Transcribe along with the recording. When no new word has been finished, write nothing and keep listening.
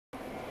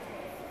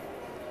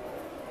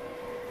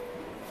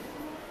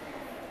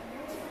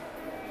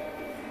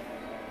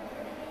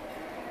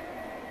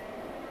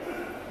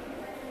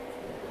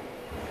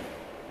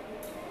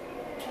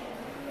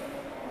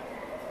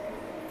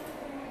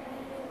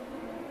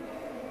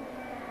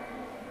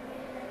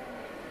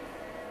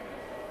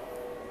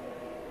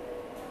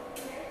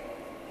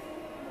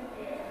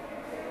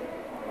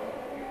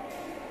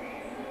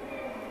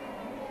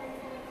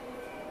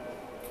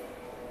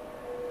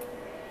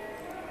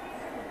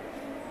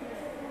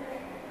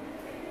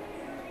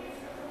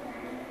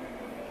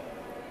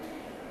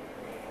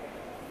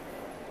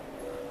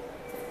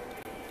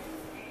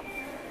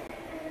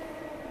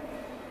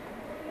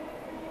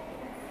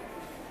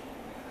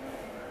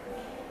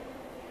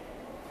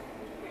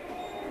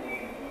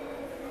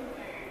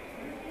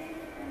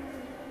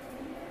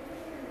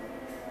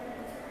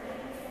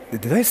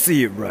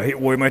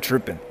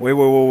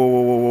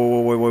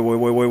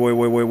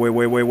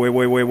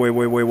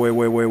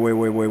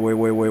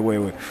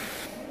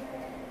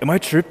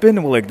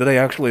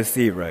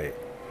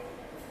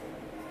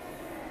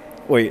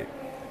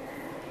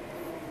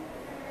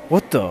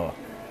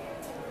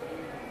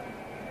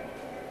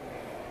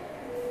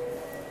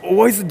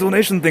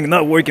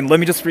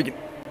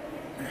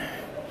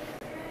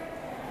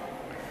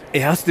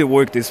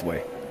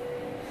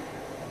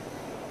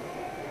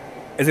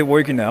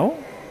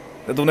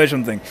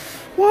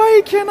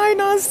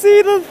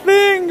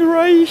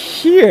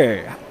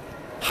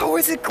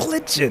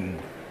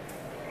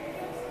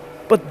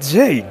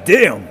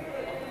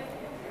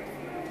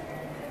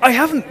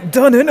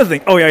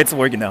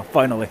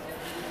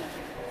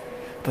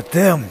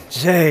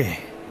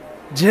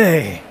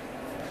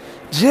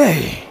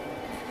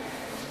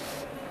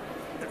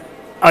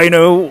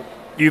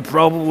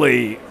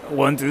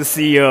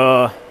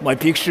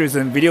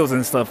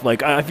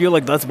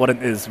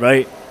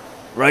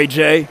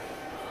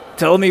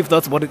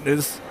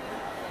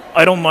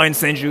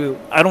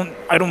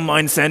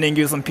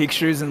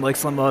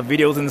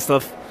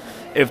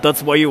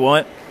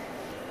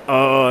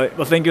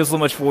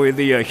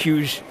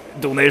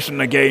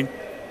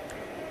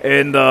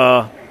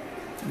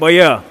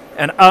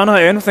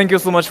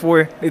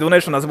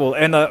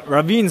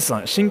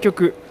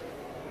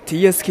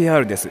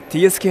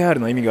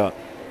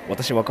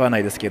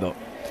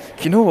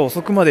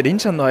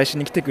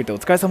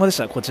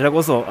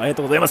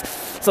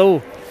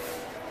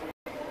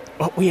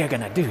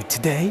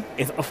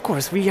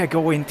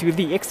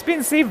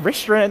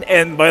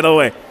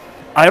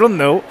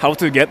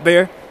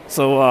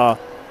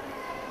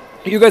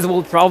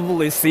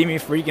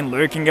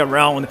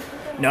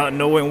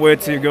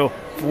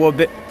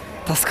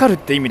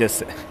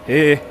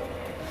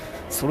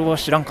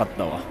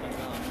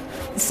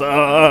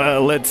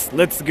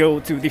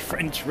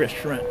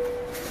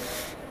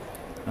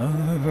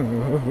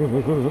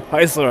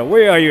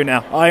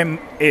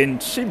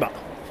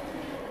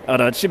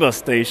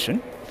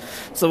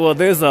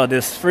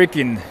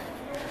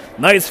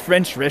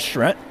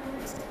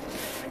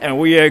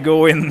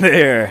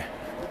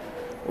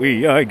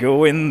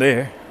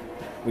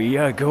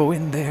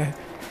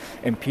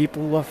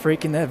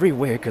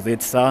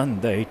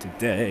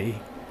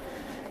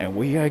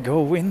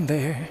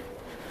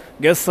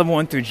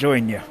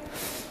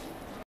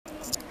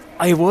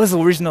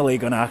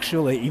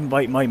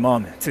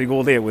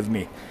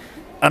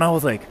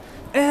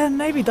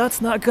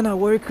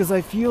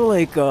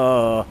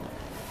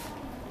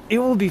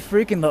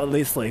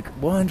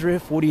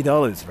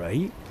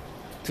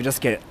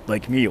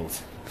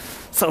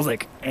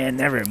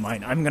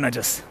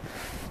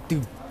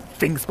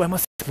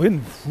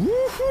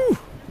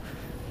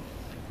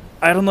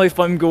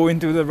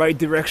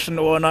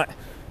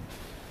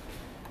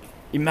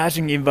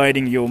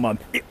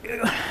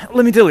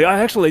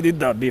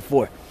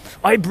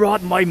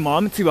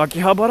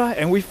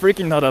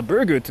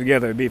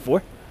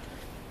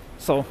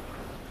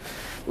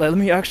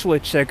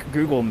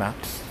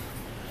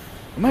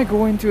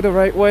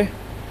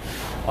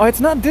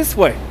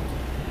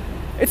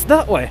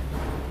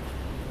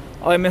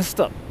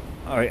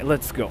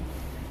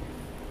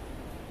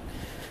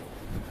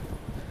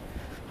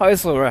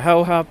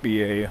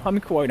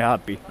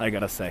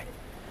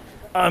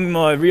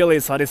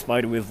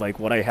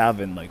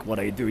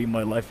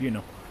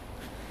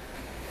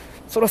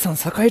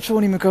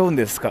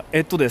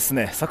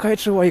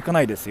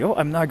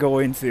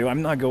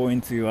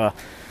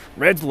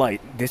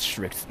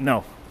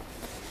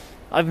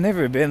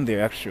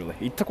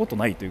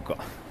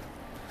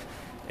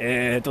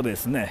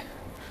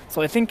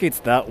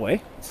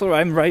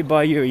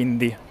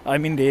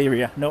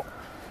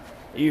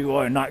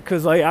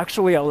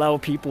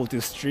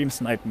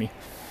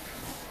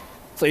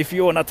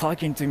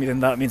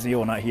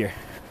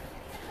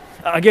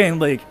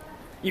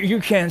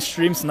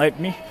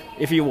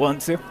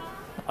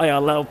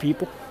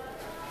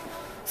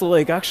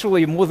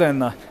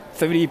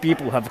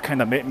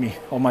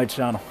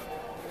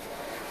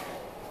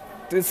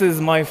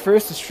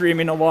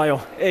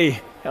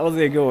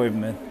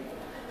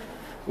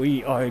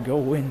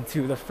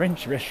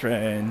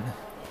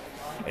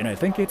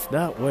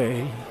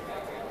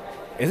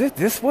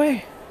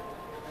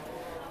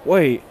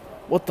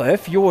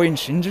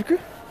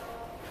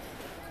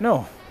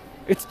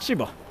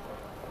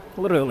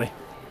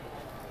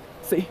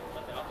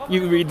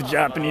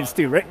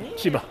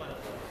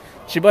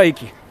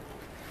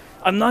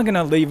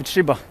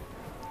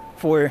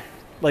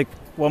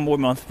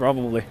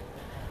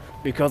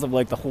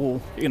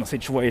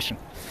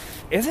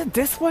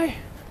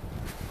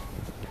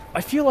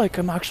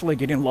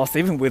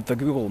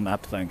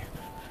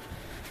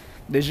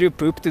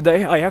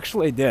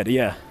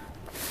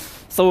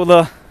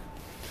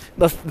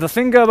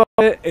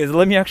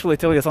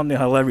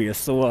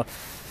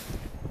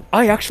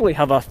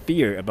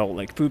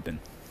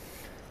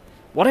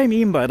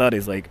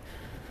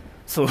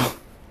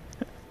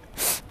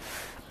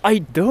I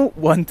don't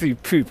want to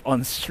poop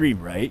on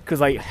stream, right?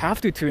 Because I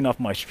have to turn off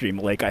my stream.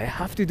 Like, I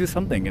have to do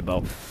something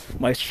about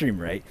my stream,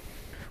 right?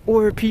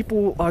 Or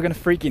people are gonna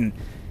freaking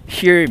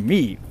hear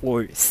me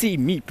or see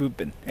me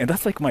pooping. And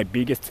that's like my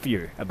biggest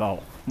fear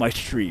about my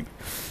stream.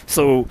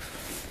 So,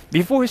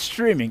 before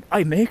streaming,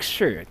 I make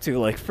sure to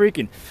like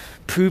freaking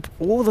poop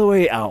all the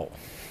way out.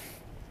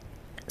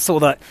 So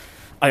that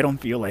I don't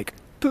feel like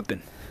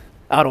pooping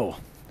at all.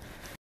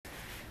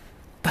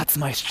 That's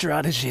my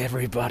strategy,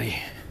 everybody.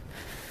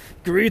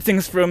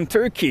 Greetings from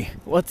Turkey.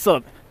 What's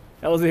up?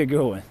 How's it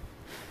going?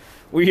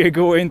 We are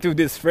going to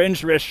this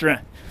French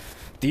restaurant.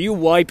 Do you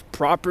wipe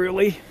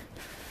properly?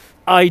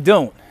 I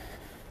don't,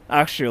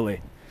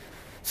 actually.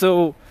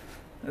 So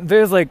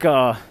there's like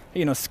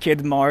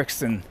skid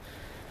marks and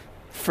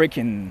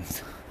freaking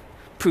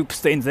poop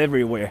stains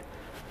everywhere.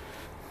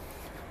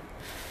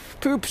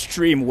 Poop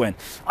stream when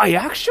I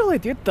actually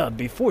did that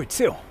before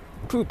too.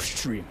 Poop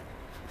stream.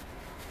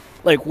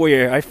 Like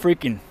where I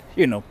freaking,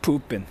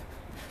 poop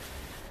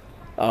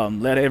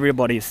and let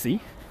everybody see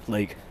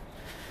like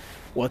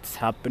what's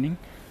happening.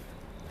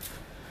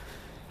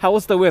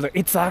 How's the weather?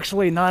 It's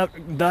actually not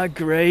that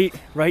great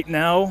right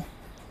now,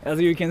 as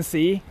you can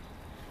see.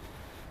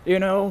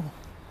 The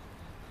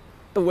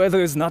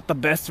weather is not the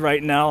best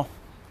right now.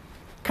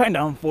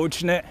 Kinda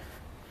unfortunate.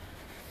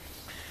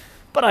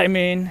 But I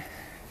mean,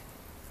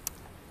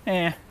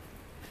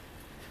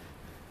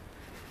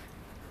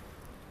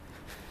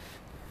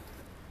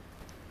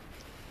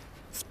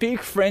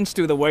 Speak French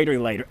to the waiter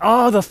later.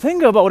 The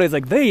thing about it is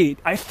like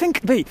I think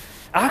they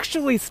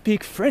actually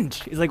speak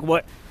French. Is like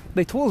what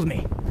they told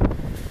me.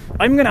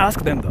 I'm gonna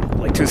ask them though,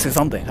 like to say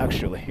something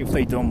actually, if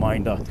they don't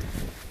mind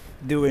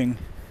doing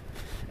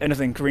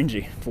anything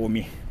cringy for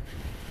me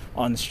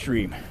on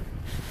stream.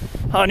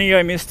 Honey,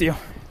 I missed you.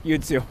 You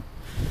too.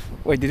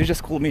 Wait, did you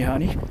just call me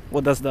honey?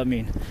 What does that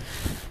mean?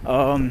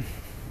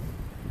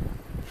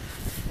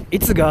 い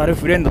つガール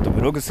フレンドと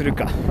ブログする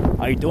か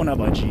I don't have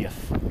a GF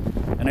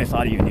and I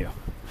thought you knew.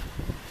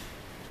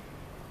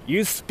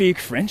 You speak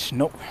French?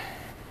 No.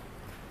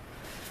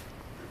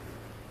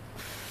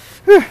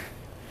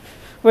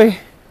 Wait,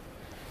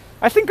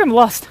 I think I'm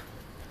lost.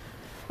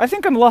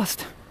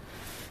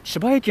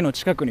 芝駅の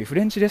近くにフ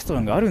レンチレストラ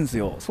ンがあるんです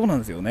よ。そうなん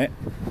ですよね。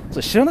そ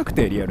れ知らなく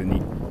てリアル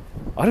に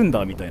あるん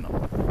だみたいな。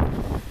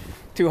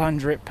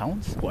200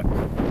 pounds? What?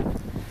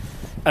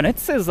 And it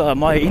says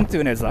my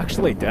internet is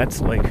actually dead,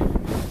 so like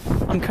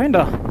I'm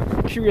kinda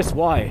curious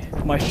why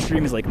my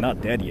stream is like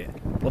not dead yet.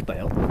 What the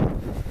hell?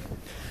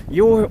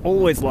 You're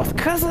always lost.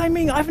 Cause I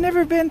mean I've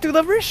never been to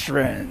the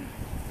restaurant.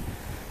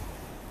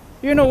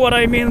 You know what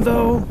I mean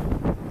though?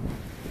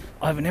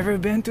 I've never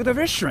been to the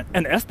restaurant.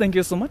 And S, thank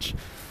you so much.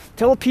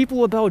 Tell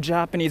people about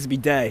Japanese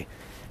bidet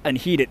and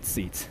heated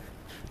seats.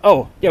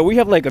 Oh, yeah, we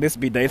have like this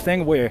bidet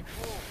thing where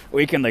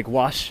we can like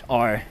wash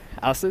our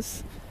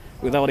asses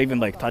without even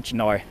like touching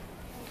our,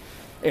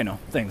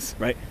 things,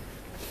 right?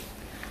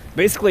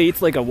 Basically,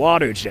 it's like a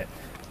water jet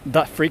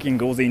that freaking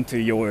goes into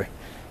your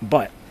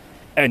butt.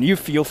 And you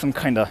feel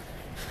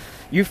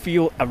you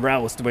feel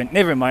aroused when,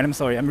 never mind, I'm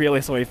sorry, I'm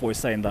really sorry for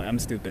saying that, I'm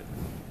stupid.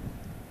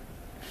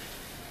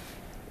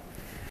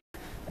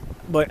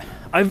 But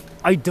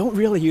I don't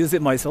really use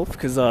it myself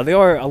because there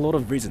are a lot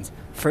of reasons.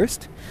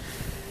 First,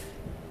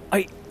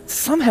 I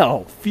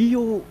somehow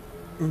feel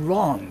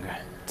wrong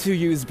to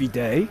use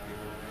bidet.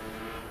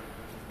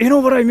 You know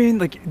what I mean?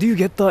 Like, do you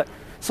get that?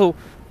 So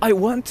I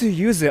want to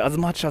use it as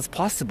much as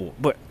possible,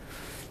 but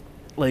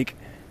like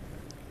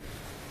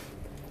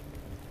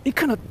it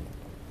kind of,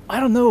 I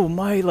don't know,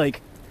 my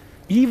like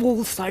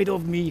evil side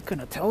of me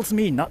kind of tells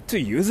me not to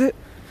use it,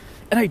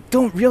 and I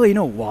don't really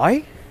know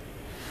why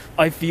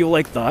I feel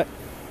like that.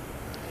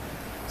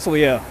 So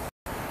yeah,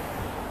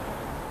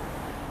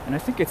 and I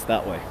think it's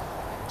that way.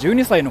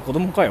 12歳の子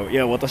供かよ。い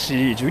や、私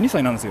12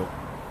歳なんですよ。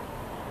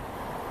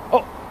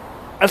Oh,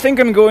 I think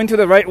I'm going to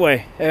the right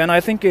way, and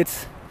I think it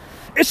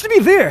should be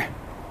there.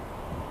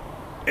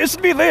 It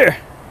should be there.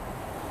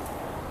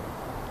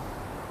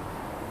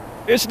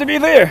 It should be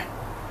there.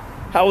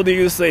 How do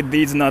you say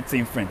these nuts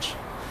in French?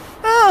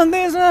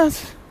 These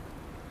nuts.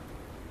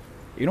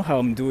 You know how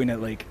I'm doing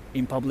it like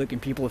in public and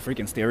people are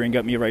freaking staring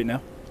at me right now?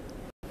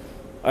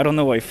 I don't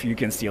know if you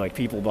can see like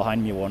people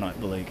behind me or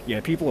not, but like, yeah,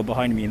 people are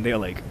behind me and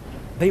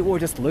they were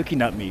just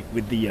looking at me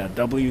with the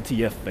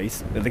WTF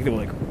face. I think they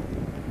were like,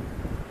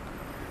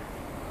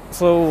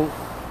 so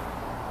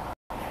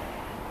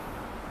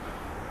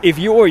if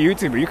you're a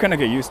YouTuber, you kind of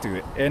get used to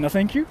it. And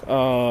thank you,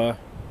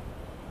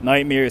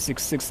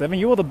 Nightmare667,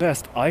 you're the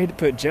best. I'd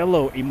put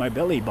Jello in my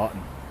belly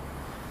button.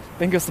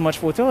 Thank you so much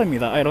for telling me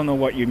that. I don't know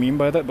what you mean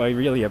by that, but I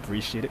really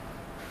appreciate it.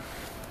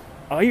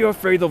 Are you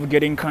afraid of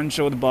getting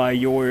controlled by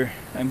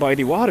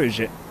the water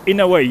jet? In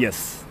a way,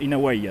 yes. In a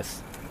way,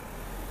 yes.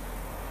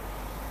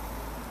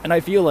 And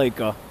I feel like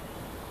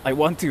I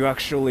want to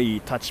actually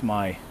touch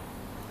my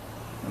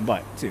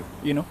butt too,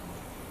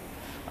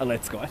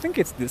 let's go. I think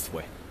it's this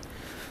way.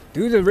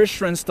 Do the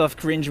restaurant stuff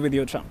cringe with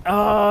your channel?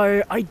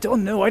 I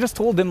don't know. I just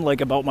told them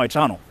like about my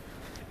channel.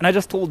 And I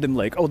just told them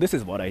like, oh, this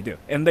is what I do.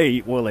 And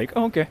they were like,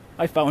 oh, okay,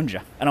 I found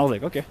you. And I was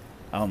like, okay,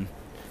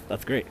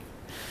 That's great.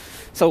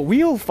 So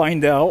we'll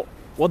find out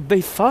what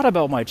they thought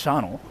about my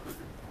channel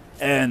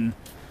and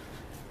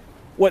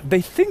what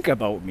they think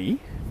about me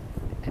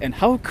and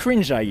how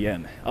cringe I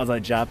am as a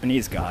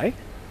Japanese guy.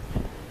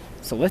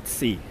 So let's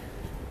see.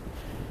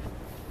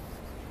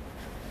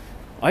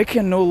 I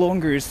can no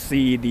longer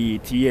see the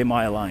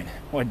TMI line.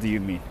 What do you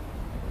mean?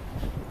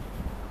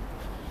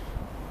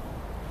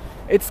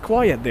 It's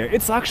quiet there.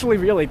 It's actually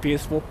really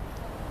peaceful.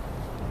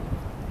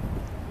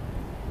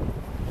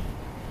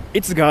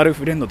 いつガール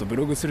フレンドとブ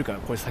ログするか、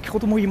これ先ほ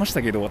ども言いまし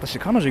たけど、私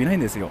彼女いない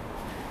んですよ。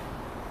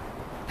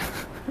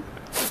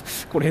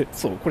これ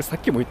さっ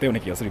きも言ったような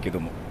気がするけど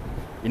も、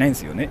いないんで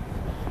すよね。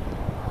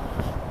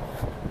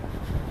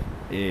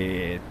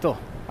I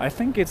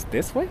think it's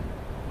this way.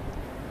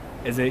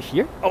 Is it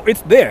here? Oh,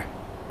 it's there.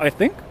 I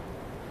think.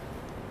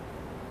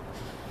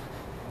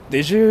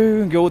 Did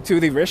you go to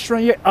the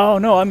restaurant yet? Oh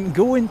no, I'm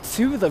going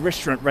to the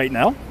restaurant right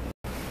now.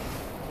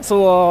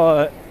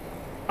 So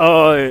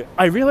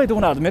I really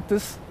don't admit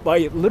this,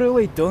 but I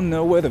literally don't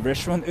know where the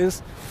restaurant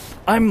is.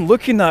 I'm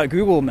looking at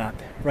Google Map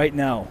right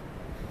now,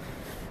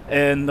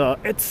 and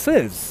it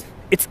says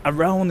it's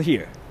around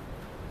here.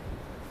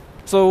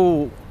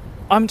 So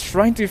I'm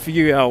trying to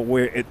figure out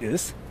where it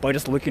is by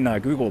just looking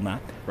at Google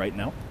Map right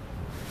now.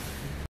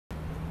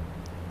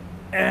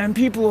 And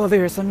people are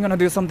there, so I'm gonna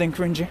do something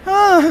cringy.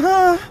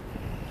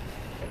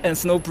 And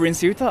Snow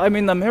Prince Utah, I'm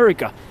in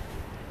America,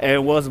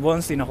 and was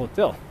once in a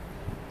hotel.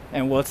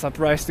 And was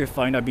surprised to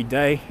find a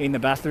bidet in the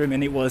bathroom,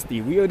 and it was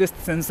the weirdest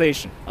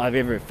sensation I've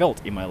ever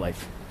felt in my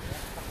life.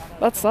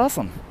 That's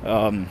awesome.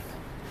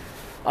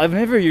 I've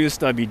never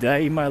used a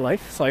bidet in my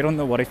life, so I don't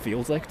know what it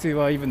feels like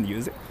to even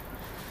use it.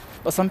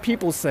 But some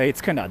people say it's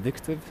kind of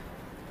addictive.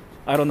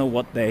 I don't know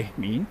what they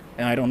mean,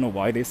 and I don't know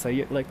why they say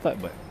it like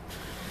that, but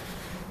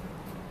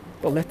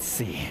let's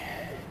see.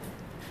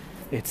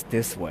 It's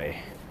this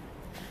way.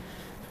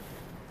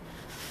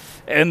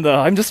 And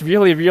I'm just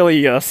really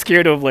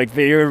scared of like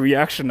their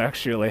reaction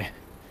actually.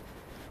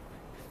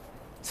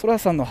 ソラ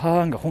さんの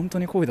母が本当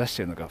に声出し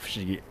てるのが不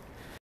思議。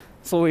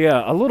So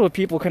yeah, a lot of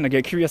people kind of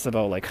get curious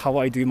about like how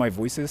I do my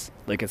voices,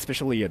 like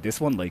especially this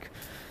one, like,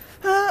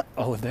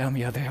 oh damn,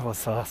 yeah, there was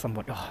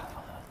somebody.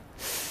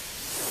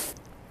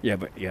 Yeah,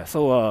 but yeah,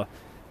 so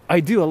I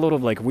do a lot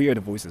of like weird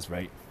voices,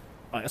 right?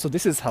 So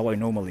this is how I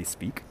normally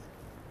speak.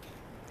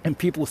 And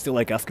people still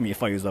like ask me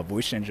if I use a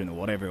voice engine or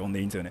whatever on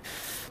the internet.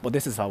 But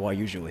this is how I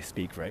usually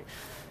speak, right?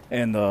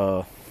 And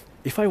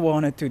if I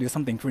wanted to do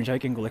something cringe, I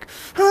can go like,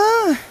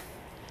 ah!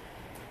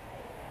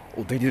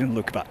 Oh, they didn't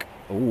look back.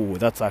 Oh,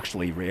 that's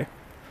actually rare.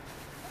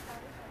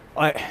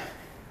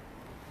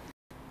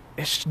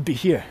 It should be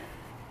here.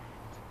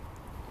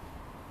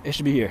 It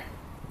should be here.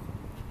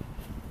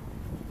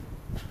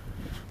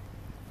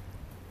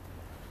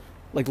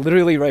 Like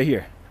literally right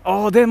here.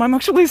 Oh, damn, I'm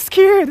actually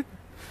scared.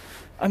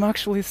 I'm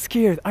actually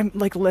scared. I'm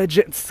like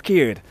legit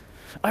scared.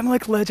 I'm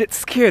like legit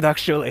scared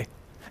actually.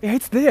 Yeah,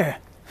 it's there.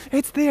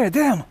 It's there,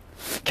 damn.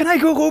 Can I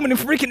go home and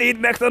freaking eat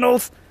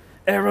McDonald's?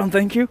 Everyone,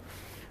 thank you.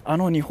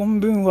 日本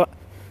文は、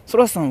ソ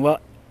ラさんは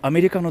ア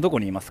メリカのどこ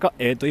にいますか？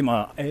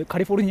今、カ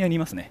リフォルニアにい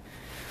ますね。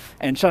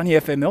And Chani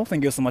FML,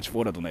 thank you so much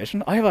for the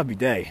donation. I have a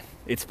bidet.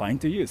 It's fine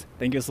to use.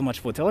 Thank you so much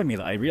for telling me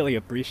that. I really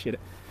appreciate it.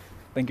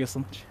 Thank you so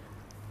much.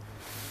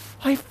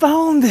 I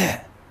found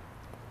it.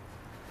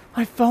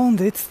 I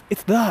found it.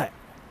 It's that.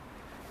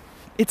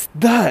 It's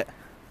that.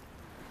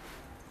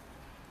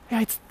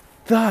 Yeah, it's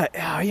that.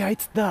 Yeah,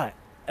 it's that.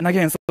 And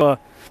again, so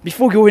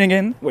before going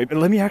in, wait,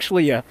 let me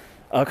actually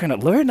kind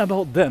of learn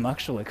about them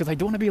actually, because I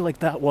don't want to be like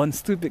that one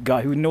stupid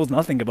guy who knows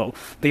nothing about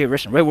the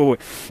restaurant. Wait.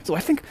 So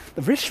I think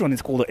the restaurant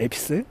is called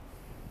Epice.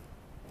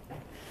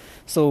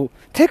 So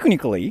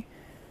technically,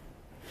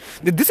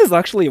 this is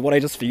actually what I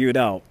just figured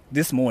out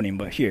this morning,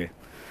 but here,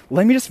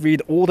 let me just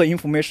read all the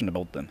information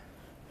about them.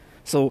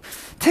 So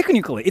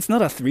technically, it's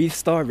not a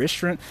 3-star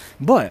restaurant,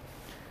 but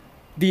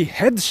the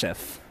head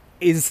chef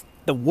is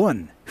the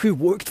one who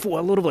worked for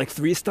a lot of like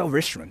 3-star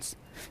restaurants.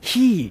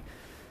 He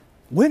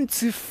went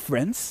to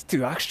France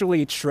to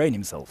actually train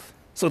himself.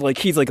 So like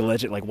he's like a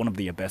legit, like one of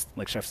the best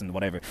like chefs and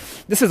whatever.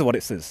 This is what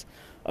it says.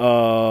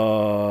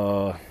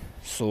 Owner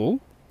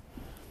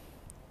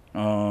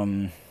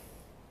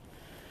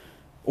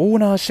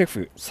chef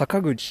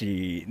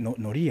Sakaguchi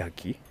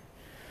Noriaki.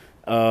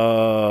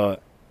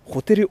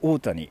 Hotel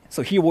Otani.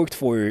 So he worked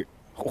for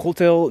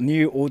Hotel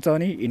New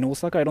Otani in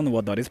Osaka. I don't know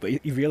what that is, but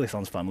it really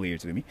sounds familiar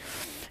to me.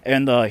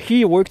 And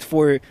he worked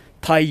for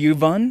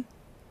Taiyuban,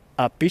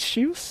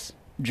 Apicius,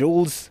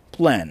 Joel's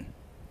Plan.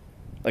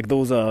 Like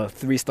those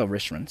 3-star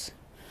restaurants.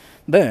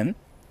 Then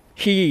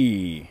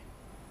he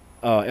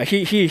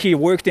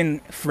worked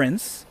in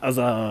France as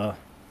a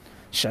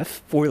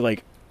chef for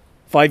like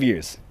 5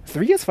 years.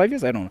 3 years? 5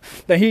 years? I don't know.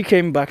 Then he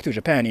came back to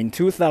Japan in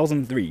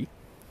 2003.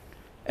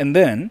 And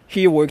then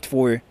he worked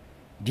for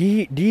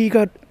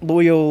Liga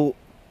Royal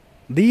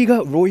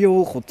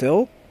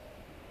Hotel,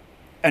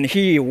 and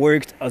he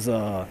worked as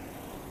a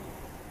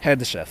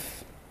head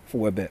chef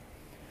for a bit.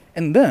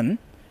 And then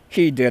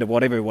he did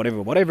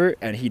whatever,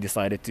 and he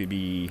decided to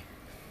be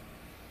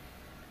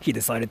he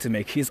decided to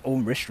make his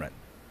own restaurant.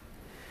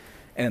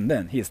 And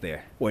then he's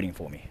there waiting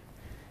for me.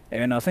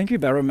 And thank you,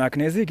 Baron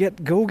Mackenzie.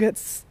 Go get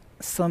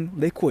some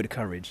liquid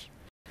courage.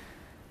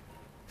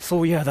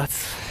 So yeah,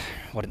 that's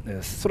what it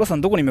is. ソラさ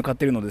んどこに向かっ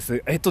ているので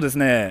す。です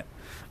ね、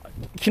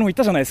昨日行っ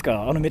たじゃないです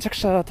か。めちゃく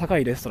ちゃ高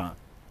いレストラン。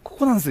こ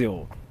こなんです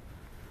よ。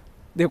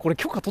で、これ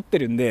許可取って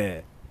るん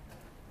で、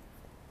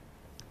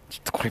ちょ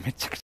っとこれめ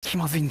ちゃくちゃ気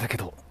まずいんだけ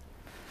ど。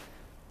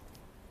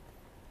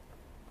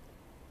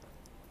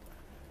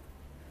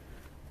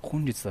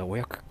本日は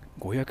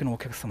ご予約のお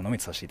客様のみ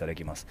とさせていただ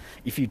きます。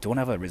If you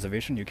don't have a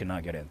reservation, you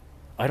cannot get in.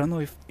 I don't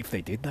know if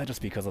they did that just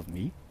because of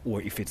me,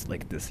 or if it's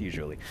like this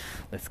usually.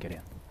 Let's get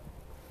in.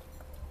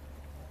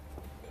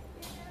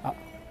 あ、こ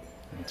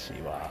んにち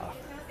は。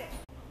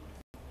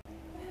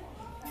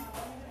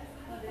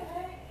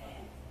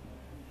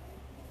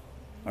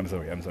I'm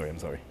sorry. I'm sorry.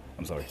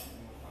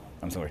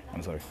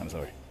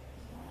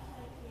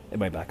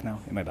 Am I back now?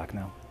 Am I back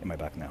now?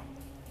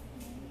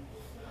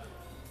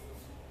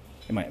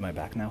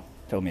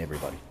 Tell me,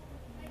 everybody.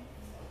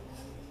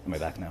 Am I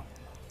back now?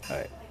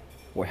 Alright.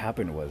 What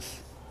happened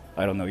was,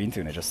 I don't know,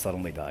 internet just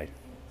suddenly died.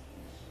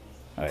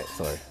 Alright,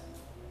 sorry.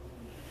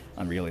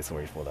 I'm really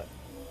sorry for that.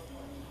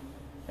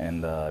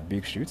 And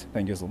big shoot,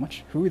 thank you so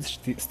much. Who is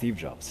Steve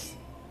Jobs?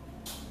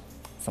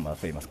 Some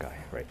famous guy,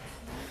 right?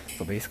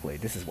 So basically,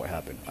 this is what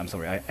happened. I'm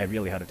sorry, I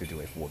really had to do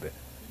it for a bit.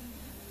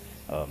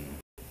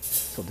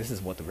 So this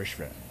is what the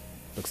restaurant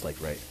looks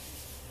like, right?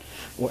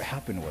 What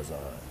happened was,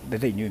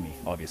 they knew me,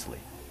 obviously.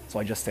 So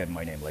I just said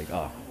my name, like,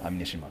 I'm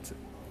Nishimatsu.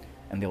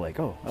 And they're like,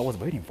 oh, I was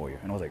waiting for you.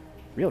 And I was like,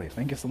 really?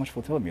 Thank you so much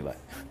for telling me that.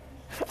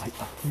 I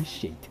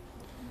appreciate.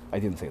 I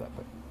didn't say that,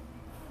 but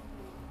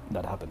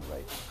that happened,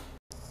 right?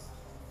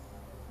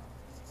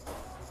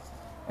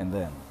 And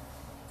then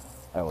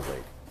I was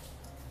like,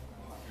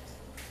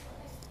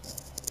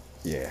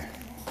 yeah.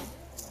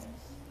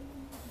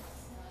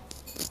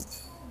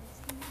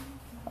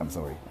 I'm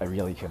sorry. I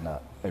really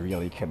cannot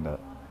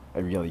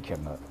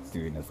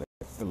do anything.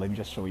 So let me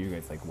just show you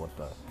guys like what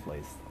the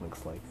place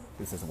looks like.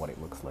 This is what it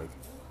looks like.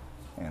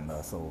 And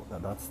so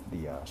that's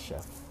the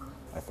chef,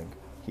 I think.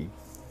 He.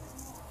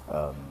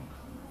 But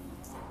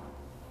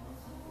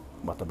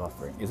the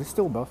buffering. Is it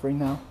still buffering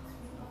now?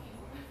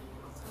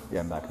 Yeah,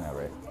 I'm back now,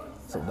 right?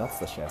 So that's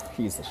the chef.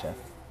 He's the chef.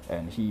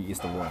 And he is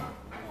the one.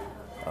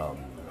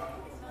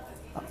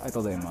 ありがと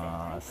うござい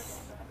ます。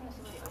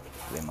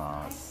ありがとうござい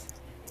ます。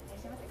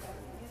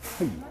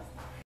はい。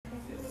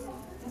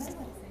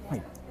は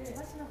い。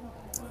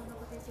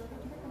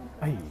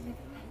はい。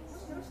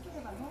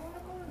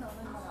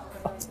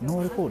あ、ノ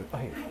ンアルコール。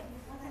はい。こ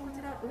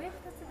ちら上2つ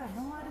が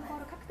ノンアルコー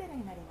ルカクテル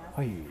になります。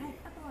はい。はい。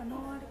あとは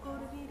ノンアルコー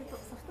ルビールと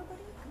ソフトド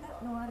リンクが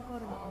ノンアルコー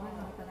ルのお飲み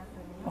物となって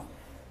おります。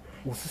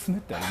おすすめ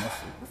ってありま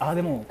す？あ、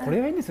でもこれ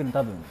がいいんですよね、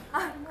多分。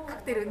あ、カ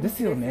クテルで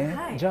すよね。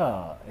はい、じ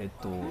ゃあ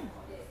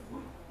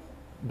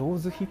ロー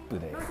ズヒップ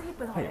で、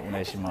はい、お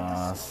願いし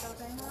ます。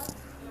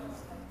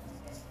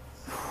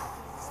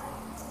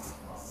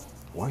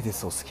Why is it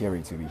so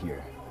scary to be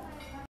here?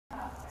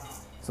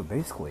 So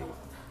basically,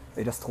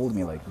 they just told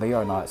me like they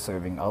are not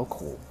serving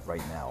alcohol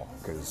right now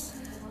because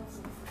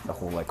the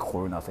whole like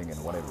corona thing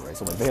and whatever, right?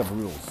 So like they have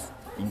rules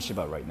in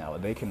Shiba right now.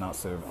 They cannot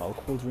serve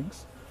alcohol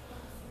drinks.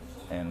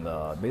 And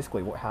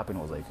basically what happened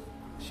was like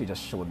she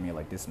just showed me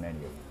like this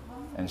menu,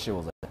 and she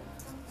was like,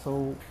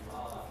 so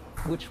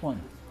which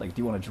one? Like,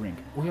 do you want a drink?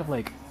 We have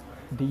like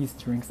these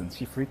drinks, and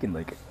she freaking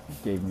like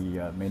gave me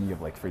a menu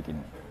of like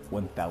freaking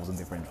 1,000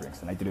 different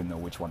drinks, and I didn't know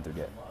which one to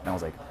get. And I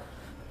was like,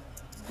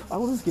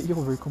 I'll just get your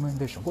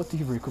recommendation. What do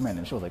you recommend?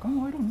 And she was like,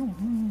 oh, I don't know.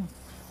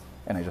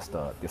 And I just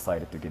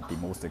decided to get the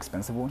most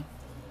expensive one.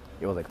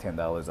 It was like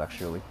 $10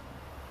 actually.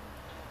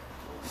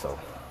 So,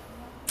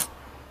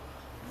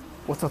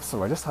 what's up,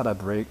 sir? I just had a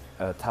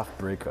tough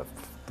breakup.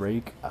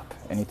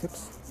 Any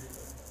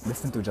tips?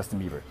 Listen to Justin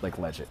Bieber, like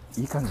legit.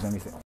 いい感じの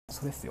店。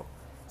そうですよ。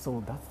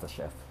So that's the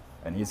chef,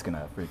 and he's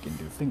gonna freaking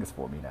do things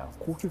for me now.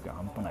 高級感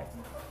半端ない。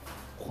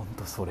ほん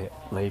とそれ。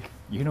Like,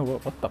 you know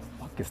what the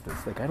fuck is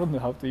this? Like, I don't know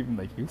how to even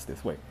like use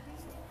this. Wait,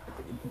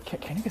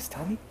 can you guys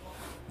tell me?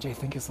 Jay,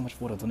 thank you so much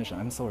for the donation.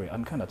 I'm sorry,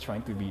 I'm kind of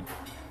trying to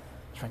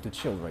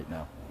chill right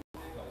now.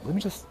 Let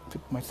me just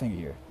put my thing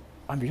here.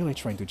 I'm really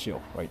trying to chill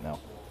right now.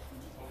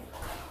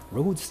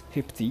 Rhodes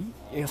hip tea?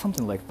 Yeah,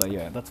 something like that.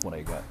 Yeah, that's what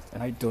I got.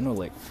 And I don't know,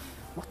 like,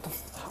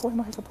 how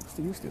am I supposed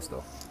to use this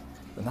though?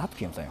 The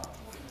napkin thing.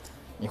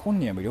 日本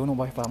には無料の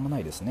Wi-Fi あんまな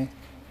いですね。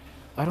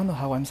I don't know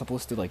how I'm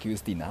supposed to like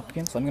use the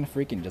napkin, so I'm gonna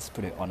freaking just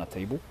put it on a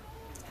table.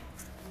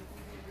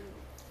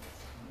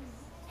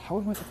 How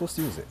am I supposed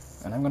to use it?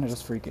 And I'm gonna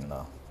just freaking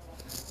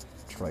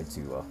try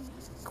to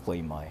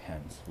clean my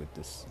hands with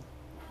this.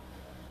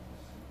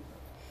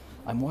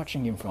 I'm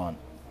watching in front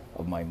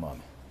of my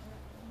mom.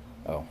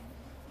 Oh.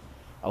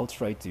 I'll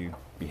try to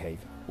behave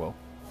well.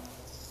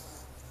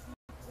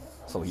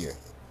 So here.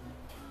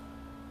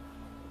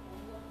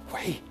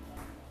 Wait!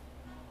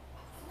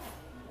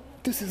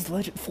 This is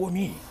legit for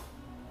me!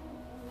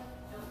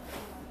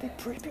 They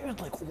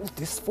prepared like all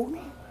this for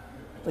me?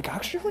 Like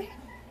actually?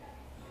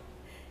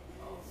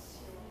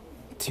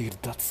 Dude,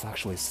 that's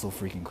actually so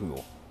freaking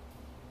cool.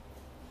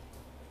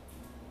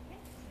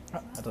 あ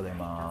りがとうござい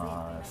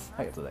ます。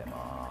はい、ありがとうござい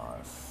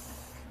ます。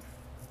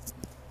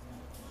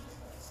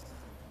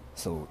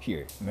So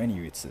here,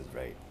 menu it says,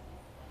 right?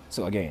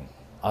 So again,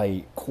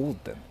 I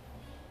called them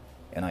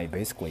and I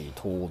basically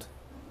told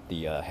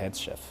the head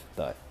chef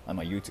that I'm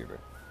a YouTuber.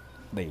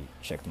 They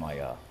checked my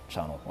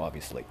channel,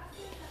 obviously.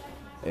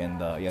 And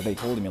yeah, they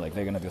told me like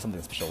they're gonna do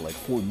something special like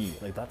for me.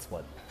 Like that's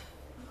what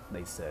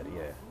they said,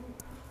 yeah.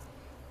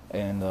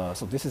 And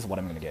so this is what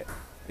I'm gonna get,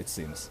 it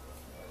seems.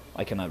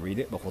 I cannot read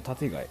it, but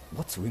hotate gai.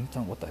 What's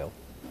wonton? What the hell?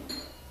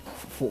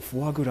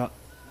 Foie gras.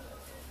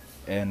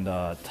 And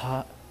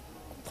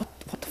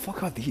what the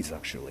fuck are these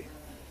actually?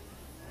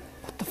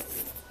 What the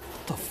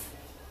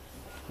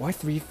why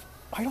three?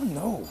 I don't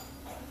know.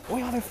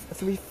 Why are there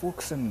 3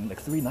 forks and like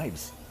 3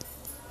 knives?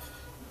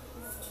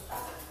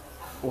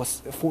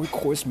 Was a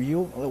 4-course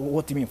meal?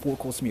 What do you mean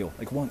 4-course meal?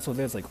 Like one, so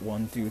there's like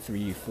 1, 2,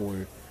 3,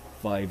 4,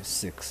 5,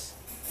 6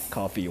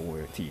 coffee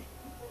or tea.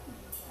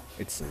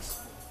 It says.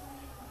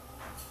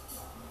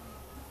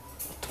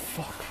 What the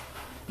fuck?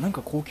 なん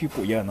か高級っ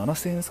ぽい。いや、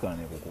7000円ですから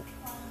ね、ここ。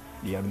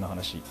リアルな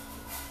話。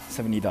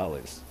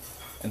$70.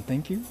 And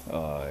thank you,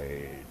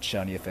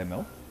 Chani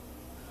FML.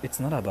 It's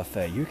not a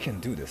buffet. You can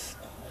do this.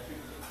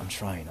 I'm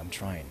trying.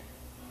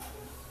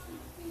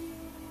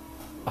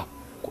 あ、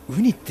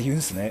ウニって言う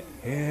んすね。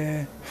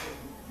へえ。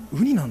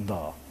ウニなん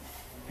だ。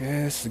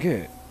へえ、すげ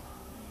え。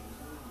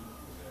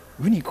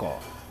ウニか。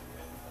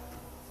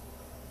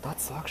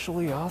That's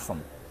actually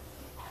awesome.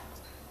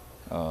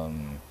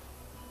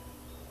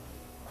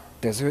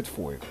 Dessert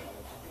fork.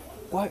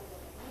 What?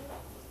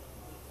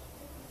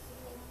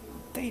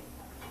 They.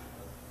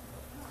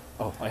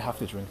 Oh, I have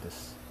to drink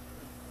this.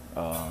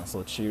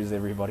 So cheers,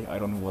 everybody. I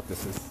don't know what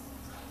this is.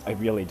 I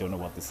really don't know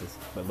what this is.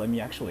 But let me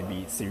actually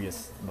be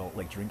serious about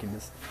like drinking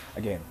this.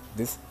 Again,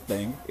 this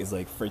thing is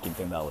like freaking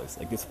 $10.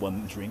 Like this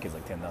one drink is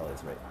like $10,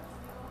 right?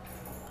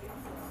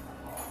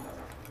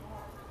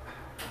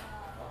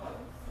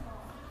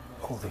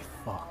 Holy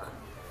fuck.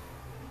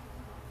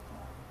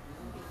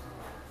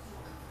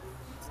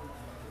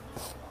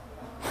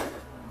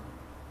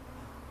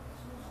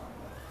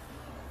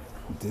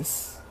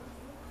 This,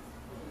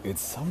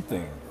 it's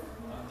something.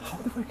 How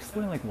do I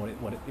explain like what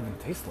it even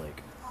tastes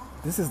like?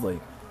 This is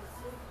like.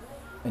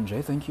 And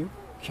Jay, thank you.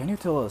 Can you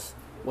tell us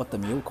what the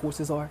meal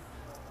courses are?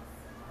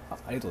 あ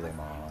りがとうござい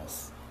ま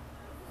す。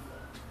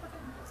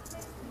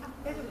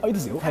あ、いいで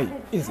すよ。はい、い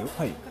いですよ。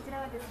はい。こちら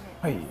はですね、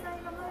はい。実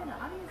際の前の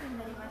アミューズに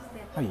なりまし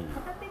て、はい。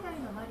ホタテ貝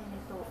のマリネ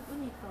とウ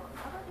ニと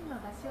アワビの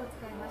出汁を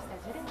使いました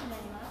ジュレにな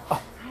ります。あ、あ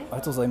りが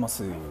とうございま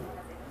す。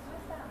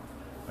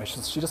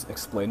She just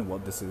explained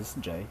what this is,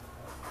 Jay,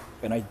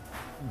 and I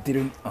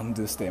didn't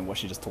understand what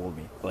she just told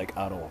me, like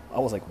at all. I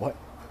was like, what?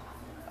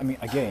 I mean,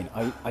 again,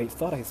 I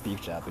thought I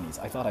speak Japanese.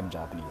 I thought I'm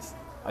Japanese.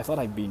 I thought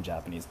I've been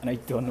Japanese, and I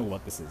don't know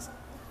what this is.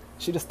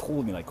 She just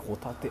told me like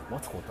hotate.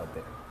 What's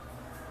hotate?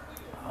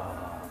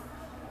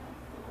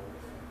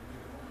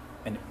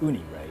 And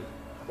uni, right?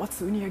 What's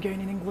uni again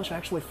in English? I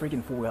actually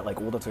freaking forgot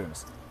like all the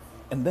terms.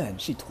 And then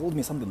she told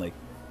me something like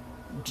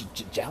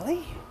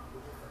jelly.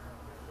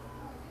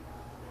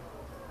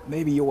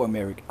 Maybe you're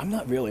American. I'm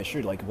not really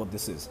sure like what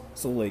this is.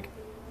 So like,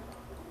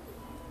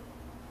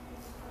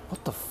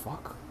 what the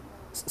fuck?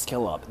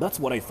 Scallop. That's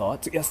what I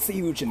thought. Yeah,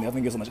 sea urchin. Yeah,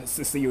 thank you so much.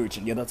 Sea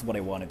urchin. Yeah, that's what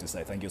I wanted to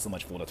say. Thank you so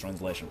much for the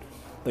translation.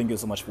 Thank you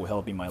so much for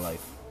helping my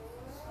life.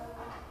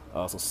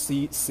 So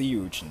sea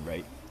urchin,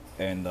 right?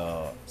 And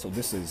so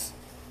this is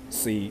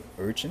sea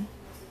urchin,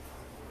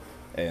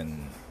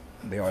 and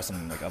there are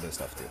some like other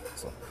stuff too.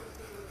 So.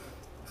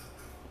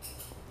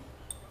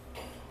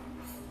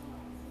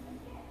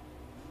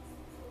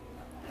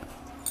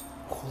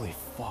 Holy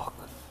fuck.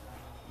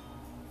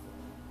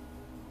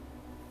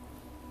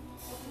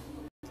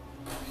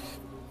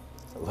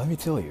 Let me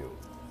tell you,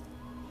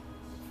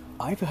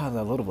 I've had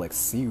a lot of like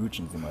sea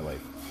urchins in my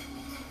life.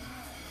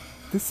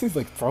 This is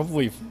like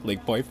probably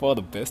like by far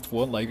the best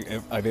one like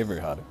I've ever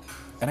had.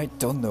 And I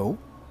don't know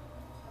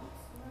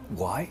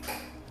why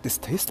this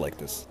tastes like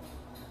this.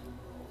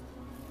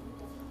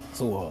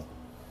 So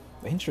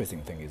the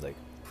interesting thing is like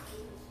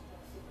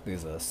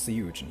there's a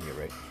sea urchin here,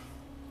 right?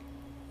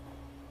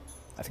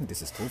 I think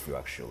this is tofu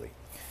actually.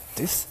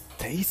 This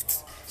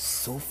tastes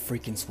so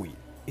freaking sweet.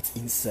 It's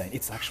insane.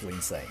 It's actually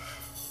insane.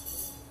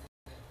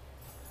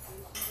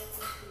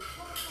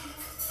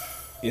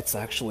 It's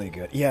actually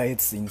good. Yeah,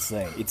 it's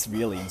insane. It's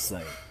really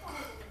insane.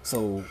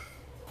 So,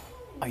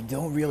 I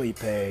don't really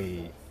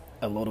pay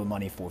a lot of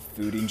money for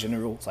food in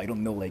general, so I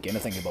don't know like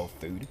anything about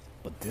food.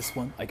 But this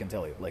one, I can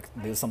tell you, like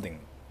there's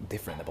something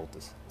different about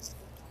this.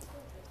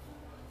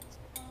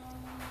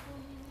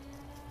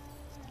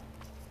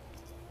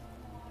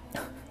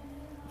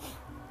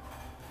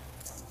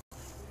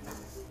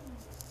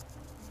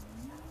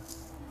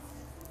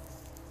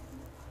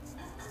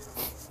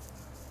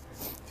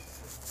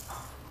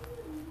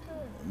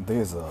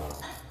 There's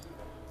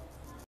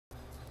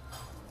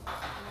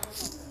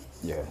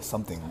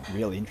something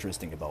really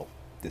interesting about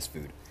this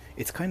food.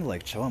 It's kind of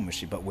like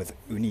chawanmushi but with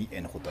uni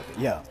and hotate.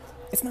 Yeah,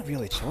 it's not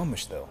really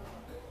chawanmushi though.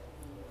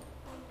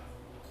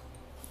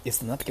 Is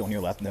the napkin on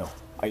your lap? No.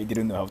 I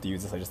didn't know how to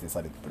use this, I just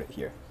decided to put it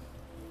here.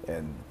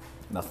 And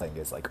nothing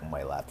is like on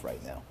my lap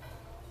right now.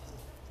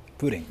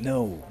 Pudding?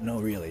 No, no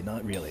really,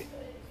 not really.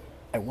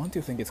 I want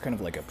to think it's kind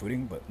of like a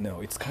pudding, but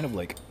no, it's kind of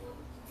like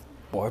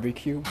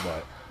barbecue,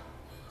 but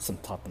some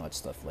top-notch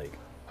stuff. Like,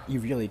 you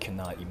really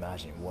cannot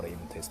imagine what it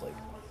even tastes like.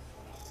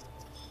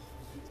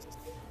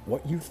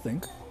 What you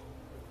think,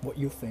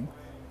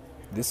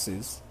 this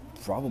is,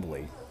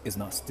 probably, is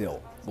not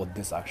still what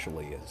this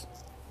actually is.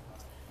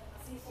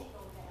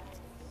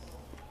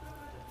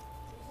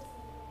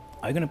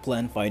 I'm gonna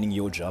plan finding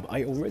your job.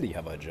 I already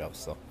have a job,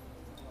 so.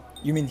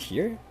 You mean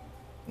here?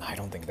 No, I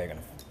don't think they're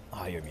gonna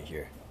hire me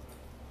here.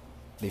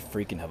 They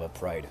freaking have a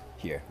pride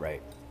here,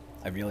 right?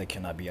 I really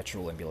cannot be a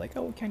troll and be like,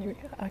 oh, can you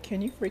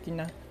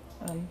freaking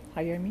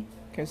hire me?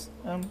 Cause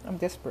I'm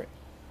desperate.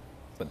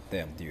 But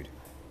damn, dude.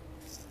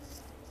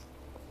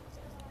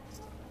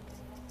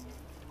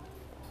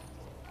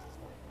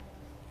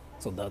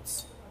 So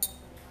that's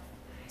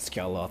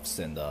scallops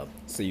and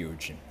sea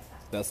urchin.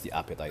 That's the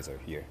appetizer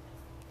here.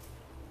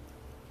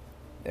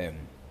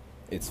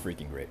 It's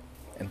freaking great.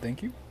 And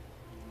thank you,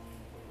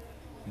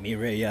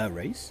 Mireya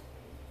Race.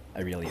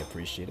 I really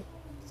appreciate it.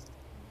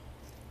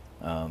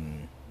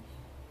 Fun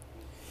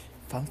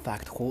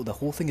fact, the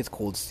whole thing is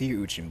called sea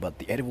urchin, but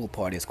the edible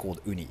part is called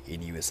uni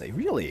in USA.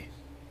 Really?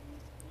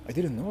 I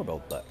didn't know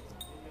about that.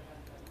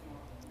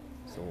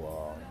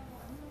 So,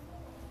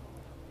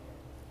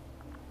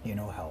 you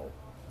know how,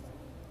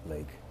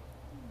 like,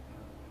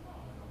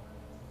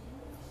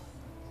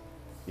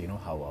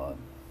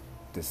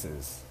 this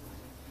is,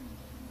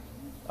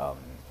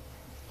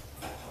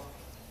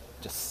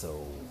 just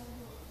so,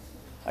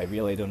 I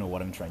really don't know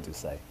what I'm trying to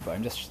say, but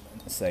I'm just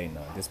saying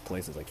this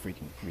place is like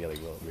freaking really,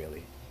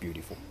 really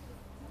beautiful,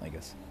 I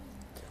guess.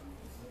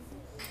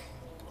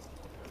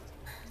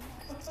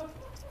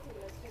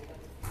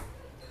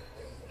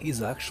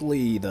 He's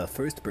actually the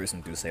first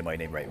person to say my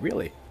name right,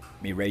 really.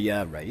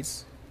 Mireya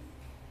Rice.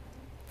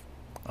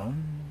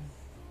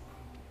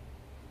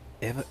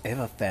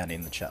 Eva fan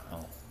in the chat.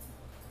 Oh,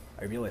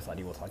 I really thought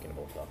you were talking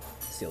about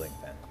the ceiling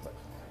fan, but.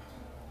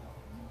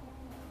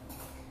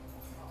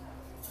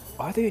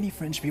 Are there any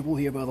French people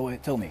here, by the way?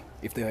 Tell me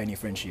if there are any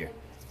French here.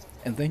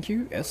 And thank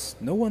you, yes.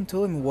 No one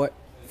tell him what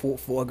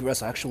foie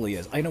gras actually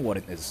is. I know what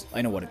it is.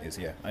 I know what it is,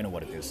 yeah. I know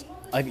what it is.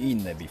 I've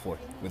eaten it before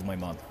with my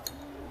mom.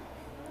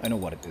 I know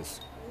what it is.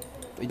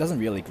 It doesn't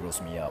really gross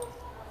me out.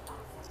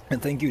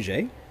 And thank you,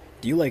 Jay.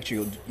 Do you like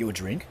your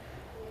drink?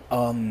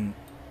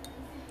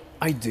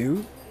 I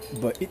do,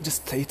 but it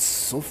just tastes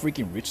so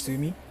freaking rich to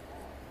me.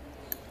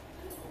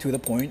 To the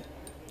point,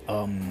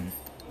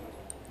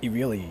 it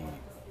really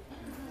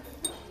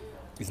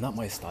is not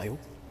my style.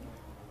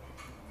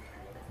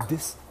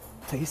 This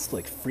tastes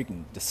like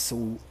freaking just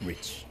so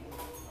rich.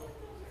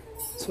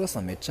 ソラ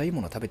さんめっちゃいい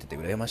もの食べてて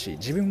羨ましい。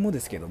自分もで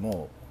すけど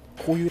も、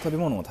こういう食べ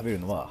物を食べる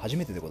のは初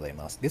めてでござい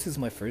ます。This is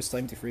my first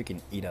time to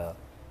freaking eat a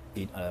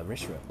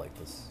restaurant like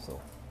this. So,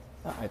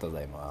 ありがとうご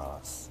ざいま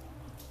す。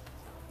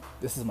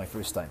This is my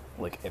first time,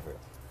 like ever,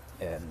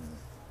 and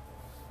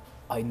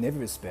I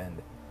never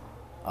spend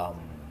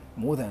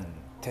more than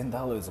 $10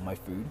 on my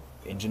food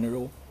in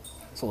general.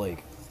 So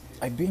like,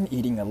 I've been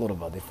eating a lot of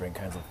different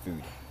kinds of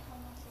food,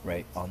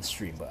 right, on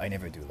stream, but I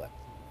never do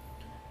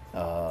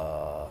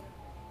that.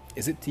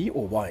 Is it tea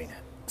or wine?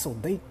 So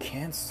they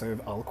can't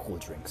serve alcohol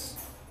drinks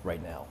right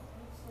now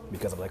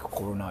because of like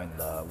Corona and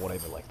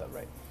whatever like that,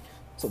 right?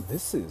 So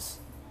this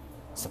is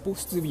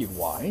supposed to be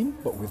wine,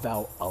 but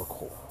without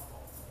alcohol.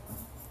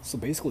 So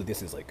basically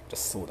this is like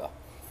just soda.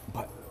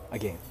 But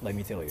again, let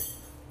me tell you,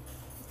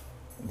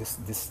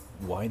 this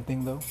wine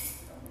thing though,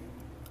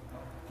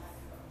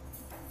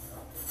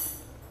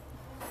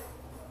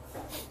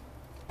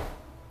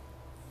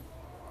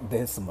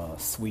 there's some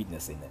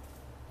sweetness in it,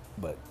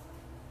 but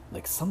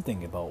like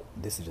something about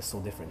this is just so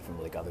different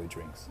from like other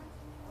drinks.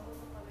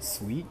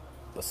 Sweet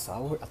but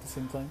sour at the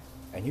same time,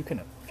 and you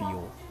can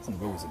feel some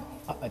rose in it.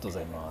 ありがとうご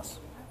ざいます。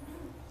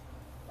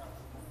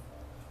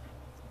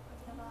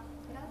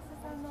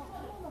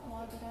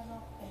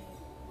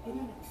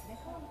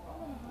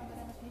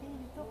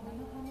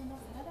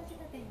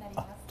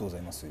あ、どうござ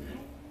います。はい、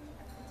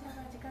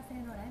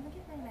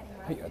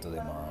ありがとうご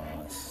ざい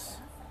ま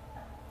す。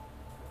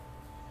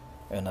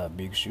And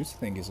Big Shoots,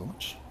 thank you so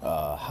much.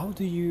 How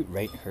do you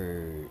rate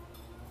her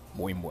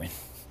boing boing?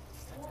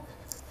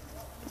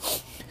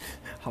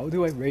 How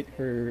do I rate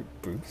her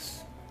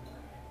boobs?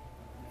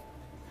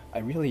 I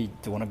really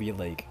don't want to be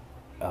like,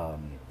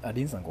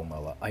 Adin-san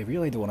konbanwa. I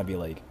really don't want to be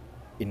like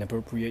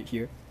inappropriate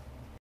here.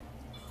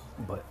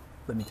 But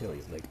let me tell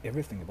you, like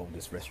everything about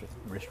this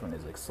restaurant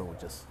is like so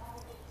just.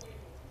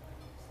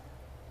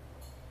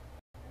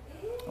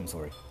 I'm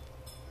sorry.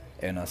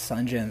 And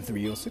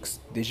Sanjan306,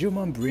 did your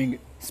mom bring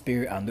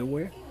spare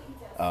underwear?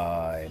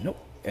 Nope.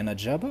 And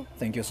Jabba,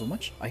 thank you so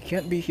much. I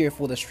can't be here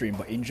for the stream,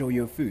 but enjoy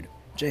your food.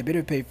 Jay,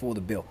 better pay for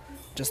the bill,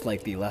 just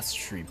like the last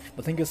stream.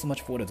 But thank you so much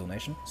for the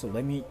donation. So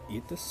let me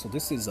eat this. So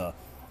this is a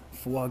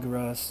foie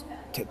gras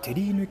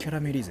terrine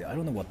caramelize. I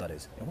don't know what that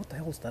is. And what the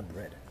hell is that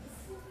bread?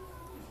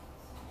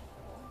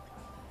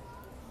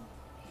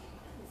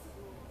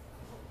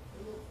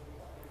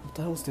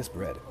 the hell is this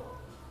bread?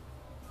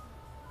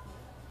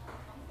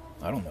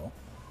 I don't know.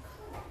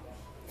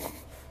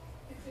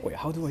 Wait,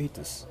 how do I eat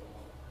this?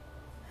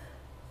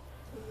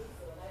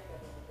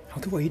 How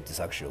do I eat this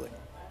actually?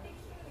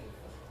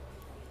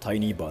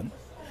 Tiny bun?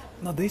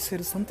 No, they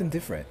said something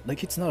different.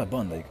 Like, it's not a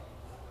bun, like...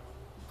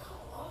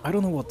 I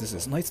don't know what this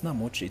is. No, it's not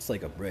mochi, it's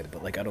like a bread,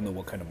 but like, I don't know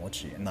what kind of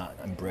mochi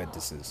and bread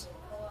this is.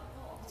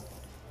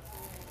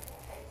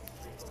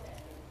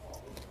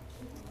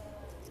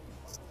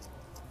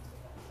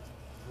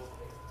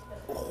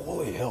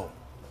 Holy hell.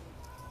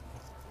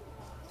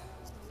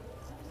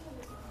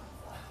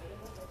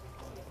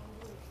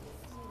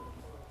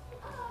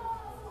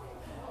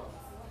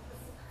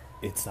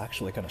 It's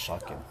actually kind of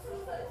shocking.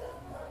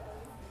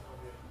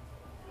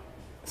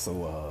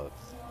 So,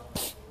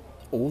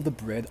 all the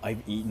bread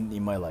I've eaten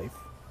in my life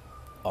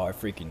are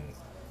freaking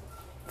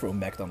from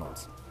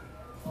McDonald's.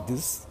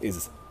 This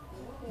is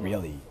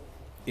really,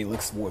 it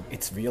looks warm.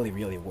 It's really,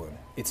 really warm.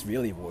 It's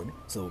really warm.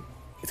 So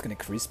it's kind of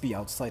crispy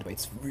outside, but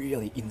it's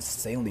really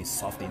insanely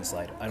soft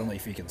inside. I don't know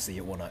if you can see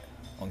it or not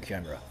on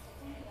camera.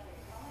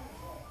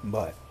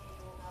 But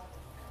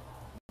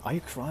are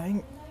you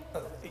crying?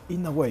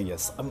 In a way,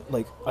 yes. I'm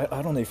like,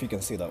 I don't know if you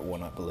can see that or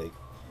not, but like,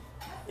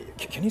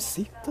 can you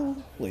see it though?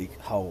 Like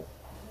how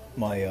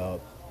my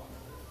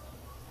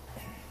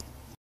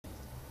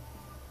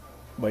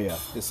but yeah,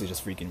 this is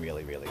just freaking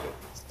really, really good.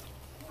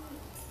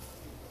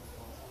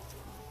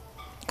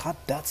 Cut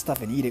that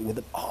stuff and eat it with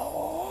the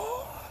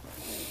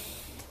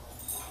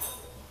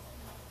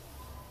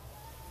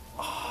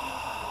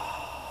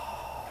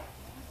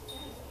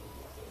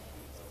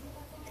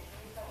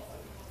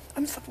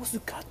I'm supposed to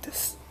cut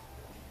this.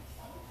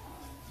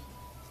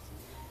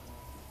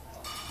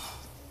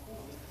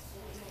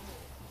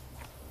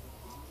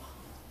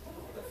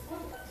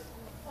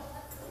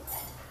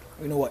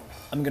 You know what?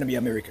 I'm gonna be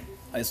American.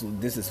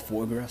 This is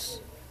foie gras.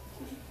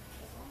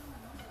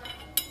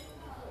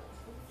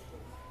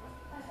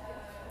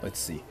 Let's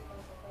see.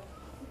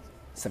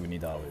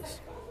 $70.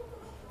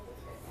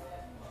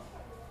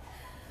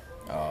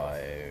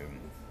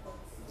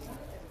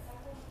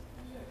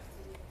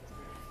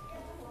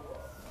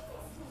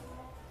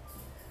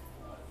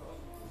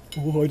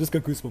 Oh, I just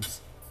got goosebumps.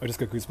 I just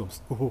got goosebumps.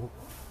 Oh.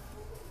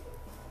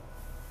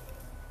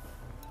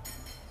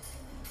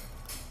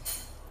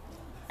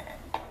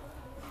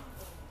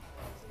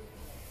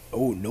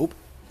 Oh nope.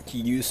 He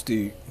used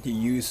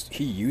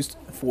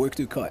fork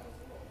to cut.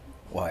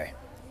 Why?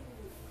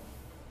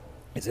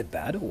 Is it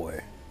bad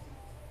or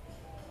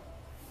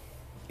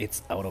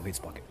it's out of his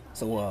pocket?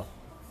 So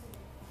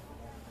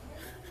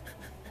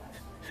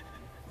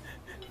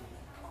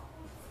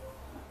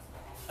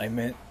I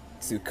meant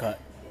to cut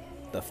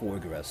the foie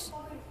gras.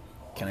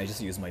 Can I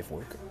just use my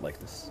fork like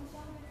this?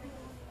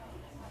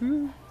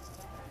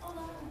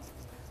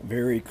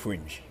 Very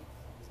cringe.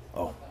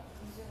 Oh.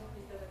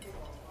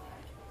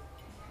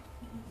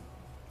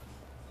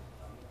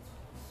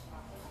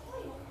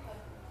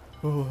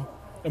 Oh,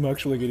 I'm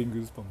actually getting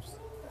goosebumps.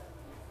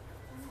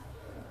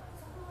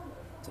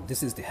 So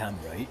this is the ham,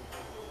 right?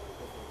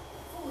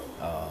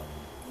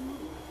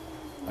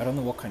 I don't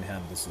know what kind of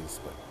ham this is,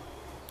 but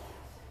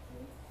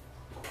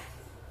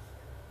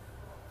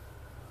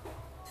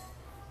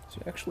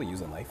should I actually use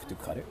a knife to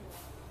cut it?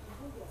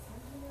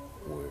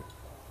 Or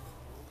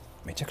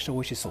めちゃくちゃ美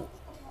味しそう。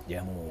い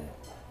やも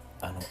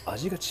う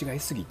味が違い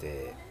すぎ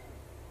て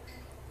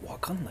わ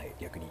かんない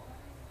逆に。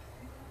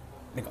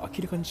なんか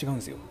明らかに違うん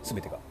ですよ、す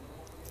べてが。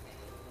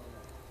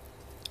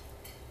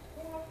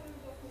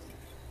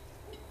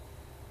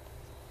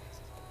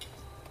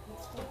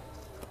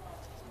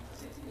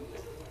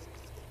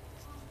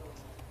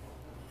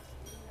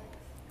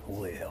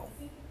Holy hell.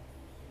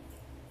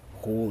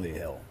 Holy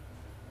hell.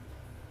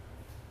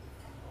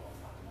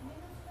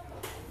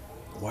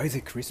 Why is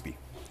it crispy?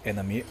 And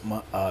a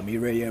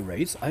Mireya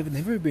rice? I've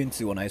never been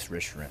to a nice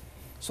restaurant,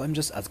 so I'm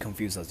just as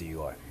confused as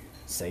you are.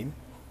 Same?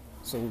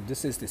 So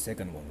this is the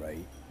second one,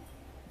 right?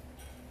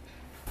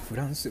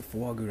 France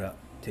foie gras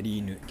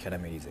terrine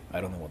caramelise.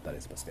 I don't know what that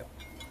is, but still.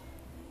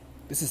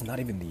 This is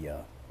not even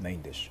the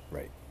main dish,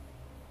 right?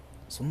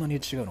 そんなに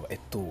違うのか。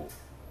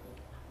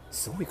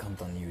すごい簡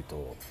単に言う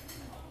と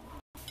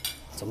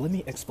So let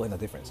me explain the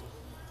difference.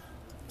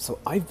 So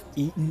I've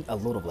eaten a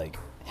lot of like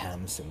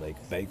hams and like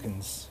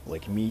bacons,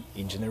 like meat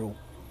in general.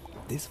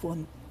 This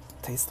one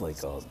tastes like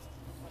so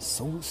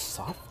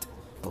soft,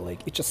 but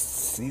like it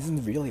just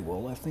seasoned really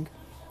well, I think.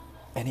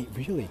 And it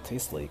really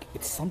tastes like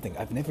it's something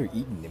I've never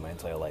eaten in my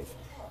entire life.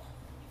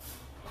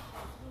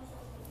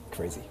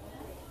 Crazy.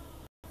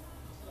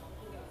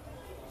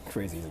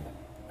 Crazy, isn't it?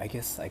 I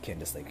guess I can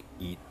just like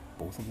eat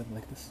both of them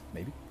like this,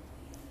 maybe?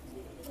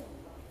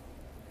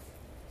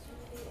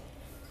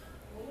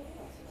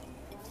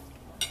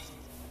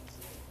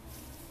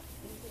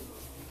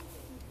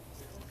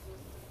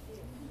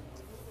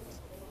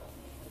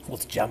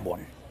 What's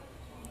jambon?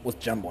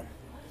 What's jambon?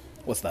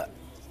 What's that?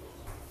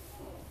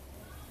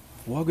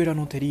 フォアグラ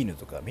のテリーヌ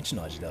とか未知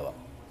の味だわ。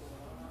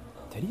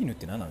テリーヌっ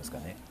て何なんですか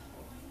ね。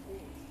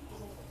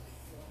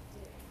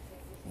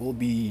we'll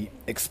be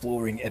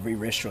exploring every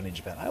restaurant in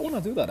Japan. I want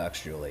to do that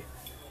actually.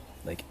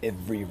 Like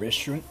every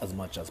restaurant as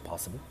much as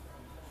possible.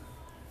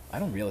 I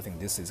don't really think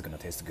this is gonna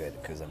taste good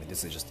because I mean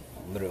this is just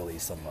literally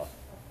some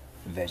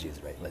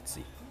veggies, right? Let's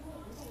see.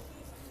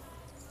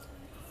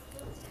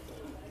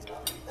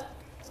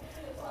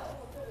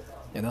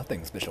 Yeah,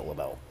 nothing special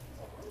about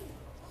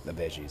the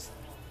veggies.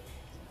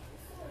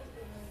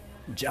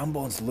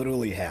 Jambon's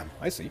literally ham.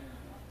 I see.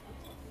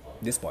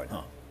 This part,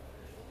 huh?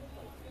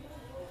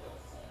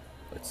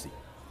 Let's see.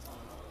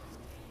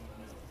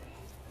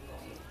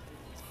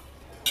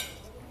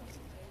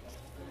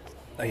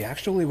 I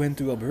actually went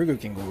to a Burger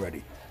King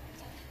already.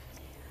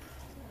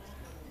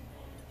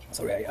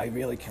 Sorry, I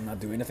really cannot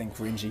do anything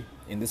cringy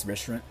in this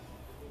restaurant.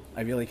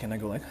 I really cannot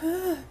go like,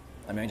 ah.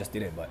 I mean, I just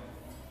did it, but.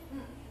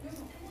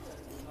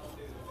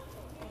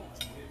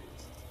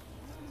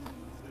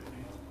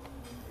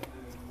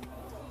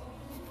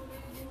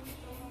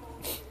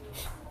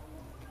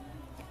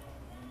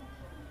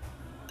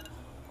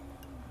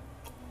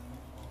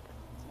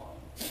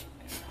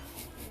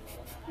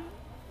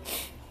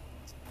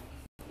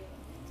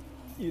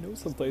 You know,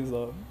 sometimes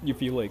you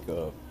feel like,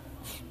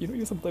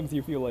 sometimes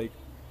you feel like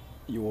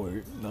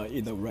you're not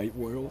in the right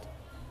world.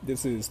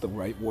 This is the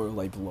right world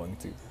I belong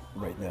to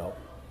right now.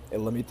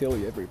 And let me tell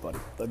you, everybody,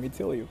 let me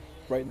tell you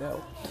right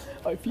now,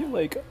 I feel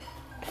like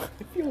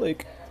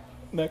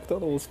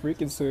McDonald's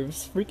freaking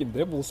serves freaking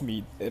devil's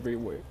meat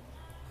everywhere.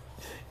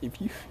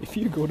 If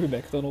you go to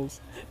McDonald's,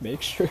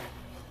 make sure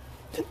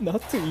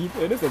not to eat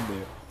anything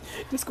there.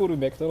 Just go to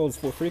McDonald's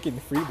for freaking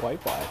free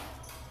Wi-Fi.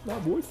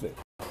 Not worth it.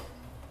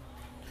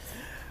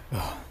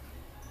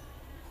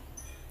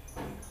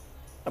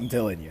 I'm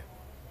telling you.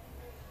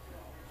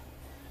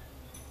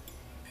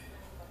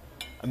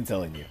 I'm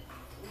telling you.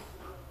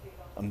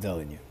 I'm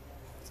telling you.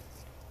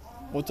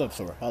 What's up,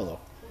 sir? Hello.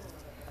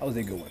 How's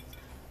it going?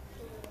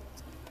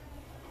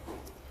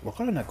 わ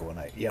からなくは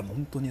ない。いや、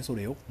本当にそ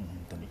れよ。本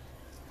当に。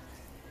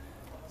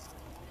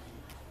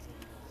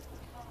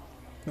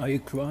Are you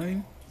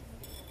crying?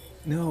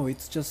 No,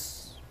 it's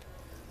just...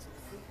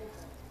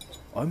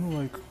 I'm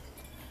like...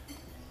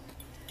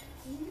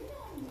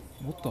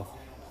 What the...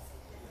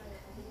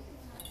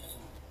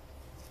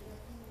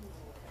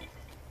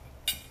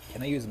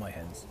 Can I use my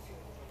hands?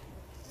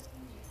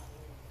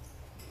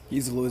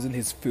 He's losing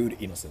his food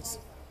innocence.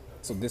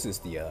 So this is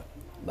the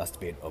last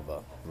bit of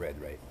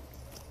bread, right?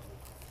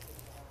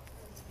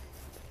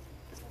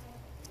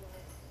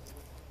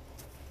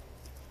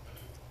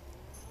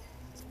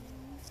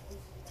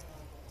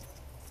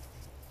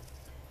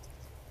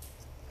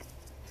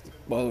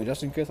 By the way,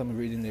 just in case I'm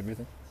reading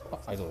everything,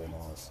 I don't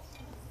know.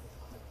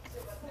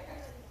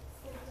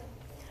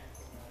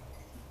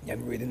 Yeah,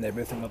 I'm reading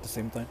everything at the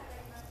same time.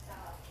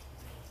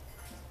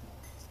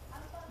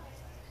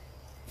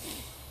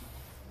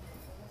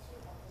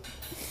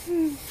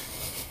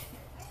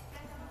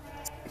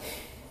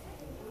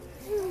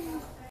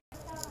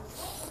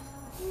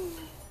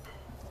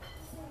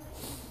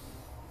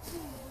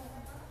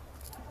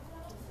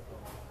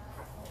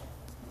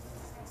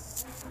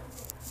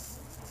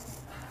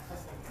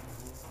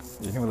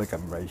 You know, like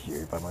I'm right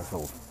here by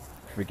myself,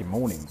 freaking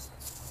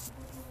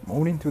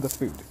moaning to the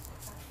food.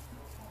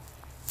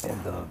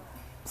 And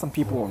some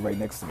people are right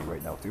next to me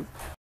right now too.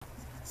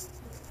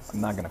 I'm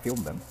not gonna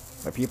film them,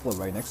 but people are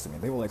right next to me.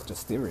 They were like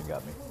just staring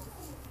at me.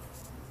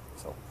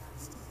 So,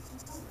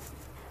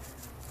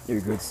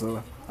 you're good,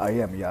 sir? I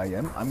am, yeah, I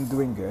am. I'm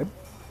doing good,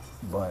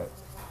 but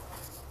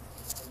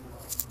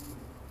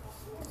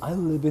I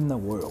live in a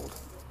world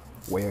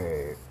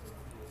where...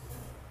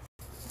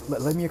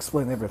 Let me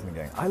explain everything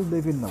again. I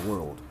live in a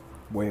world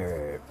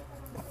where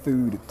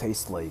food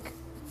tastes like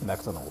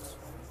McDonald's.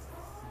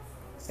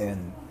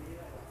 And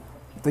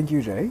thank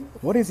you, Jay.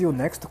 What is your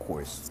next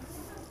course?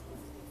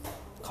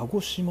 鹿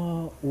児島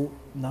を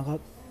長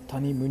田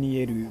にムニ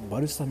エルバ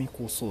ルサミ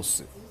コソー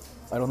ス.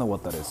 I don't know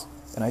what that is.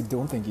 And I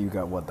don't think you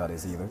got what that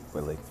is either.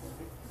 But like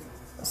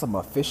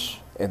some fish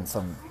and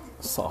some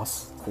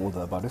sauce called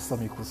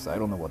balsamico sauce. I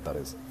don't know what that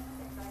is.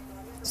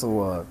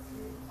 So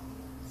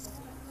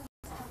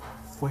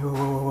Wait.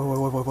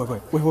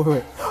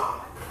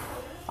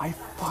 I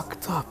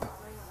fucked up.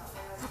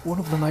 One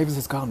of the knives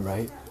is gone,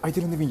 right? I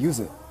didn't even use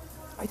it.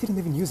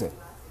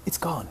 It's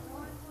gone.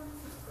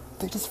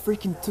 They just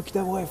freaking took it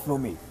away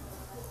from me.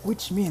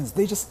 Which means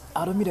they just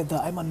admitted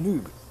that I'm a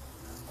noob.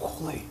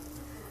 Holy.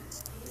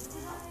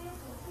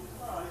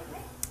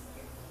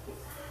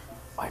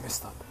 I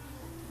messed up.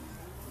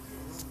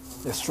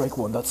 Yeah, strike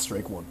one, that's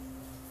strike one.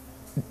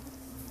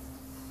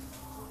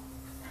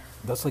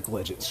 That's like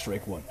legit,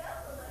 strike one.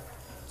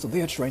 So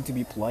they are trying to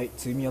be polite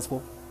to me as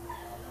well.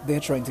 They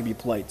are trying to be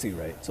polite too,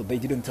 right? So they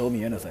didn't tell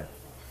me anything.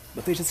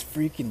 But they just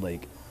freaking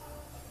like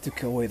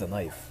took away the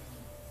knife.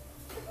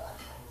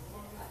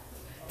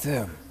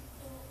 Damn.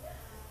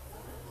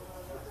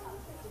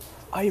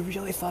 I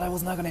really thought I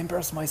was not gonna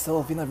embarrass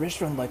myself in a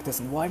restaurant like this,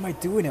 and why am I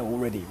doing it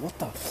already? What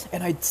the?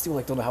 And I still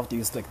like don't know how to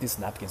use like this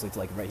napkin, so it's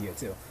like right here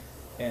too.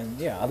 And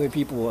yeah, other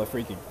people are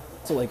freaking.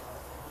 So like,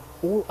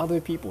 all other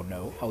people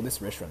know how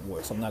this restaurant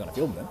works, so I'm not gonna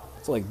film them.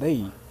 So like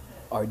they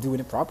are doing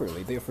it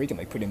properly. They're freaking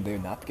like putting their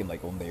napkin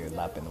like on their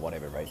lap and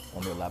whatever, right?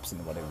 On their laps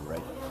and whatever,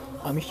 right?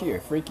 I'm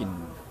here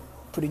freaking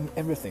putting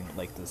everything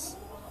like this.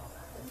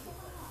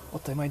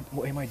 What am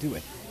I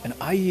doing? And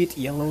I eat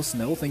yellow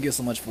snow. Thank you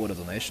so much for the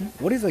donation.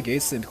 What is a gay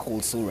simp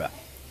called Sora?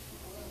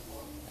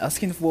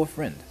 Asking for a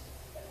friend.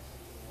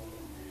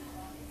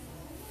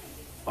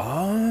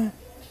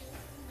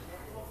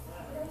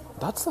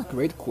 That's a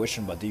great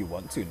question, but do you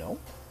want to know?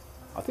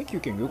 I think you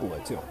can Google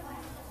it too.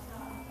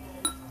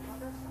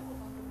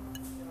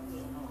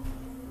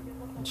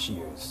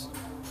 Cheers.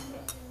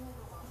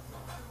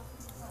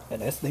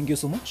 And S, thank you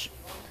so much.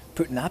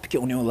 Put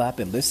napkin on your lap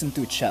and listen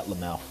to chat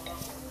now.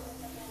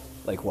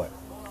 Like what?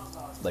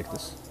 Like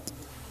this.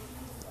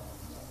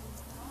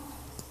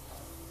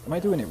 Am I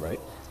doing it right?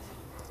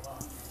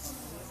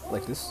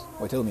 Like this?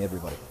 Wait, tell me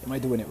everybody. Am I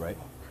doing it right?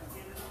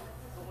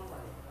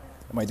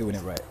 Am I doing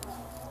it right?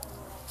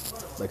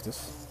 Like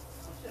this?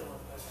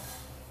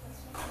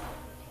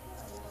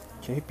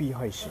 KP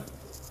配信.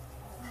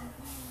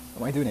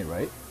 Am I doing it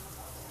right?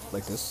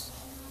 Like this?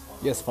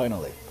 Yes,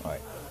 finally.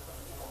 Alright.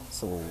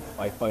 So,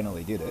 I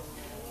finally did it.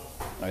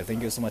 Alright,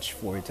 thank you so much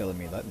for telling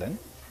me that then.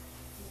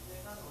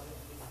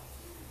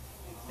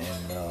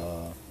 And,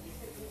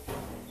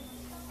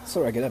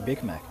 sorry, I get a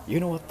Big Mac. You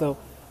know what though?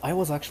 I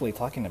was actually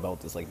talking about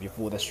this like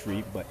before the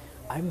stream, but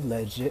I'm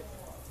legit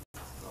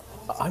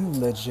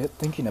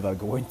thinking about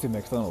going to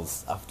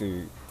McDonald's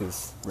after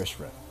this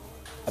restaurant.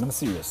 And I'm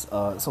serious.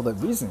 So the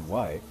reason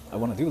why I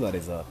want to do that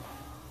is, I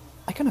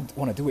kind of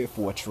want to do it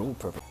for a troll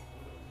purpose.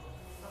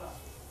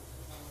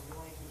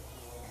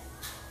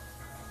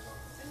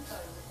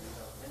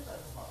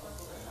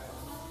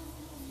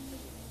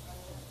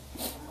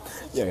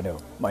 Yeah, I know.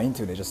 My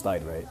internet just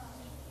died, right?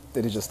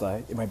 Did it just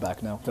die? Am I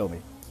back now? Tell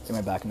me. Am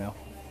I back now?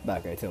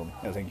 Back, I tell me.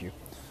 Oh, thank you.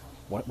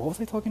 What was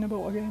I talking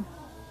about again?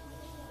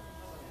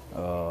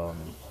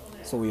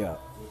 So yeah.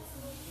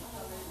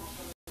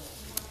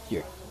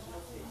 Here.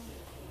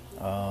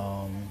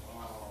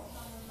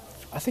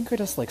 I think I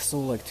just like saw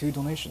like 2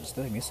 donations.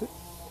 Did I miss it?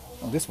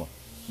 Oh, this one.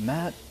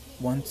 Matt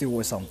 12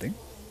 or something.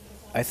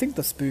 I think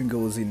the spoon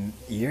goes in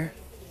ear.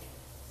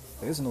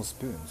 There's no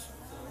spoons.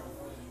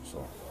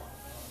 So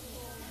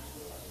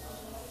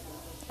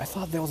I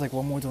thought there was like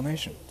one more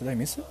donation. Did I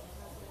miss it?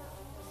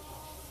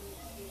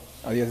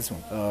 Oh yeah, this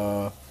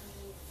one.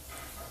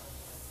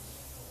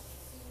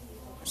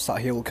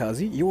 Sahil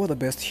Kazi, you are the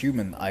best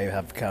human I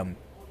have come.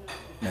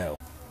 No.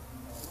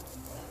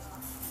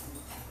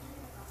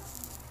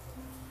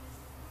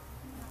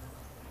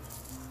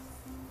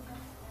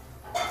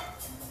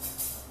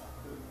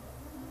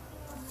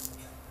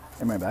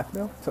 Am I back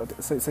now? So,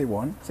 say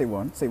one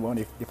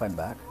if I'm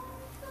back.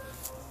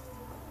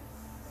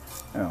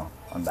 Oh,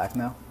 I'm back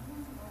now?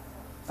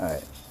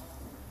 Alright.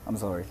 I'm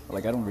sorry.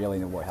 Like, I don't really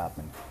know what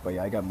happened. But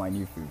yeah, I got my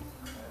new food.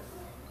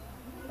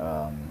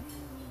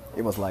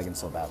 It was lagging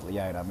so badly.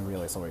 Yeah, I'm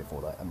really sorry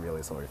for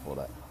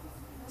that.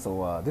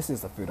 So, this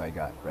is the food I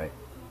got, right?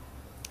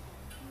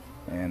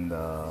 And,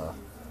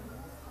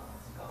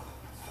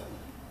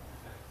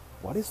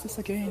 what is this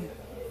again?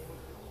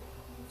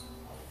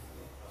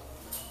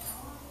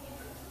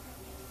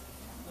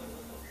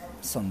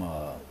 Some,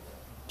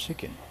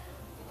 chicken.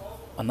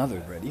 Another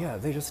bread. Yeah,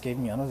 they just gave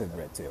me another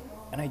bread too.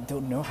 And I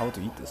don't know how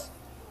to eat this.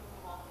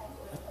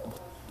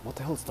 What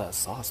the hell is that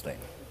sauce thing?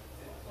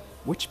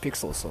 Which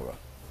pixel, Sora?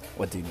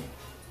 What do you mean?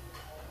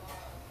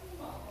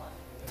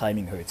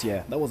 Timing hurts.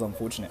 Yeah, that was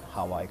unfortunate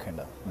how I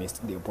kinda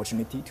missed the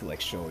opportunity to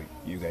like show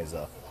you guys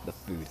the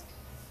food.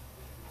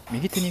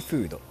 右手にフ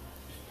ード。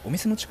お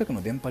店の近く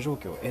の電波状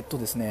況。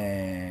です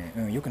ね、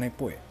良くないっ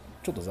ぽい。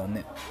ちょっと残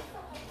念。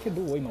け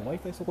ど今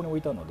Wi-Fi そこに置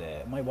いたの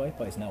で my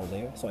Wi-Fi is now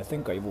there, so I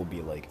think I will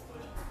be like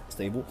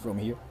stable from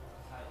here.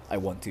 I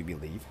want to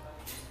believe.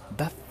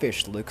 That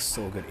fish looks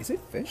so good. Is it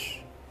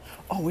fish?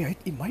 Oh wait,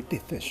 it might be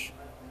fish.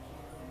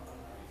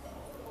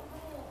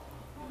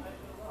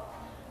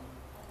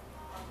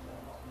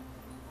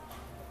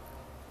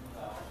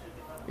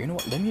 You know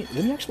what? Let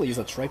me actually use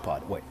a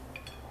tripod. Wait.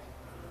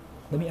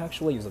 Let me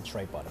actually use a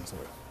tripod. I'm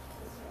sorry.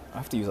 I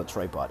have to use a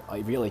tripod. I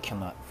really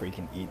cannot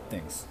freaking eat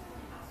things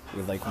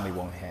with like only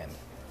one hand.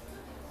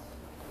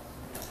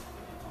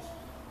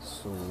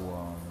 So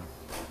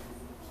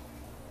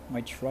my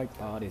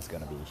tripod is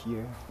gonna be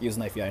here. Use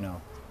knife, yeah, I know.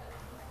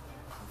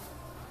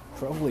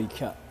 Probably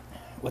cat.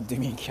 What do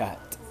you mean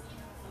cat?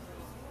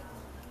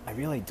 I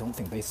really don't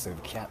think they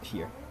serve cat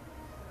here.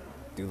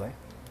 Do they?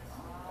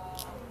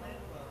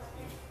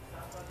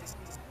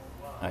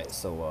 Alright,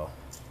 so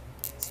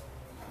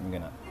I'm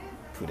gonna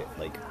put it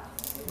like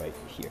right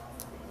here.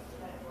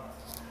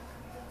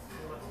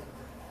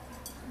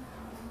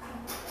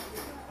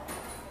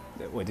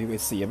 Wait, do you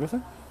guys see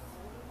everything?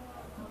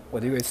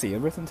 What do you guys see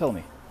everything? Tell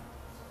me.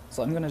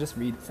 So I'm gonna just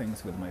read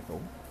things with my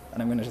phone,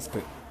 and I'm gonna just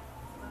put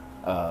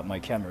my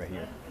camera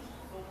here.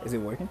 Is it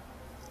working?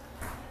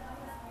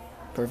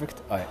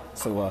 Perfect. Alright,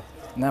 so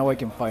now I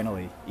can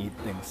finally eat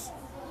things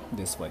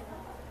this way.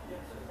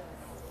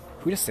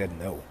 Who just said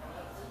no?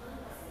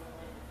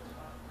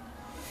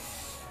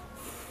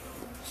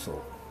 So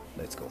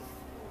let's go.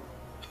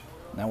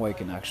 Now I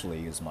can actually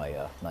use my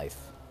knife.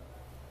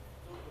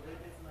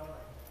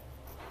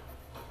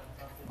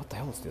 What the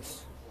hell is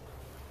this?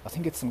 I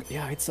think it's some.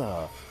 Yeah, it's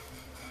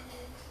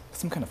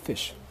some kind of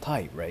fish.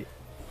 Thai, right?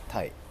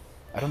 Thai.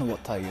 I don't know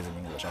what Thai is in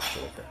English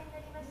actually. But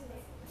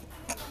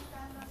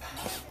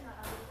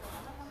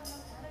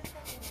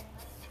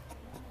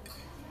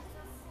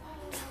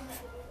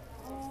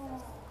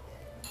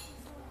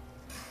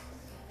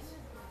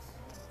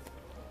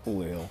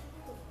holy hell.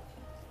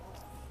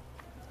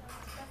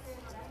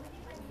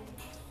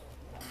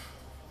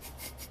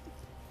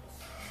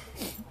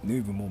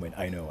 New moment.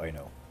 I know. I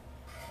know.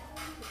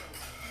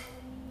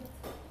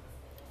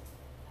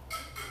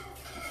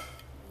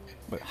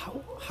 But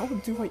how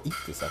do I eat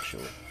this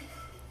actually?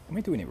 Am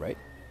I doing it right?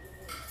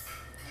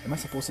 Am I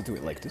supposed to do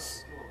it like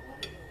this?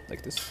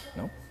 Like this?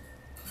 No?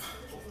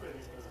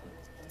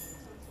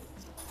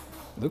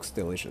 Looks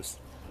delicious.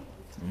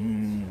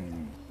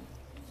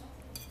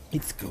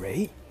 It's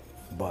great,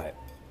 but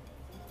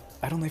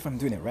I don't know if I'm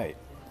doing it right.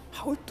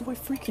 How do I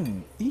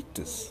freaking eat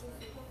this?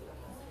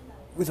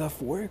 With a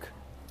fork?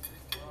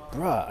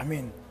 Bruh, I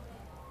mean,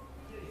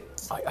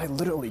 I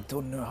literally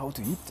don't know how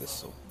to eat this,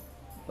 so.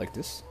 Like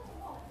this?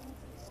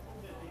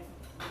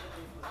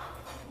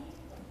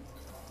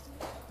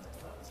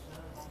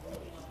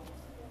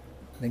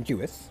 Thank you,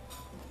 with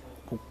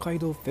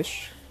Hokkaido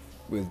fish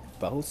with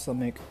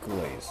balsamic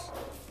glaze.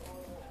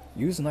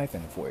 Use knife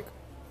and fork.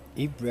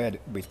 Eat bread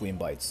between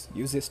bites.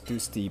 Use this to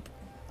steep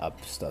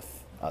up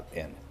stuff at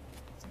end.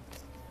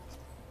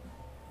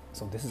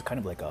 So this is kind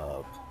of like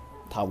a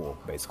towel,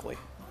 basically.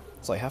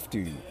 So I have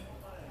to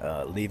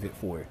leave it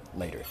for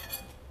later.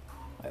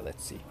 Alright,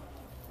 let's see.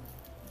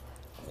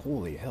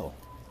 Holy hell.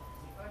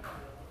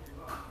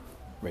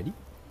 Ready?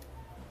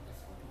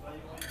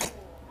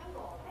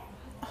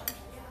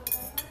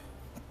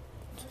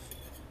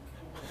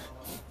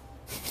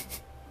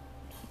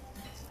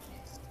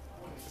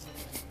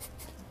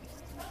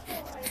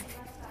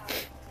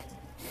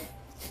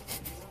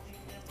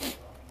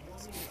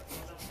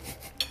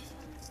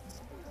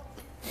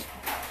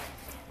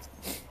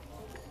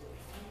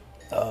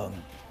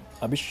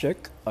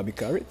 Abhishek,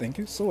 Abhikari, thank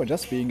you. So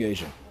just being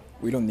Asian,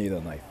 we don't need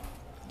a knife.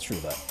 True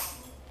that.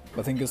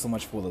 But thank you so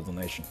much for the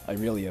donation. I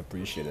really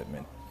appreciate it,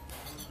 man.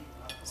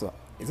 So,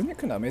 isn't it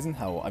kind of amazing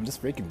how I'm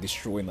just freaking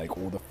destroying like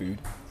all the food?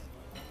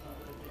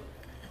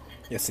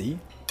 Yeah, see?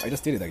 I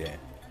just did it again.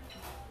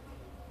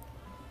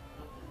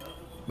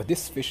 But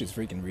this fish is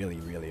freaking really,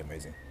 really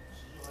amazing.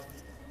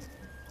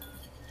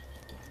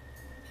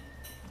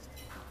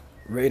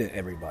 Rate it,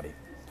 everybody.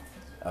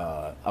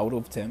 Out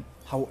of 10,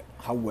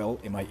 how well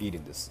am I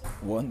eating this?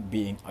 1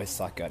 being I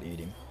suck at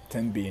eating,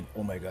 10 being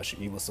oh my gosh,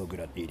 he was so good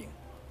at eating.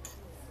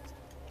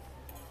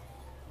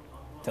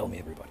 Tell me,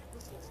 everybody.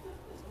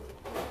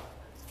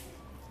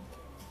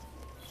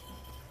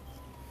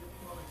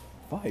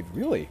 5,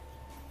 really?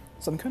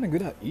 So I'm kind of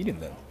good at eating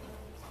then.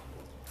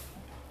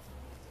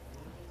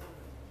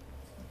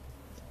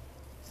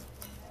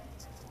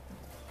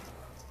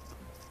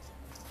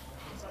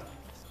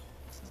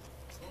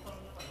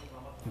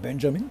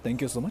 Benjamin,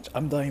 thank you so much.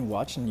 I'm dying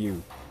watching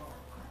you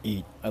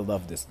eat. I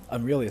love this.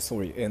 I'm really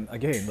sorry. And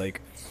again, like,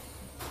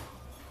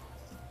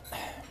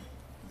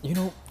 you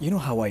know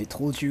how I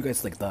told you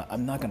guys like that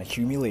I'm not gonna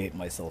humiliate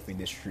myself in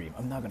this stream.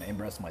 I'm not gonna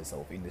embarrass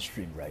myself in this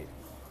stream, right?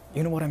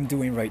 You know what I'm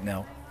doing right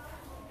now?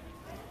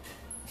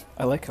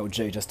 I like how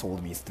Jay just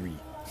told me 3.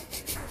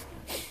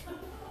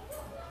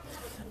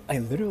 I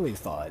literally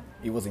thought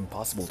it was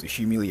impossible to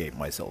humiliate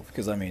myself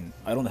because I mean,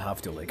 I don't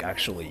have to like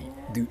actually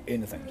do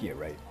anything here,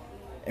 right?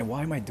 And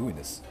why am I doing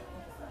this?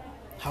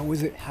 How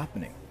is it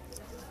happening?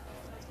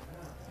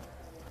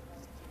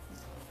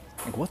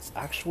 Like, what's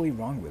actually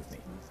wrong with me?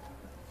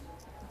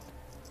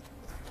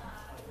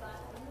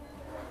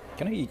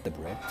 Can I eat the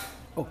bread?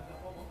 Oh.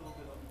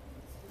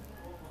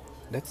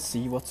 Let's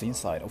see what's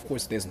inside. Of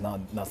course, there's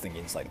nothing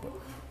inside, but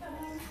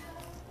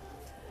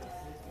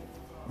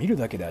見る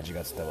だけで味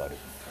が伝わる.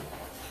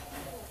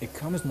 It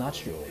comes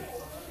naturally.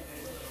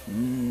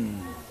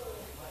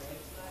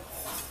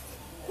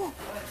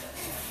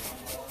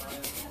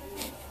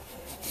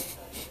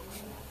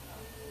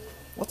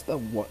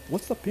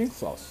 What's the pink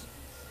sauce?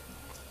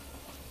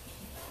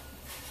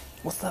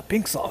 What's that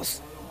pink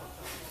sauce?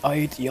 I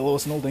eat yellow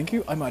snow, thank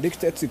you. I'm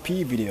addicted to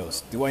pee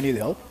videos. Do I need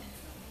help?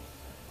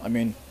 I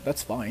mean,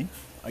 that's fine.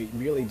 I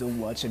really don't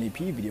watch any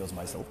pee videos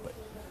myself, but...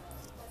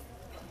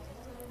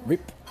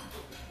 Rip.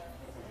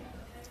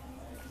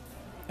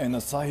 And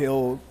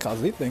Asahil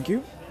Kazi, thank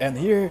you. And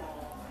here,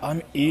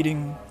 I'm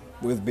eating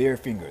with bare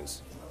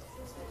fingers.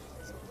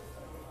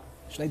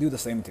 Should I do the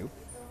same too?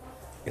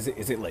 Is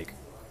it like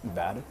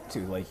bad to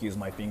like use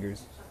my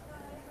fingers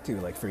to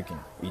like freaking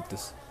eat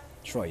this?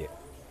 Try it.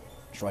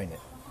 Trying it.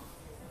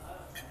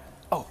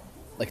 Oh,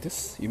 like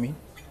this, you mean?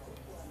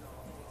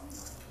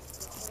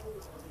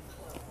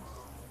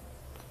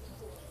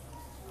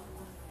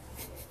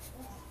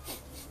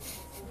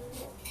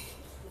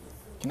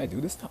 Can I do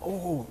this?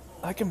 Oh,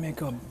 I can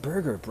make a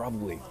burger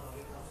probably.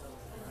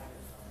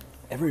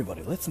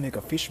 Everybody, let's make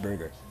a fish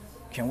burger.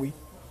 Can we?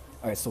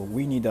 Alright, so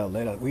we need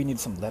lettuce. We need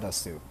some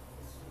lettuce too.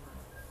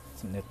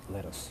 Some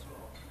lettuce.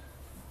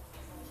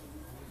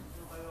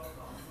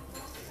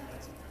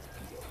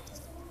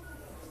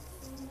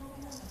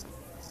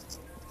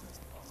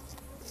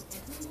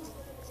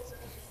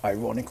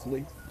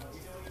 Ironically,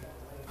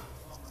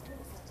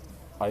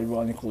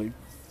 ironically,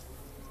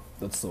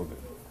 that's so good.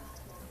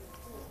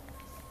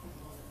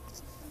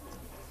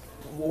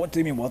 What do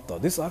you mean what though?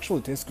 This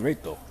actually tastes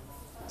great though.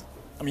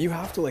 I mean, you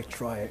have to like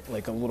try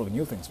like a lot of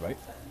new things, right?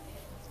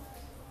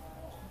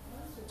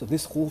 So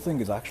this whole thing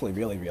is actually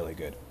really, really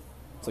good.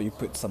 So you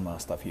put some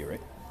stuff here,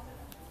 right?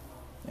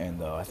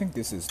 And I think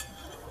this is...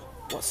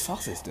 What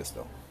sauce is this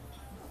though?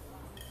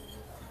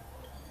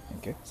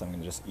 Okay, so I'm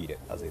gonna just eat it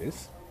as it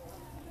is.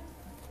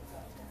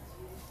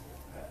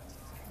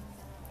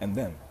 And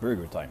then,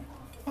 burger time.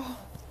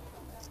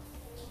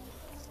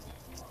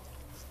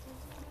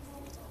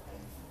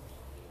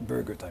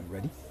 Burger time,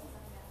 ready?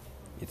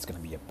 It's gonna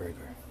be a burger.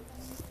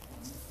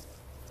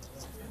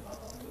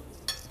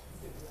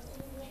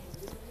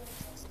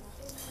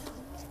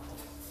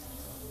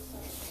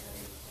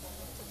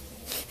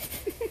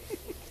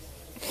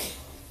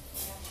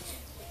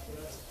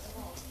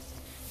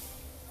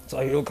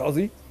 Sayo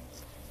Kazi,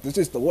 this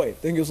is the way.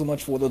 Thank you so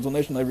much for the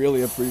donation. I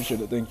really appreciate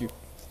it. Thank you.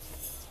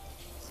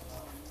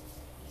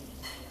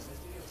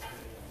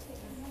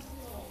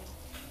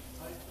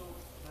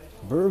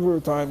 Burger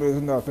time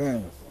isn't a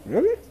thing.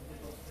 Really?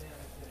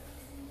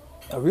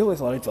 I really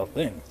thought it's a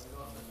thing.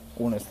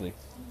 Honestly.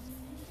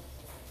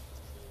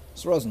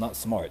 Sora's not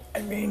smart.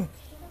 I mean...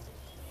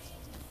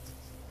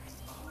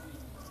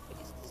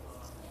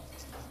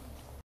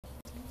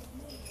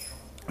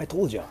 I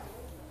told ya.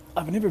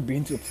 I've never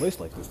been to a place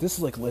like this. This is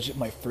like legit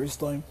my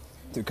first time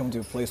to come to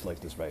a place like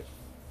this, right?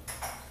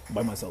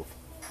 By myself.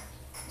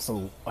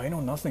 So I know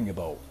nothing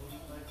about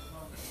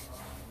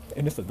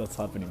anything that's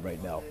happening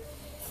right now.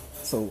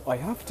 So I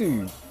have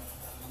to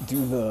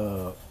do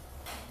the,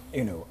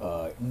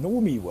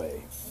 normie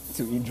way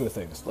to enjoy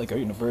things. Like,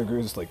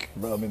 burgers, like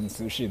ramen,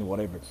 sushi, and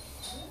whatever.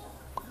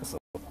 So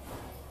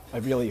I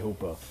really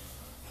hope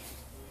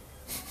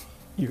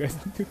you guys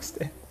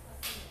understand.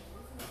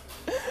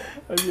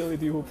 I really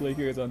do hope like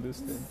you guys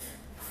understand.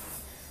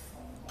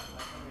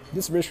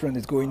 This restaurant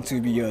is going to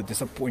be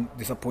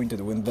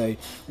disappointed when they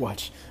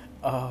watch.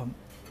 I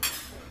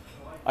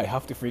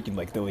have to freaking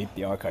like delete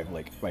the archive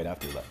like right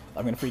after that.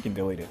 I'm gonna freaking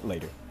delete it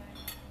later.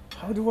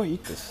 How do I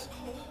eat this?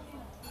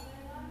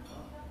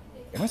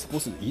 Am I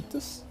supposed to eat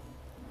this?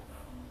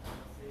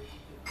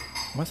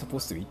 Am I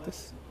supposed to eat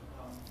this?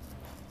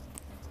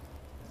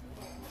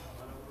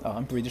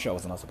 I'm pretty sure I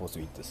was not supposed to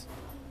eat this.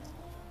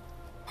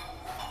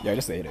 Yeah, I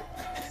just ate it.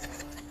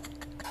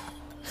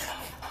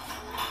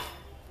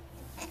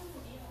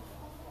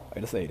 I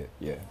just ate it,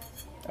 yeah.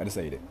 I just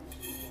ate it.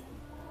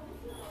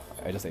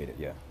 I just ate it,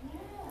 yeah.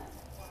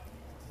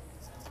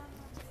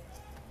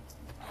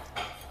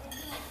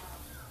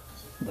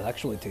 That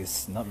actually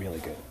tastes not really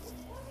good.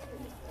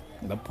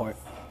 That part...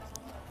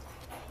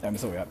 I'm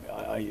sorry,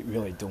 I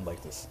really don't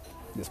like this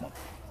one.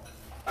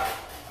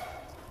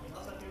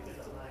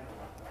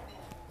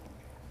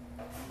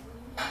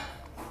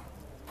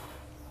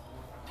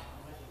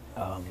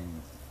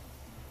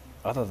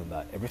 Other than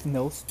that, everything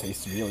else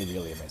tastes really,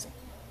 really amazing.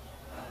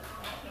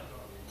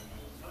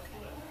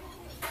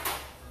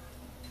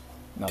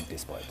 Not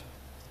this part.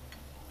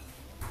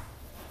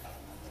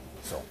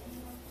 So,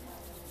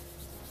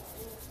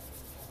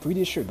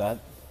 pretty sure that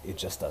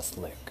it's just a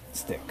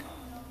stick.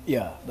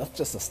 Yeah, that's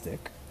just a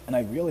stick. And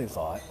I really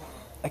thought,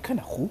 I kind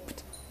of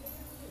hoped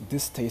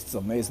this tastes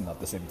amazing at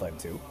the same time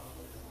too.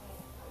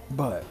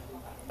 But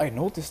I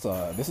noticed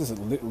this is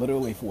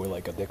literally for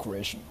like a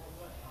decoration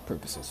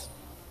purposes.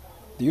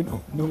 Do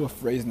you know a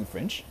phrase in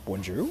French?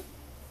 Bonjour?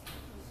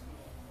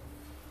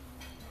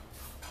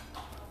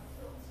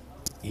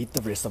 Eat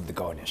the rest of the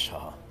garnish,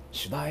 huh?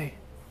 Should I?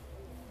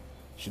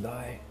 Should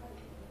I?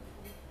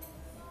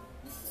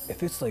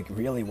 If it's like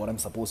really what I'm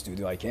supposed to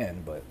do, I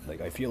can, but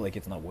like I feel like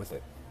it's not worth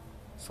it.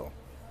 So,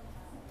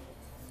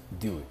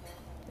 do it.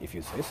 If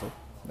you say so,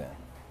 then.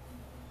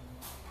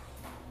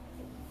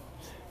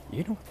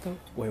 You know what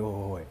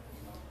though? Wait.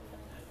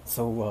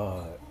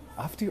 So,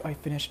 after I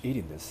finish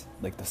eating this,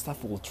 like the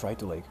staff will try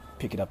to like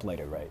pick it up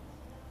later, right?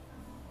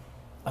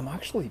 I'm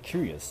actually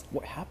curious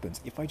what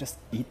happens if I just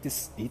eat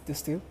this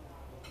too?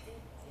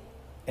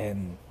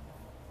 And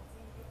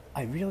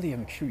I really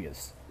am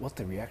curious what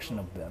the reaction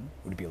of them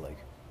would be like.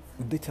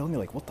 Would they tell me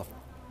like what the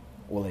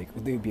or like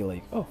would they be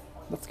like, oh,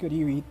 that's good,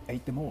 you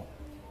ate them all.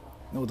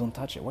 No, don't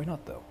touch it. Why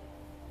not though?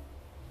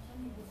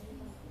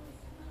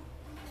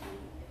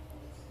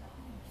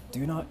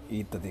 Do not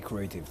eat the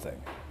decorative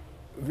thing.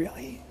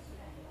 Really?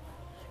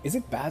 Is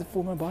it bad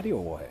for my body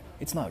or what?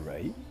 It's not,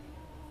 right?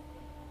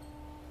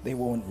 They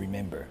won't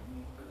remember.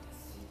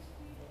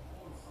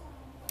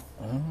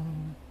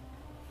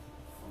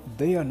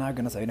 They are not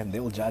gonna say them,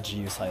 they'll judge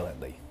you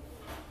silently.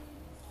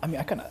 I mean,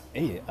 I kinda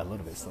ate it a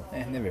little bit, so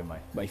never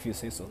mind. But if you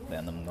say so,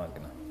 then I'm not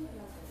gonna.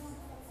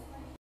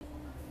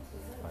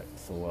 Alright,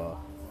 so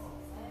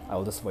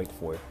I'll just wait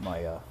for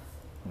my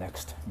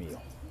next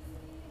meal.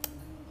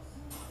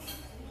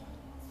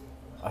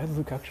 I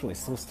look actually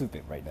so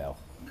stupid right now.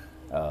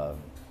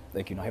 Um,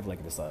 like I have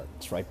like this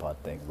tripod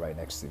thing right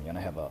next to me, and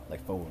I have a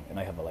like phone, and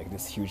I have like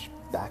this huge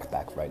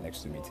backpack right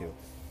next to me too.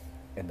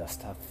 And the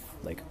stuff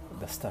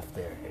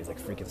there is like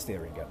freaking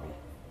staring at me.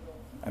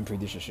 I'm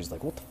pretty sure she's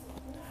like, what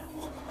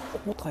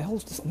the hell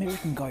is this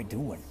American guy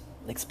doing?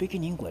 Like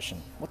speaking English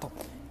and what the,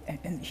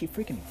 and he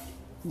freaking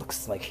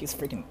looks like he's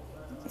freaking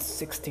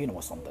 16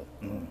 or something.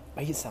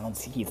 But he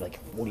sounds he's like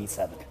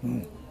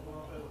 47.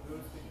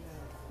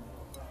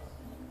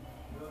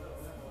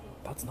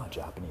 That's not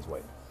Japanese,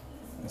 wait.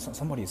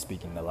 Somebody is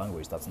speaking the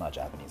language that's not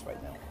Japanese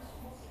right now.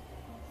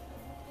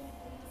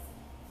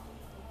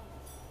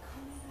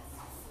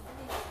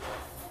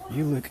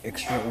 You look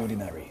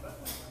extraordinary.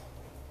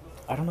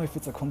 I don't know if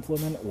it's a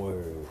compliment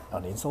or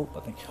an insult. I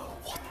think.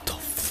 What the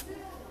f?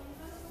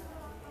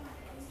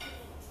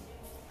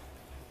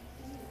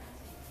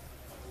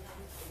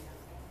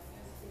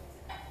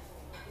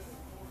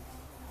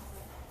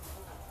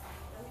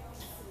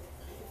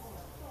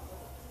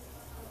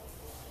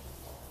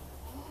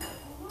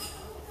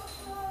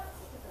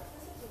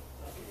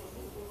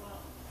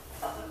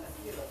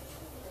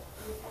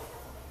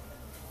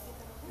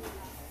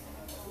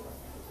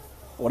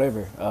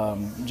 Whatever.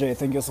 Jay,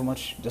 thank you so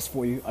much. Just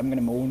for you, I'm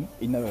gonna moan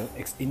in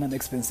an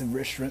expensive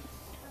restaurant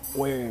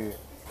where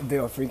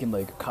there are freaking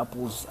like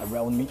couples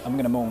around me. I'm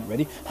gonna moan.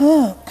 Ready?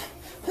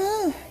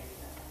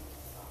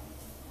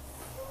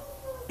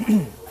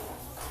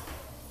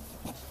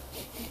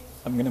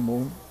 I'm gonna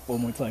moan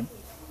one more time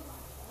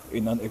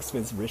in an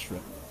expensive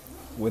restaurant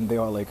when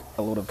there are like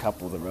a lot of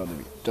couples around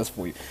me. Just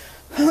for you.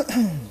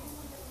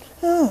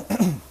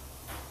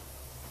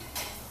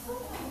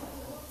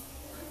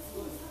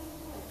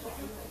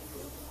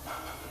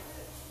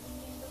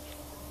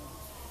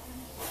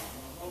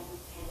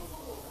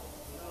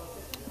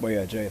 But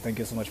yeah, Jay, thank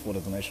you so much for the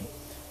donation.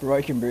 Bro,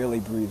 I can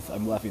barely breathe.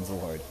 I'm laughing so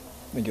hard.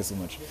 Thank you so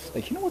much.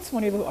 Like, you know what's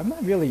funny though? I'm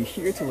not really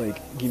here to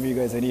like give you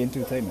guys any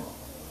entertainment.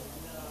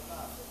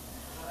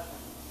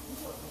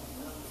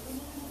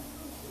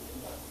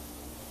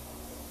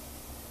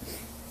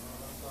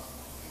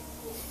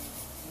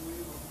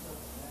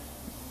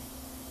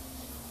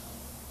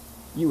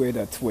 You ate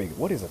a twig.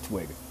 What is a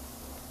twig?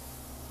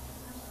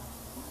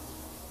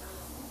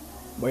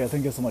 But yeah,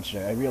 thank you so much,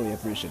 Jay. I really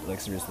appreciate it, like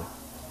seriously.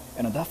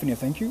 And a definitely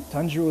thank you.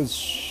 Tanjiro is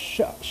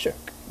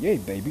shook. Yay,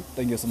 baby.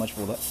 Thank you so much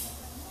for that.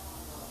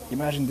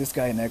 Imagine this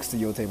guy next to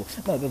your table.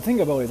 No, the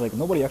thing about it is like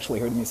nobody actually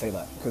heard me say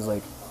that. Because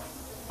like,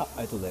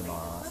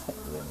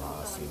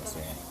 arigatozaimasu.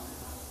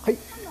 Hi.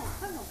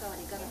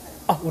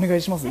 あ、お願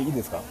いします。いい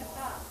ですか?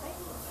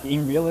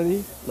 In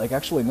reality, like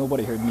actually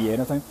nobody heard me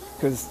anything.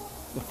 Because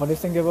the funny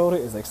thing about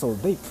it is like, so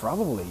they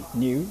probably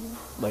knew,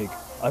 like,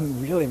 I'm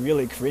really,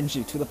 really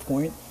cringy to the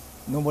point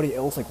nobody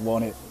else like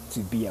wanted to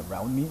be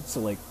around me.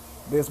 So like,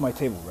 there's my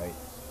table, right?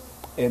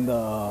 And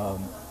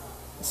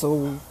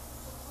so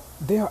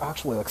there are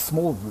actually like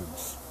small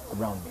rooms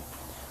around me.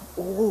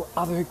 All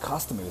other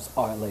customers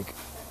are like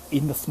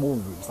in the small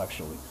rooms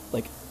actually.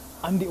 Like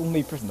I'm the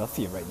only person that's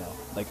here right now.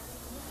 Like,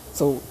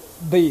 so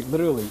they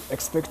literally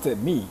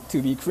expected me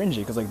to be cringy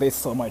because like they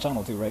saw my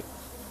channel too, right?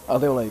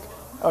 They were like,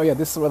 oh yeah,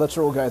 this rather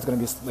troll guy is gonna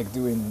be like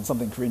doing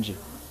something cringy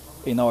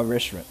in our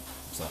restaurant.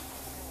 So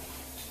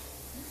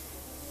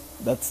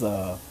that's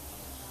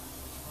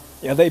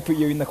yeah, they put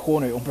you in the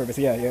corner on purpose.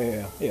 Yeah,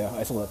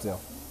 I saw that too.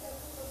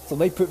 So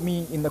they put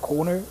me in the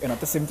corner, and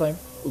at the same time,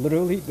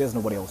 literally, there's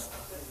nobody else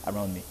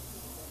around me.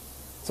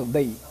 So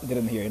they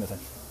didn't hear anything.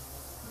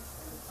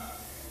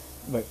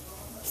 But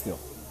still.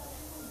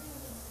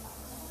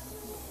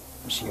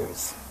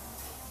 Cheers.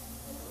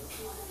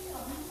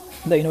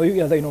 They know you?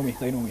 Yeah, they know me.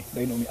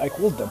 I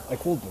called them.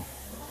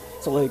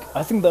 So like,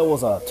 I think that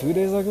was 2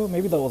 days ago.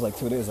 Maybe that was like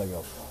 2 days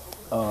ago.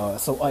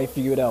 So I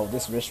figured out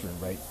this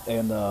restaurant, right?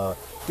 And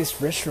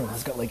this restaurant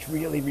has got like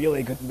really,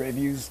 really good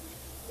reviews,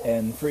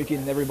 and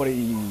freaking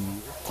everybody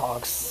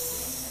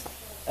talks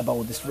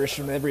about this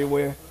restaurant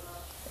everywhere.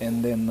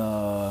 And then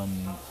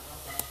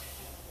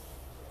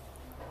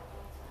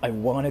I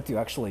wanted to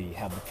actually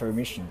have the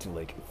permission to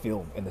like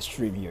film and the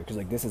stream here, because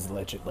like this is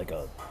legit like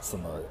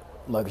some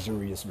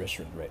luxurious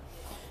restaurant, right?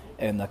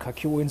 And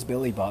Kakyoin's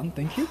belly button,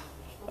 thank you.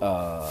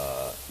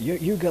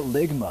 You got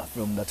Ligma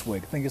from that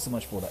twig. Thank you so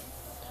much for that.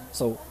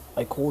 So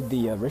I called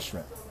the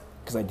restaurant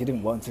because I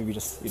didn't want to be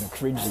just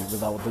cringy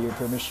without their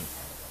permission.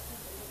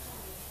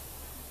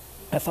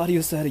 I thought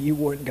you said you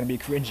weren't gonna be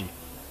cringy.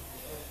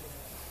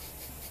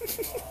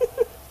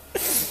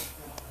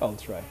 I'll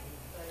try.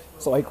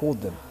 So I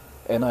called them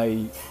and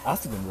I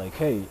asked them like,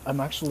 hey,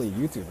 I'm actually a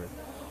YouTuber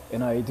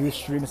and I do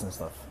streams and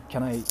stuff.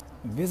 Can I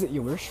visit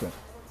your restaurant?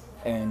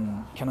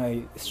 And can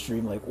I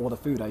stream like all the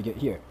food I get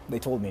here? They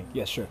told me,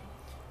 yes, sure.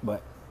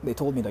 But they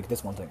told me like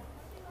this one thing.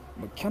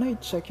 But can I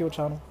check your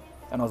channel?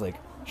 And I was like,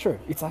 sure,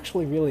 it's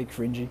actually really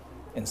cringy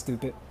and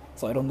stupid,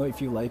 so I don't know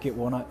if you like it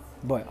or not,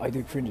 but I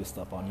do cringy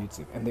stuff on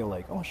YouTube. And they were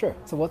like, oh sure,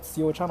 so what's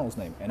your channel's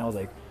name? And I was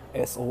like,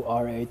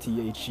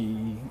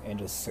 SORATHE, and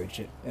just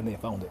search it, and they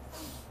found it.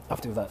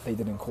 After that, they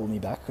didn't call me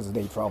back because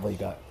they probably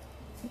got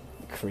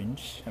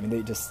cringe. I mean,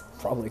 they just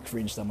probably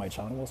cringed on my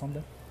channel or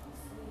something.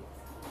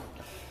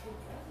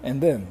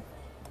 And then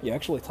he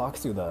actually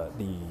talks to the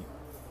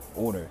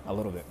owner a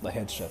little bit, the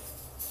head chef,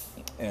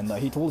 and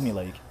he told me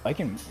like I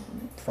can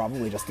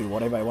probably just do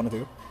whatever I want to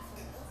do.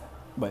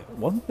 But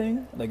one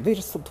thing, like they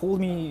just told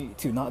me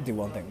to not do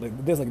one thing.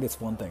 Like there's like this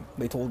one thing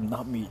they told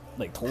me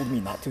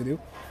not to do.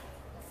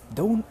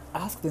 Don't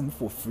ask them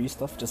for free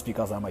stuff just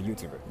because I'm a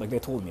YouTuber. Like they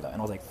told me that,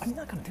 and I was like, I'm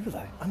not gonna do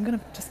that. I'm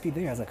gonna just be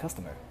there as a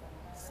customer.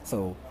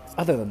 So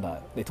other than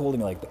that, they told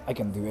me like I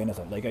can do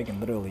anything. Like I can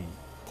literally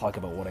talk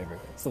about whatever.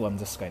 So I'm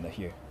just kind of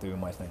here doing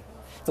my thing.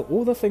 So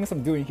all the things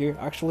I'm doing here,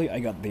 actually, I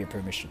got their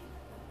permission.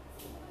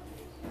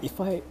 If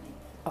I,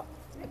 あ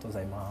りがとうご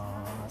ざい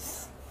ま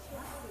す。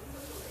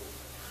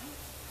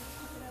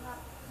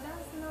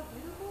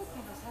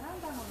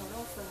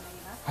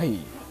はい。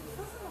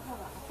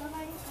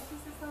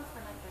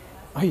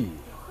はい。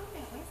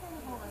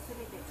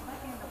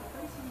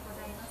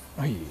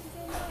はい。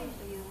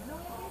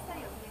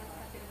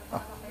あ、あ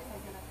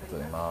りがとうご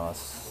ざいま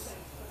す。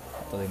あ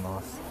りがとうござい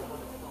ます。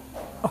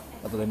あ、あ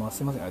りがとうございます。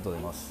すみません、ありがとうご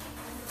ざいます。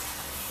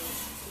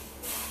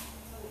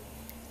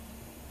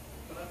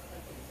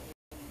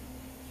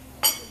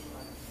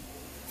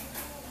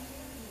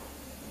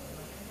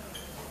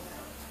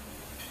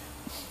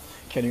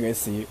Can you guys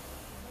see?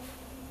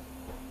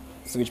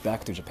 Switch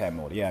back to Japan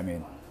mode. Yeah, I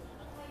mean,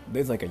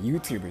 there's like a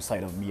YouTuber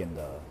side of me and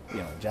the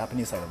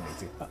Japanese side of me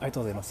too. ありがと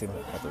うございます。すいませ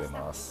ん。ありがとうござ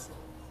います。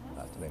あり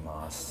がとうござい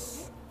ま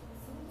す。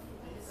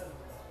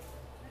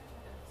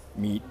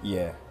Meat,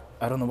 yeah.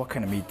 I don't know what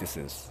kind of meat this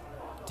is.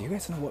 Do you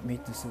guys know what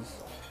meat this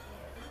is?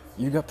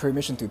 You got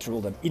permission to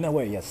troll them. In a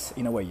way, yes.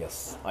 In a way,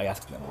 yes. I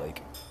asked them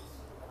like,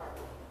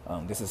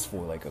 this is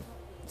for like a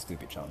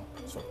stupid channel,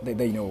 so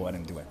they know what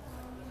I'm doing.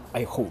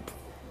 I hope.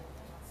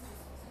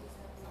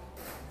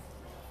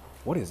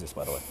 What is this,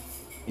 by the way?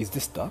 Is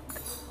this duck?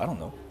 I don't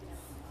know.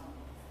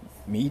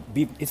 Meat?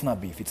 Beef? It's not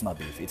beef. It's not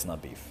beef. It's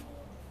not beef.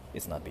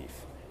 It's not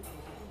beef.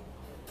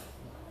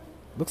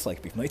 Looks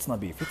like beef. No, it's not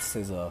beef. It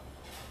says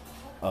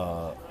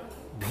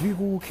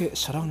불고기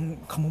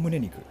샤랑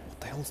카모무네니ku. What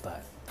the hell is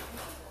that?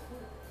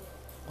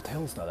 What the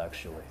hell is that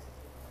actually?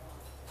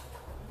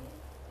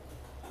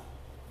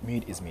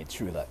 Meat is meat.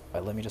 True that.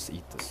 Let me just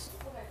eat this.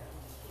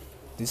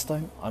 This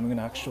time I'm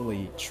gonna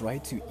actually try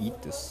to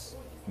eat this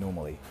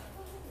normally.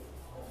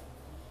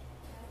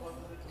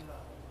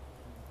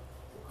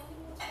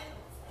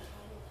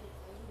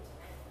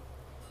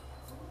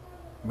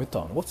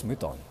 Muton. What's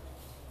muton?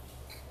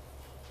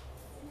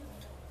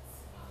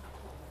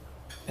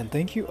 And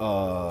thank you,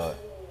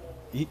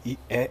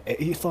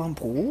 Ethan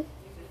Paul?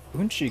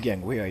 Unchi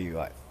Gang, where are you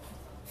at?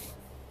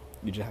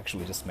 You just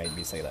actually just made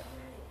me say that.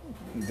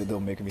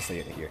 Don't make me say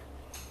it here.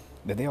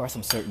 There are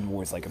some certain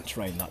words like I'm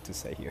trying not to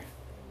say here.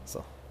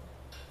 So.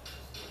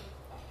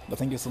 But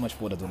thank you so much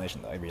for the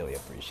donation. I really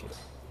appreciate it.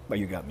 But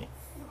you got me.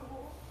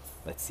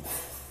 Let's see.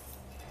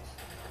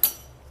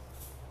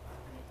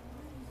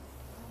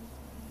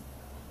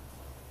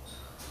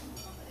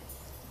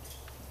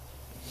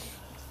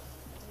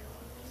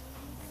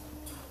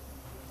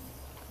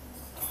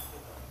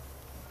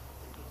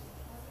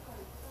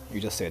 You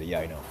just said it,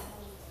 yeah, I know.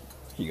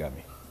 He got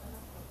me.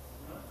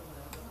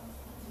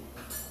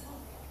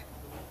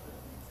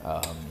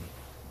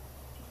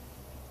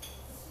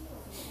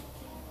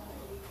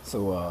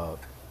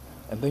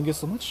 And thank you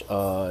so much.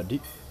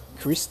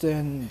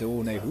 Kristen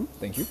Donehu,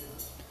 thank you.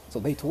 So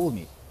they told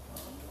me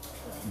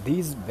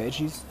these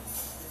veggies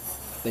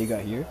they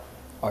got here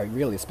are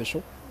really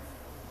special.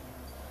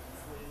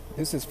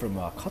 This is from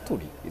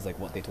Katori, is like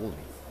what they told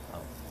me.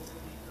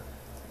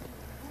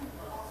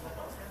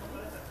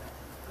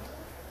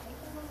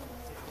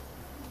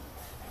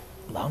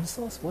 Lamb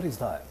sauce? What is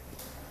that?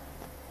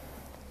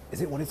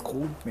 Is it what it's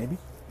called, maybe?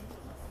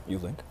 You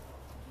think?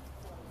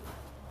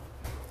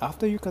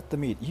 After you cut the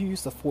meat, you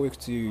use the fork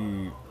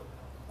to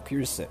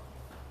pierce it.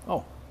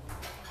 Oh.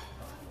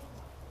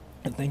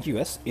 And thank you,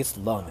 yes, it's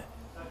lamb.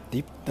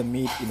 Dip the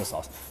meat in the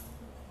sauce.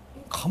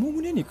 Kamo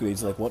muneniku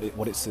is like what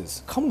it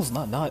says. Kamo's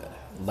not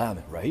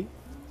lamb, right?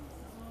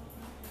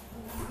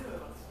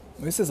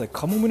 It says like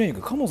kamo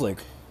muneniku. Kamo's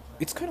like,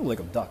 it's kind of like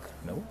a duck,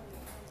 no?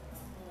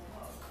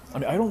 I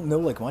mean, I don't know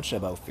like much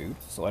about food,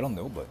 so I don't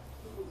know, but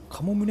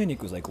kamo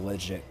muneniku is like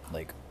legit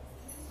like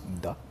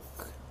duck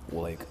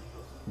or like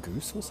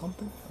goose or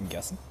something, I'm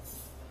guessing.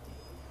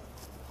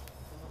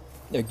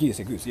 Yeah,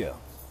 goose, yeah.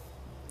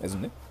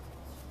 Isn't it?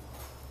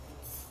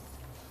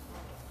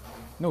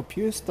 No,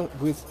 pierce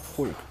with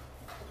fork.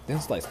 Then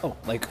slice. Oh,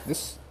 like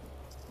this?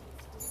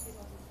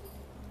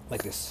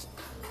 Like this.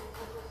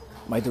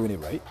 Am I doing it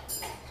right?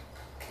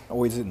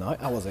 Or is it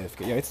not? I was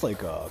AFK. Yeah, it's like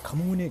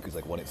kamo muneniku is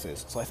like what it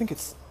says. So I think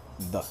it's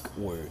duck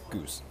or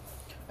goose.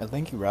 And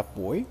thank you, Rap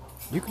Boy.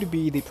 You could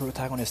be the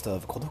protagonist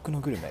of Kodoku no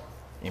Gurume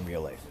in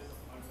real life.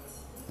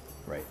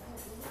 Right.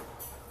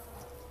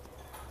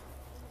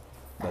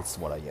 That's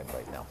what I am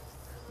right now.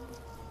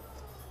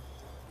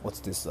 What's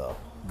this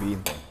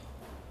bean thing?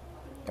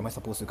 Am I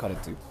supposed to cut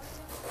it too?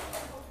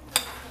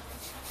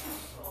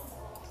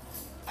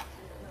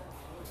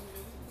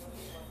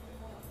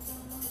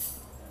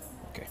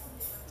 Okay.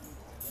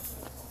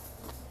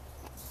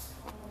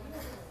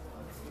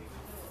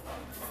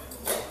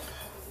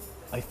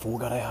 I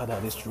forgot I had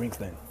this drink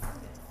then.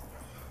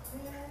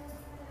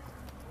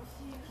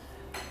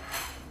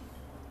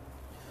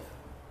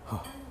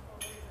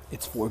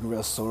 It's 4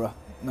 grass Sora.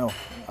 No,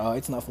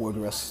 it's not 4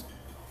 grass.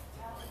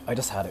 I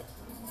just had it.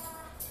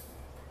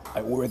 I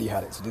already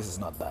had it, so this is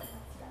not that.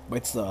 But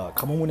it's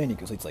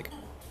Kamomoneniku, so it's like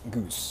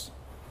goose.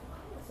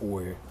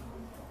 Or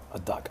a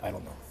duck, I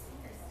don't know.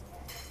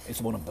 It's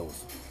one of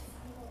those.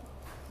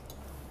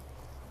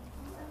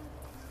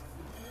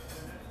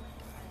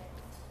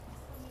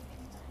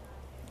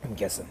 I'm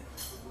guessing.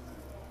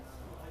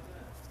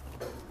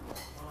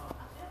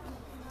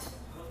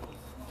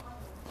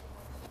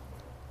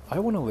 I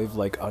want to live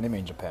like anime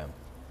in Japan.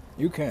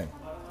 You can.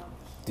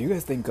 Do you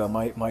guys think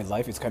my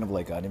life is kind of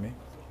like anime?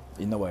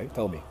 In a way,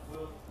 tell me.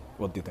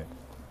 What do you think?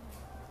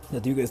 Yeah,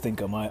 do you guys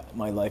think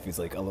my life is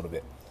like a little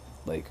bit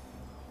like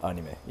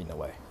anime in a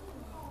way?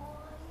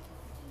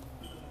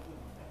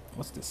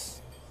 What's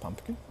this?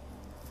 Pumpkin?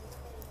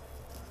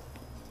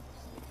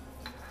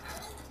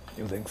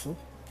 You think so?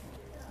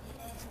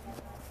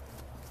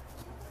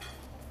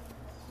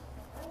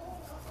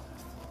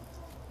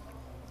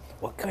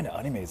 What kind of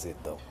anime is it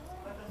though?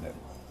 No.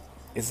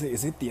 Is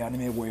it the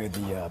anime where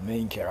the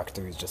main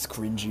character is just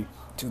cringy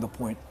to the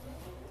point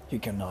he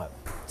cannot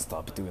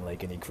stop doing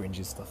like any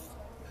cringy stuff?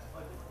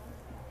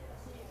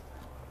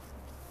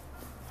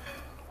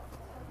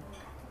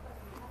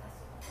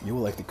 You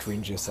like the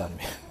cringiest anime.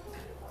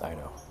 I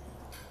know.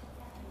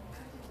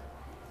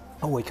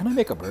 Oh wait, can I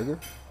make a burger?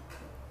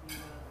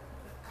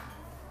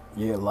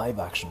 Yeah, live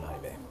action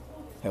anime.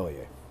 Hell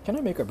yeah. Can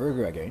I make a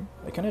burger again?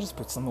 Like, can I just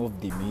put some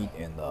of the meat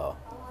and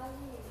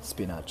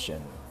spinach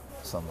and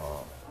some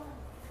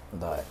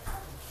that?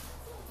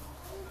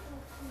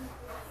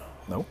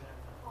 No?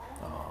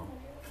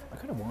 I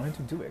kind of wanted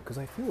to do it because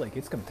I feel like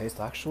it's gonna taste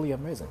actually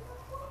amazing.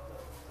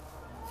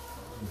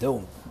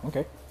 Dome.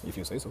 Okay, if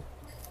you say so.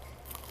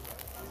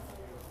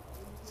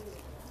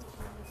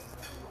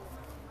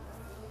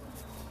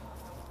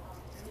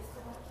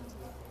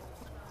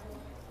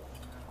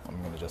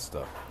 I'm gonna just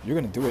you're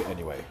gonna do it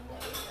anyway.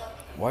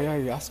 Why are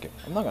you asking?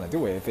 I'm not gonna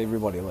do it if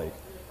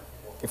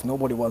if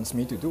nobody wants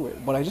me to do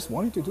it, but I just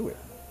wanted to do it.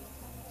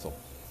 So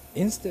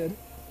instead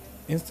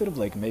of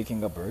like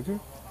making a burger,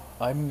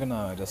 I'm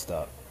gonna just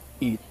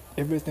eat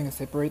everything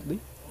separately.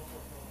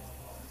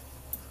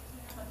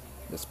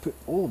 Just put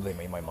all of them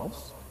in my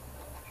mouth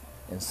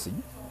and see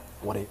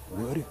what it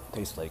would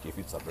taste like if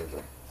it's a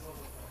burger.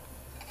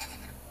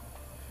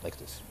 Like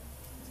this.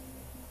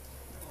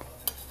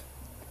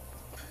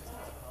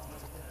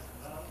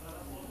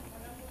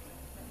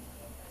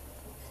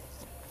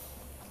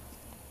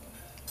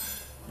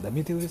 Let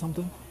me tell you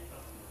something.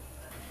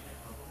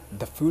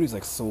 The food is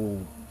like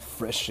so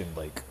fresh and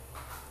like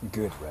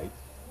good, right?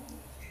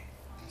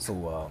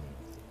 So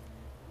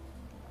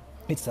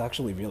it's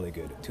actually really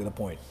good to the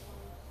point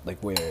like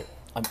where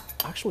I'm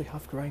actually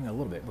half crying a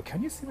little bit. But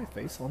can you see my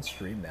face on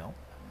stream now?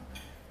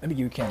 I mean,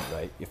 you can't,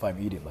 right? If I'm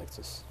eating like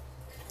this,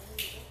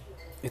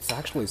 it's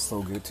actually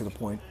so good to the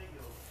point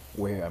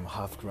where I'm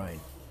half crying.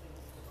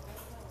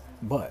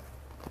 But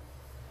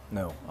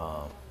no,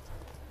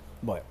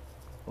 but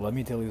let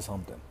me tell you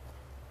something.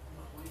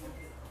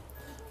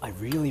 I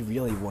really,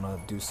 really want to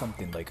do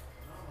something like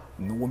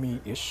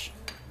normie-ish,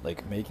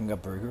 like making a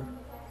burger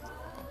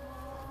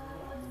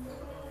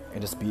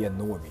and just be a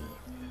normie.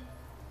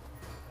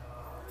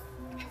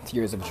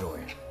 Tears of joy.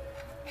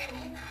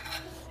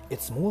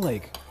 It's more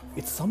like,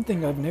 it's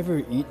something I've never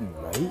eaten,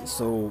 right?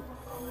 So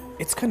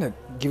it's kind of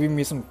giving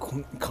me some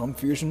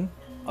confusion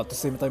at the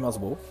same time as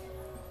well.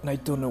 And I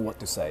don't know what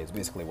to say, is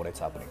basically what it's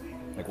happening.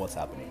 Like, what's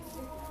happening.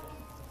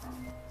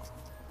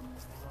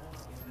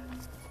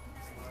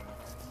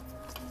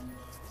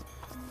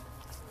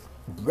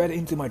 Bread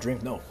into my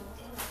drink? No.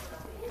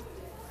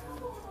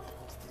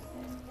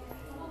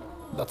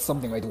 That's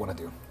something I do want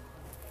to do.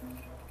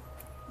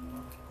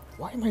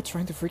 Why am I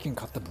trying to freaking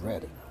cut the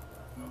bread?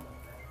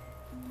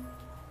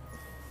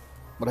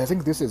 But I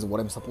think this is what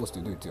I'm supposed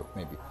to do too,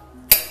 maybe.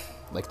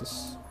 Like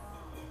this.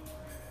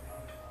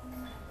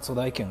 So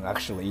that I can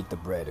actually eat the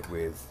bread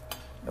with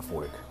a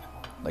fork.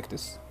 Like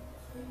this.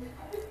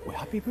 Well,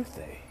 happy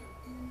birthday.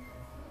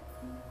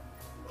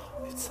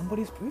 It's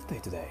somebody's birthday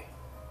today.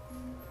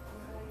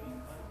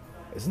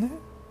 Isn't it?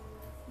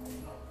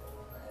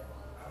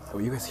 Oh,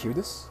 you guys hear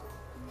this?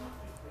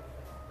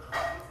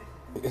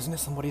 Isn't it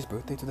somebody's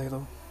birthday today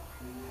though?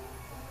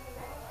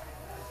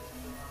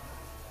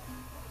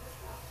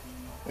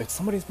 It's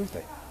somebody's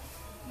birthday.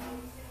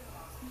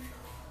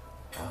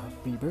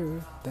 Happy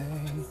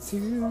birthday to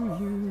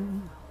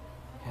you.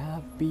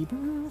 Happy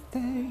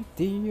birthday,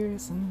 dear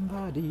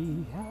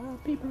somebody.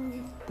 Happy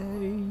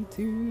birthday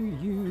to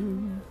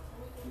you.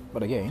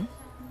 But again,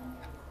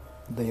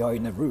 they are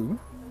in a room,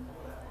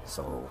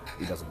 so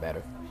it doesn't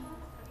matter.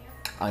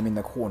 I'm in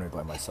the corner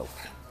by myself.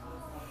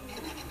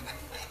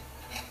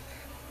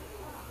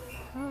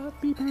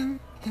 Happy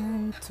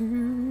birthday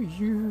to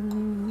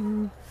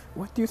you.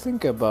 What do you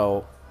think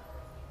about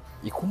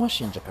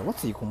ikomashi in Japan?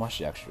 What's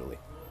ikomashi actually?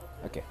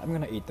 Okay, I'm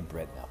gonna eat the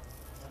bread now.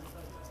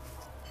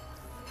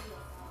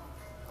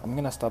 I'm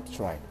gonna stop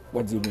trying.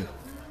 What do you mean?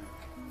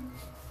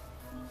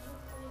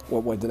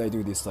 What did I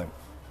do this time?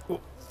 Oh.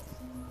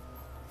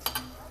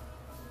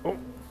 Oh.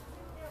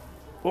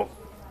 Oh.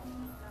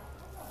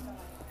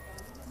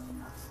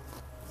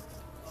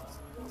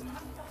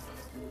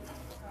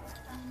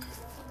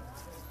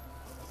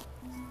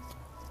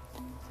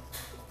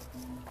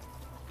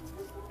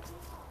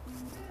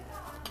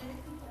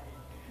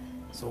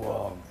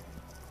 So,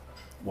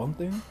 one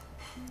thing,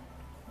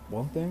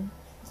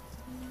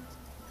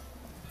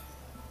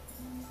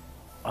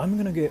 I'm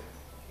gonna get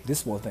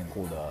this one thing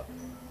called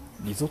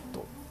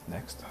risotto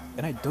next,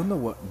 and I don't know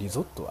what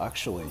risotto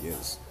actually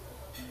is.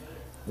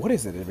 What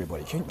is it,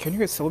 everybody? Can you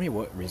guys tell me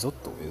what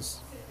risotto is,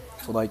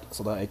 so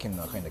that I can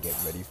kind of get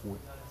ready for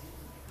it.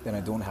 Then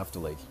I don't have to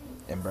like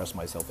embarrass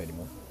myself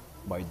anymore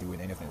by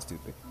doing anything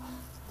stupid.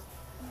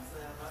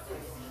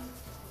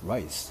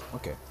 Rice,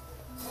 okay.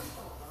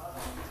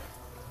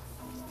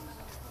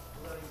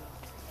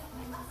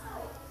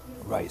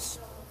 Rice.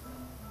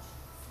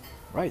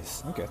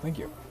 Rice, okay, thank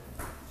you.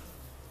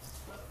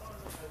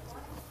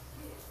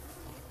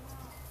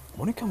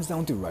 When it comes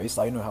down to rice,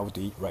 I know how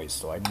to eat rice,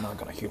 so I'm not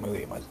gonna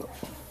humiliate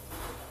myself.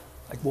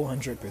 Like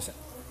 100%.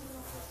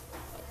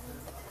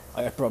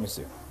 I promise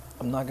you,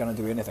 I'm not gonna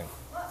do anything.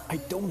 I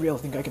don't really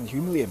think I can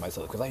humiliate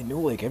myself because I know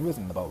like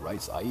everything about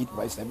rice. I eat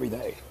rice every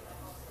day.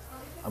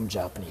 I'm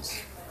Japanese.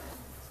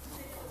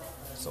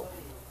 So,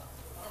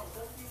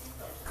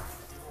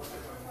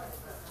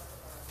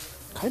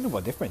 kind of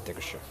a different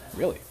texture,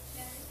 really.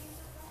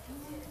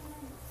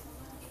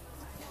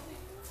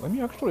 Let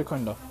me actually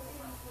kind of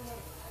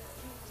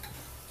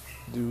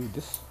do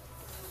this.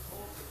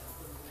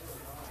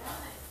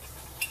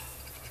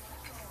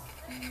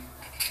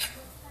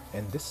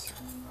 And this.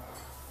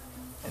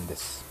 And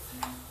this.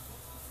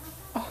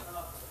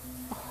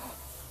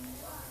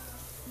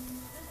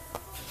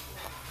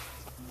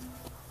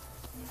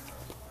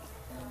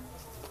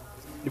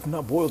 If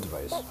not boiled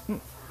rice.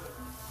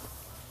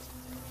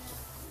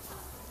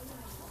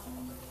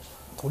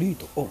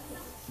 Torito. Oh,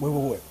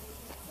 wait.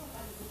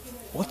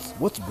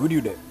 What's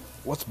buryure?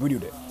 What's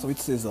buryure? So it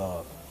says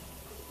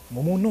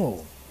桃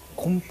の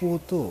梱包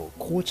と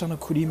紅茶の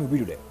クリームブ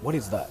リュレ. What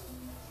is that?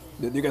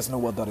 Do you guys know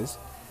what that is?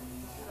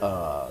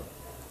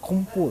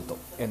 Compoto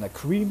and a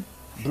cream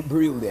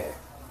brulee.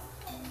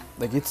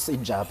 Like it's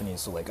in Japanese,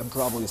 so like I'm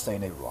probably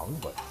saying it wrong,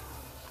 but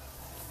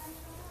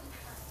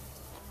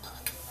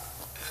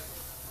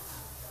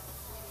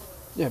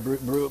yeah,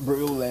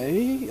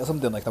 brulee or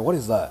something like that. What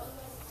is that?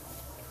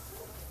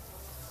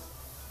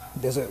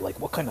 Dessert? Like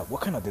what kind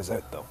of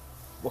dessert though?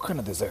 What kind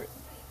of dessert?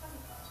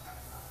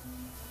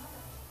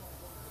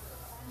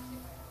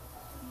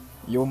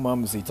 Your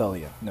mom's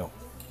Italian. No.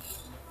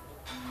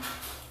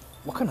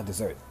 What kind of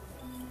dessert?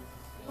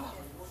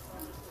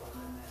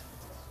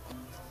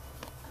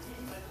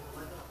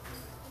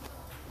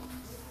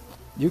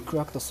 You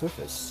cracked the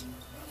surface.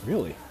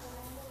 Really?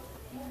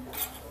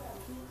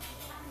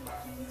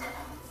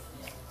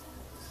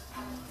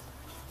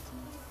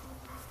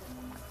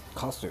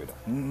 Custard.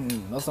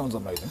 That sounds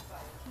amazing.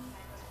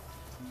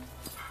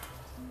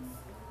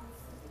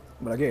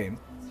 But again,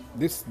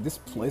 this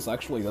place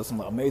actually does some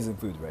amazing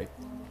food, right?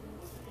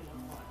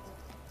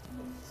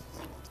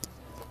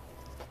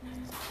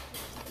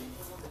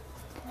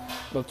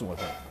 That's one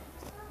thing.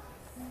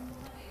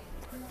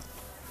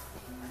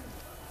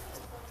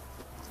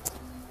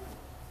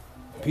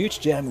 Peach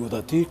jam with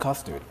a tea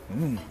custard.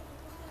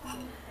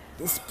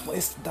 This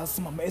place does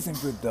some amazing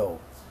food though.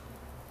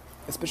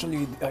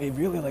 Especially, I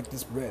really like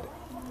this bread.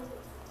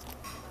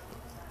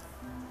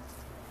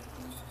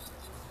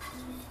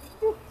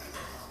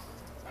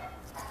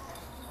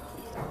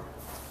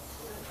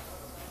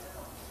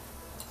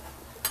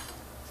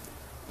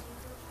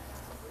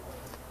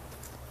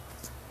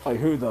 I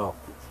heard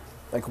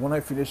like when I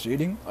finish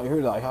eating, I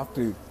heard I have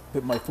to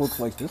put my fork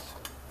like this,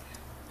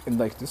 and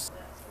like this.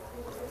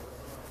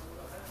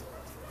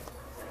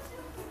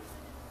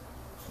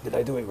 Did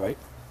I do it right?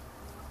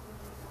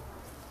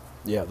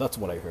 Yeah, that's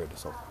what I heard,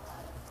 so.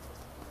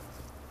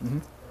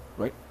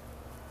 Right?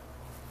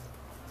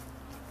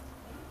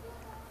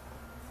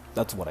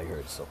 That's what I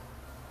heard, so.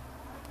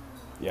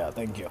 Yeah,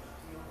 thank you.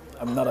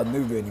 I'm not a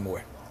noob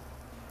anymore.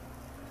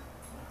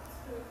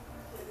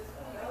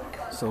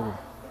 So,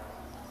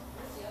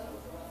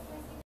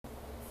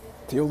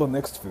 till the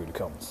next food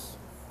comes,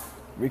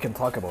 we can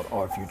talk about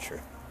our future.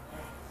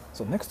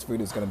 So next food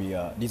is gonna be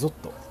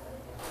risotto,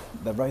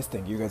 the rice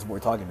thing you guys were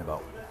talking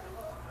about.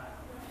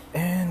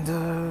 And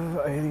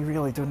I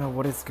really don't know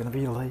what it's gonna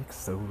be like,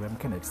 so I'm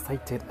kinda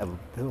excited a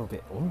little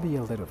bit, only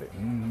a little bit.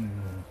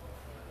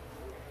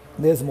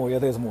 There's more, yeah,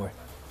 there's more.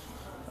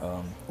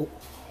 Oh.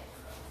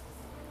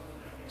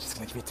 She's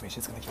gonna give it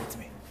to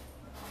me,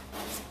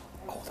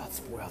 Oh, that's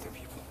for other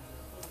people.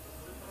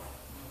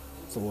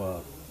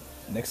 So,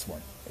 next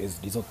one is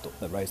risotto,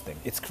 the rice thing.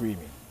 It's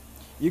creamy.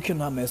 You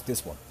cannot mess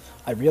this one.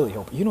 I really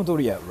hope. You know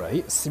Doria,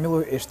 right?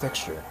 Similar-ish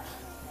texture.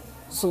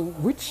 So,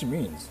 which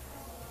means,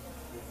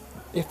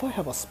 if I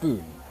have a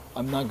spoon,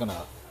 I'm not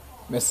gonna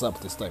mess up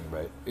this time,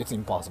 right? It's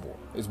impossible,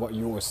 is what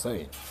you were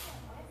saying.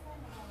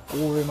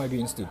 Or am I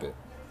being stupid?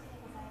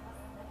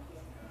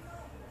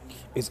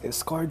 Is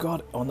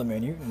escargot on the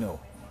menu? No.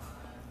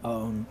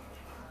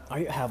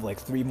 I have like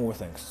three more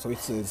things. So it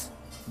says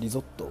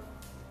risotto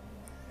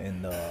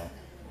and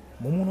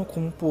momo no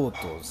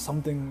compoto,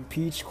 something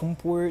peach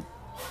compote,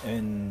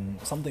 and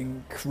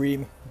something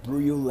cream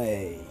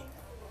brulee,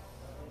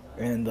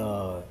 and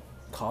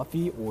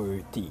coffee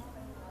or tea.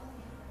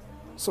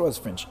 So that's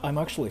French. I'm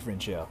actually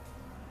French, yeah.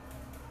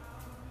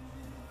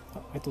 あ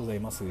りがとうござい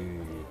ます。Okay,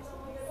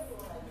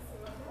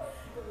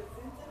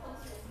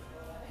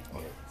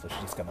 so she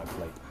just got my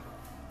plate.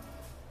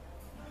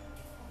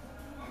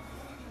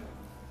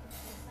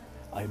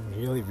 I'm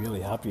really,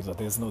 really happy that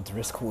there's no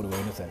dress code or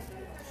anything.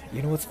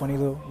 You know what's funny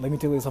though? Let me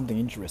tell you something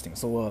interesting.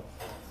 So,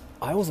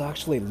 I was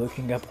actually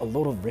looking up a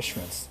lot of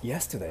restaurants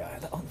yesterday.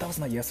 That was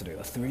not yesterday,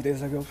 that's 3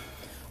 days ago.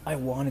 I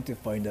wanted to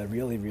find a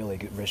really, really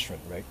good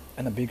restaurant, right?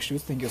 And a big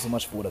shoot, thank you so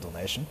much for the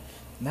donation.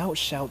 Now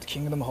shout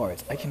Kingdom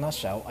Hearts. I cannot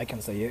shout, I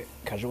can say it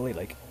casually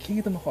like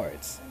Kingdom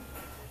Hearts.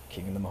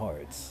 Kingdom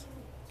Hearts.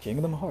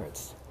 Kingdom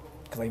Hearts.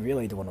 Because I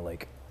really don't want to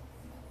like,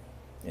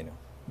 you know,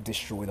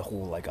 destroy the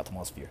whole like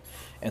atmosphere.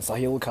 And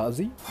Sahil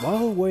Kazi,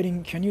 while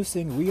waiting, can you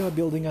sing We Are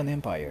Building an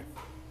Empire?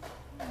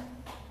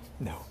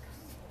 No.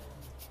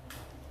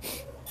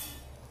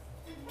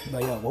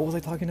 But yeah, what was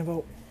I talking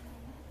about?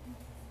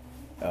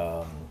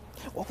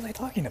 What was I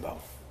talking about?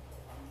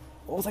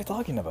 What was I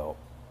talking about?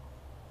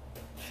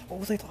 What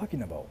was I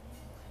talking about?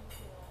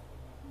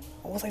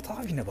 What was I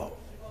talking about?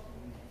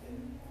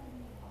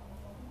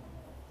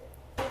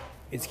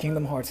 It's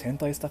Kingdom Hearts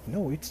hentai stuff?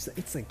 No,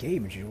 it's a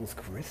game, Jules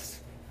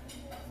Chris.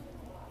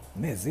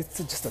 Miz, it's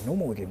just a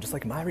normal game, just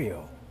like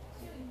Mario.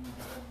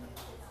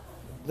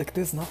 Like,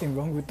 there's nothing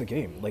wrong with the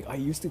game. Like, I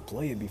used to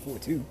play it before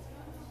too.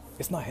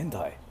 It's not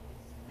hentai.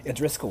 Yeah,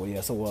 dress code,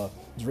 yeah, so,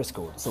 dress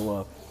code.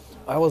 So,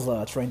 I was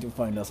trying to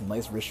find some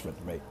nice restaurant,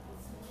 right?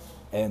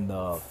 And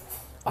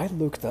I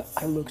looked up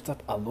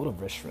a lot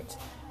of restaurants,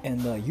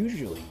 and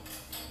usually,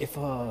 if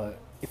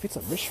it's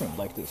a restaurant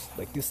like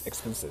this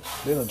expensive,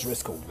 there's a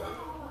dress code, right?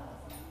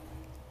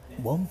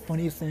 One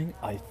funny thing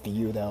I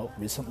figured out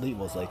recently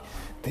was like,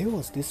 there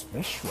was this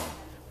restaurant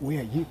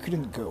where you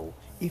couldn't go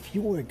if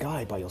you were a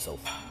guy by yourself.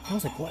 I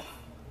was like, what?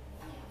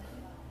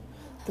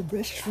 The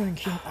restaurant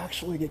can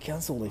actually get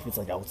cancelled if it's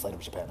like outside of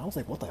Japan. I was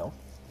like, what the hell?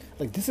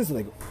 Like, this is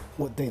like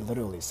what they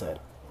literally said.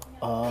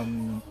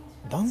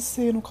 男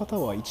性の方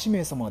は1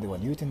名様では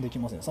入店でき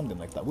ません something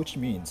like that, which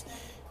means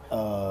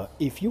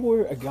if you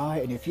were a guy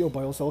and if you're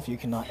by yourself, you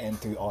cannot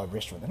enter our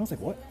restaurant. And I was like,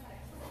 what?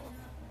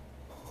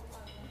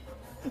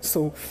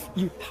 So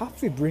you have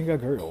to bring a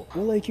girl,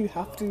 or like you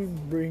have to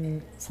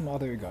bring some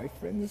other guy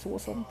friends or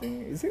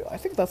something. Is it? I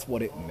think that's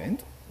what it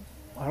meant.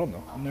 I don't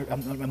know.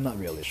 I'm not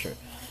really sure.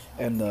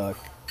 And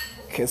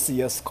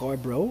Kessia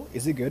Scarborough,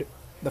 is it good?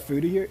 The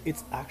food here,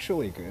 it's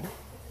actually good.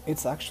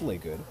 It's actually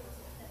good.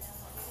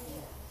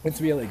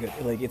 It's really good.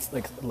 Like, it's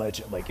like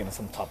legit, like, you know,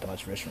 some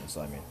top-notch restaurants.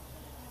 I mean,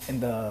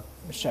 and the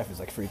chef is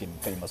like freaking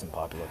famous and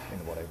popular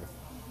and whatever.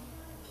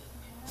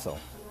 So,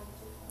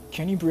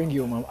 can you bring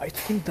your mom? I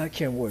think that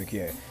can work.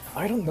 Yeah.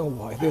 I don't know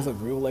why there's a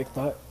rule like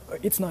that.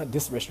 It's not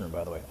this restaurant,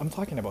 by the way. I'm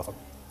talking about some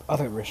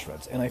other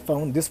restaurants, and I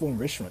found this one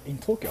restaurant in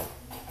Tokyo,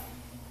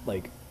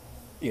 like,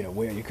 you know,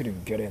 where you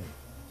couldn't get in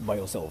by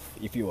yourself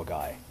if you're a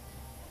guy.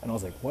 And I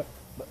was like, what?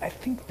 But I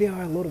think there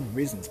are a lot of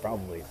reasons,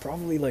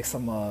 probably like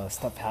some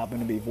stuff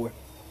happened before,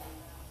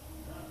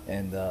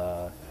 and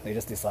they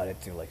just decided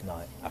to like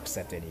not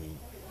accept any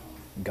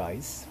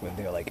guys when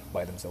they're like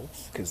by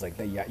themselves, because like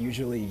they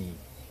usually,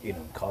 you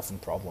know, cause some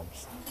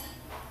problems.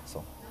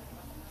 So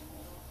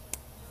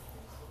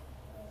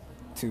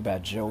too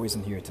bad Joe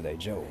isn't here today.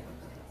 Joe,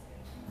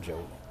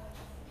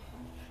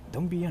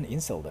 don't be an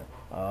incel then.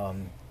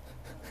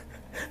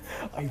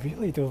 I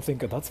really don't think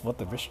that's what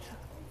the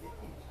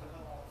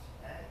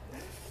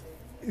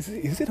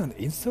is it an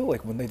incel,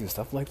 like when they do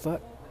stuff like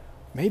that?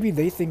 Maybe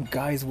they think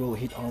guys will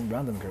hit on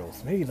random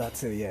girls. Maybe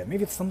that's it, yeah.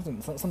 Maybe it's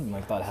something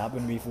like that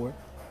happened before.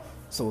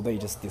 So they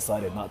just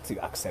decided not to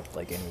accept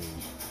like any,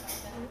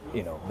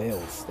 you know,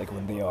 males, like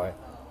when they are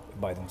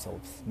by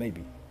themselves.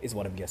 Maybe, is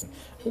what I'm guessing.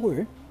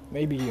 Or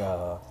maybe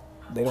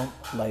they don't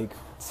like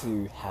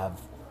to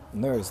have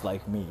nerds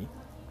like me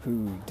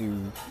who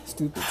do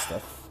stupid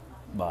stuff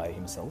by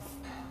himself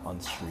on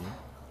stream.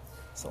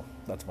 So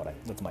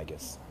that's my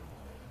guess.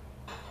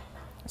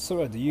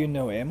 Sora, do you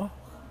know Emma?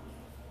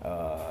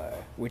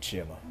 Which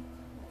Emma?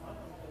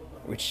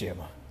 Which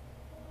Emma?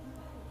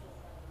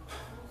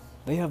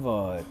 They have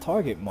a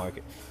target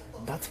market.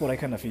 That's what I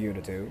kind of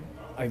figured too.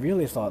 I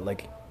really thought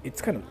like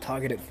it's kind of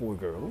targeted for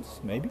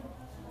girls, maybe.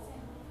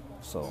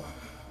 So,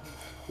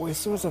 wait,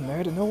 Sora's a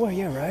nerd? No way,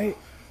 yeah, right?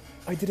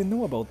 I didn't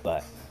know about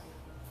that.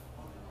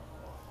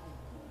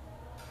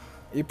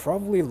 It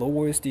probably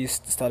lowers the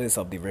status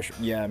of the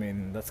restaurant. Yeah, I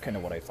mean that's kind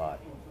of what I thought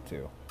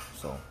too.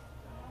 So.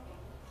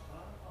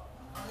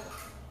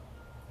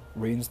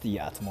 Ruins the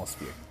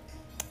atmosphere.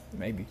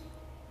 Maybe.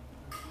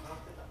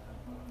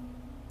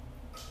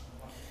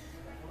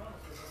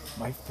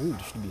 My food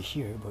should be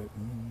here, but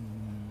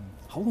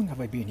how long have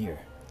I been here?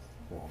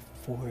 Oh,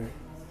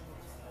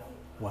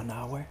 1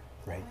 hour,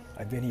 right?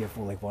 I've been here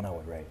for like 1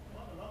 hour, right?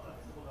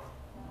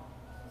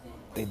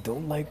 They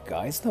don't like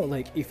guys. No,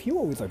 like if you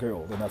were with a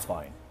girl, then that's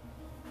fine.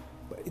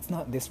 But it's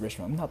not this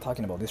restaurant. I'm not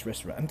talking about this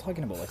restaurant. I'm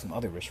talking about like some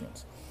other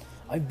restaurants.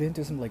 I've been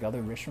to some like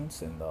other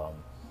restaurants and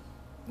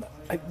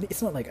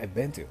it's not like I've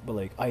been to, but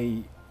like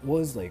I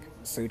was like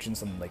searching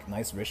some like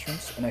nice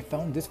restaurants and I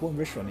found this one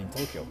restaurant in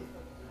Tokyo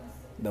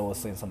that was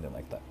saying something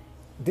like that.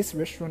 This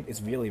restaurant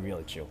is really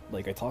chill.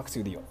 Like I talked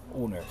to the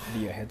owner,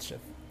 the head chef,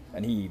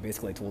 and he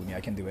basically told me I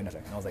can do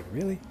anything. And I was like,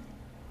 really,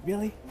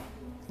 really,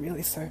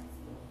 really, sir?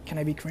 Can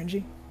I be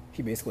cringy?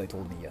 He basically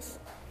told me yes,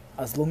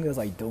 as long as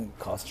I don't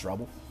cause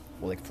trouble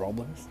or like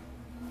problems.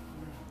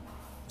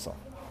 So,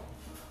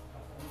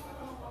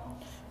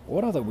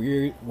 what are the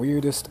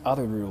weirdest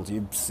other rules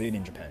you've seen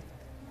in Japan?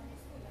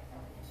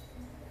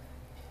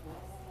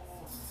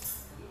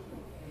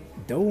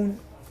 Don't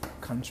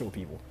control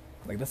people.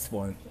 Like that's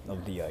one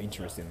of the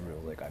interesting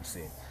rules like I've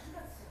seen.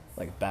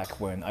 Like back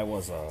when I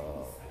was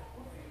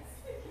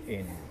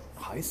in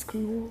high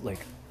school, like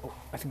oh,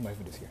 I think my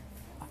food is here.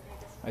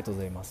 ありがとう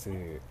ございます。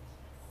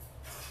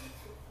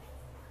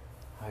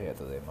はい、ありが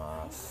とうござい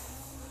ま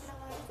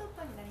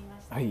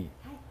す。はい。はい、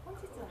本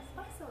日はス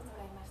パイスを使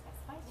いました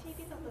スパイシー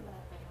リゾットとなっ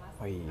ておりま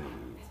す。はい。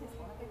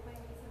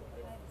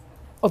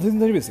あ、全然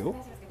大丈夫ですよ。大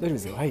丈夫で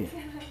すよ。はい。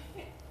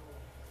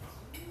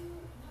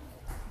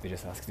They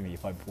just asked me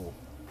if I'm full,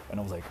 and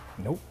I was like,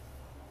 nope,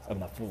 I'm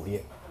not full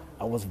yet.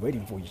 I was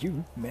waiting for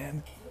you,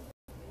 man.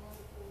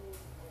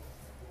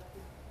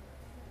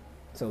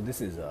 So this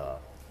is the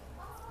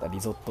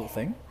risotto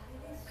thing,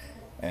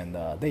 and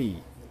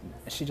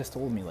she just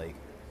told me like,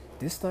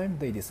 this time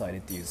they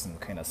decided to use some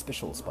kind of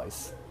special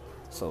spice,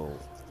 so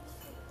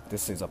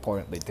this is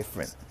apparently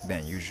different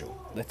than usual.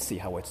 Let's see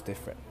how it's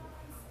different.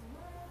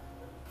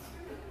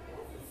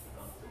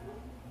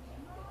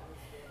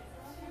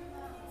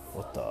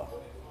 What the?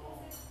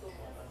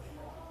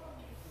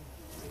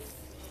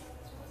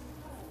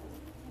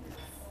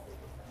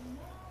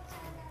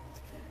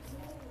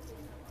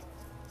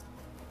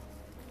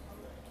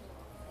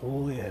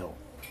 Holy hell.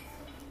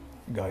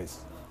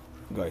 Guys.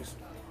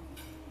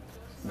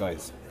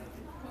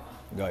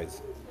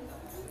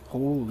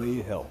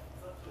 Holy hell.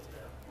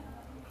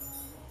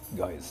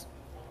 Guys.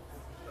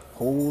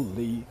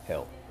 Holy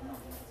hell.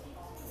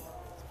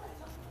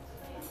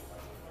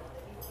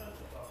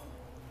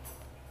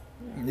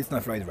 It's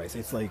not fried rice,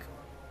 it's like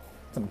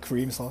some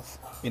cream sauce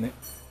in it.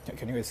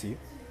 Can you guys see it?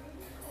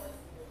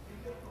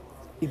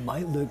 It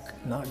might look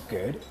not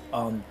good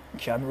on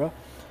camera.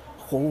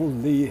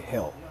 Holy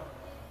hell.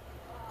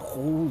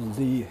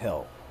 Holy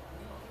hell.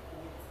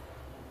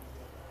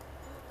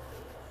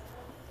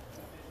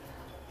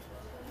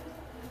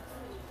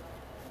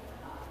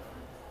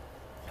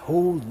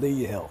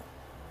 Holy hell.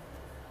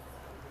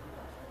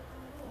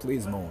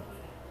 Please moan.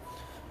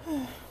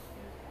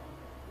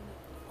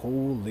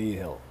 Holy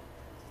hell.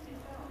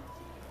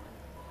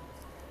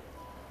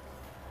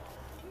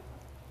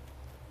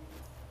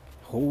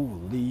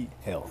 Holy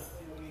hell.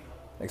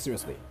 Like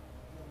seriously.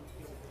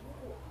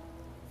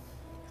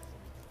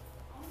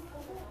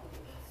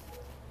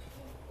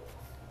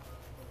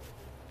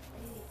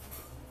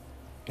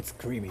 It's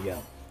creamy,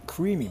 yeah.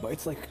 Creamy, but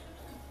it's like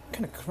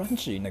kind of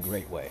crunchy in a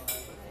great way.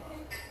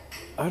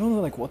 I don't know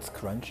like what's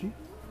crunchy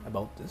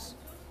about this,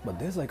 but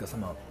there's like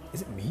some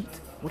is it meat?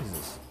 What is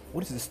this?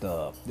 What is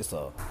this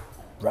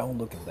brown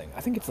looking thing?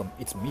 I think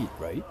it's meat,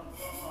 right?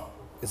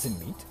 Is it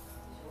meat?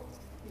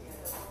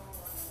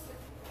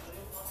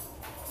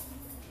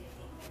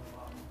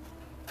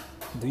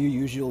 Do you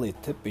usually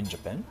tip in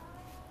Japan?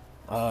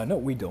 No,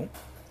 we don't.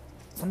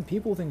 Some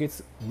people think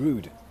it's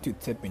rude to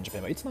tip in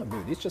Japan, but it's not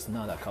rude. It's just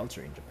not a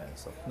culture in Japan,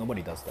 so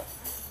nobody does that.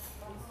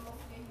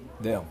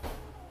 Damn,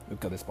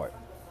 look at this part.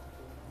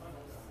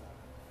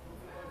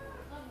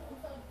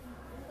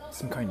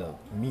 Some kind of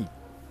meat,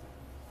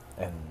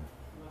 and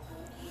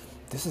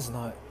this is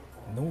not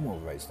normal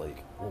rice.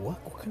 Like,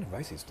 what kind of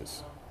rice is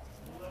this?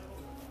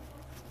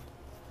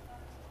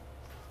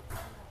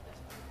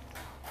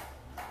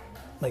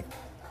 Like,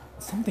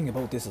 something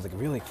about this is like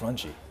really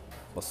crunchy,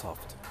 but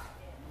soft.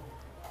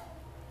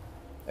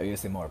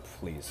 ASMR,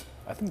 please.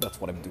 I think that's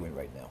what I'm doing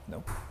right now.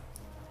 No?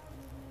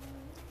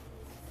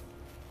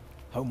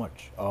 How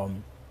much?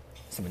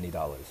 $70.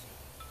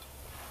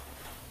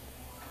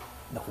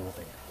 The whole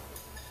thing.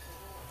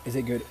 Is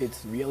it good?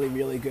 It's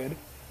really good.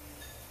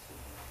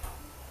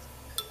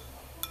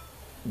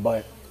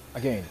 But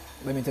again,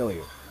 let me tell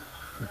you,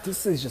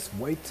 this is just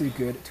way too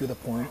good to the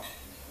point.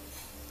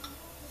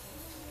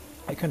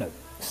 I kind of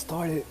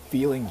started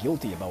feeling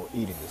guilty about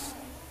eating this.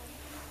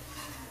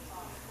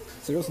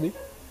 Seriously?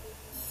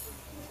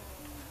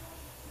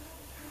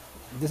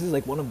 This is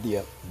like one of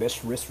the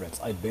best restaurants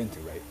I've been to,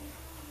 right?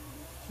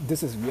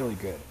 This is really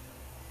good.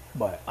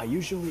 But I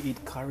usually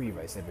eat curry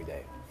rice every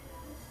day.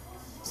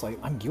 So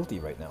I'm guilty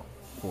right now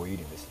for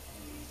eating this.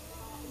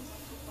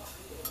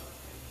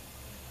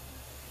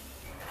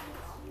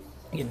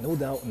 Yeah, no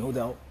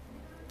doubt.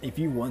 If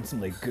you want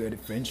some like good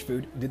French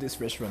food, this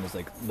restaurant is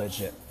like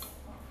legit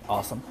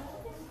awesome.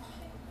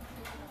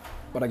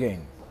 But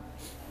again,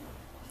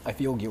 I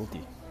feel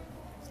guilty.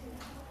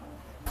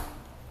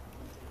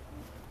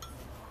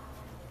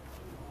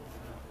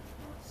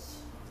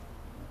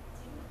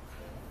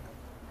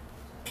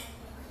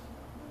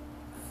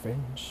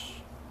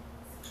 Finch.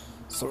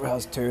 Sora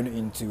has turned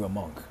into a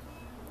monk.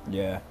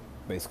 Yeah,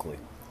 basically.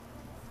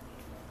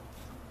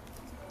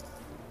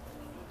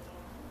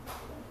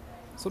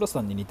 ソラ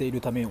さんに似てい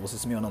るためにおす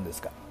すめは何で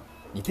すか？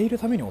似ている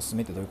ためにおすす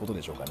めってどういうこと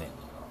でしょうかね？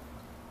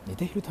似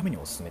ているために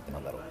おすすめってな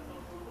んだろう？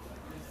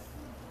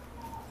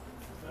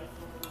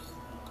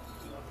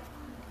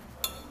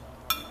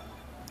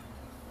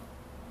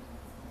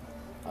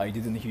 I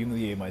didn't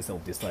humiliate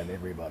myself this time,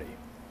 everybody.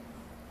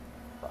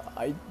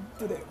 I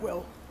did it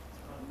well.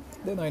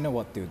 Then I know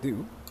what to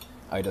do.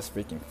 I just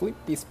freaking flip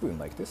the spoon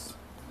like this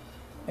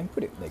and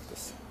put it like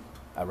this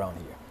around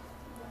here.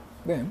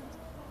 Then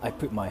I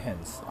put my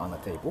hands on the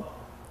table,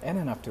 and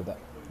then after that,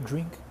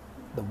 drink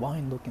the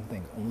wine looking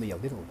thing only a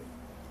little bit.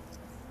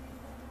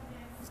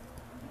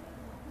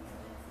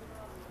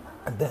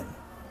 And then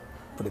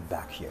put it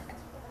back here.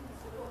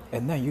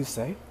 And then you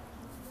say,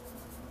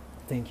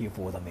 thank you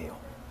for the meal.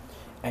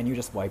 And you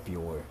just wipe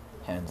your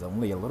hands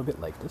only a little bit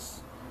like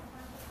this.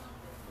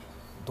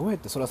 どうやっ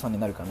てソラさんに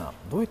なるかな？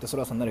どうやってソ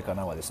ラさんになるか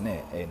なはです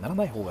ね、なら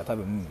ない方が多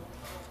分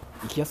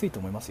生きやすいと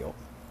思いますよ。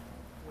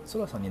ソ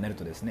ラさんになる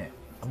とですね、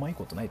甘い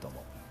ことないと思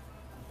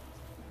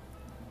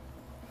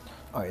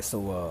う。Alright,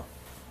 so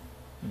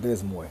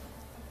there's more.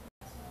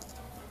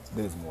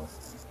 There's more.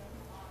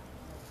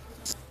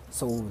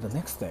 So the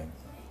next thing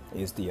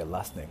is the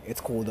last thing.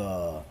 It's called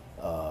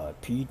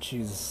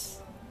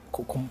peaches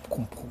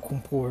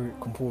compore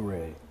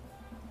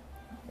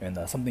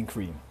and something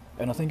cream.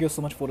 And thank you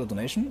so much for the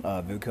donation,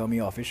 Vilkami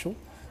official.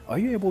 Are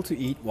you able to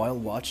eat while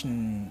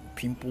watching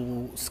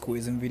pimple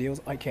squeezing videos?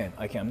 I can.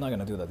 I'm not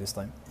gonna do that this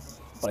time,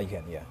 but I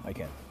can. Yeah, I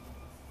can.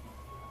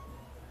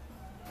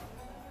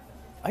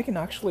 I can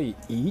actually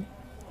eat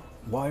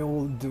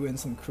while doing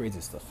some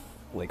crazy stuff,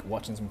 like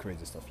watching some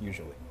crazy stuff.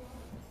 Usually,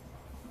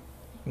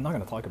 I'm not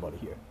gonna talk about it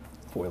here,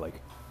 for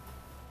like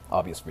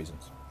obvious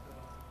reasons.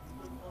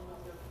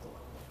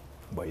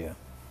 But yeah,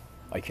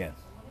 I can.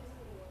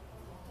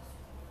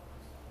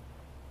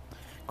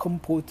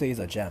 Compote is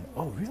a jam.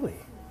 Oh, really?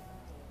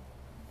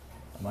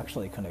 I'm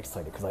actually kind of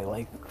excited because I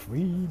like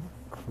cream.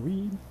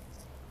 Cream.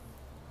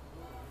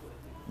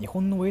 日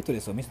本のウェイトレ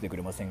スを見せてく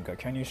れませんか?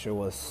 Can you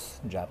show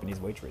us Japanese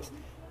waitress?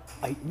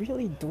 I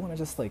really don't want to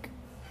just like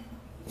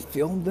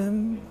film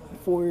them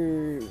for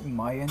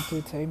my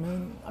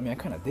entertainment. I mean, I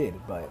kind of did,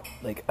 but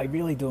like I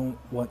really don't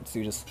want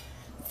to just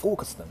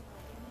focus them.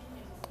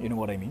 You know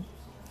what I mean?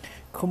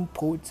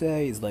 Compote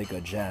is like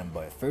a jam,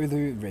 but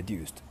further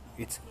reduced.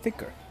 It's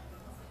thicker.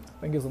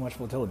 Thank you so much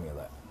for telling me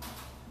that.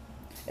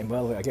 And by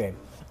the way, again,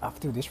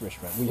 after this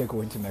restaurant, we are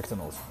going to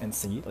McDonald's and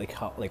see like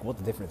how what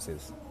the difference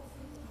is.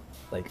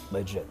 Like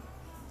legit.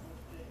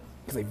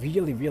 Because I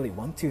really, really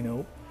want to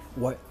know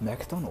what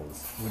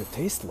McDonald's would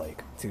taste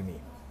like to me.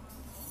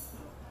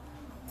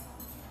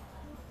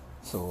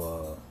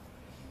 So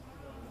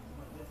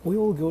we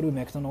will go to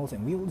McDonald's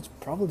and we will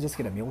probably just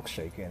get a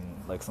milkshake and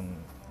like some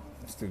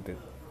stupid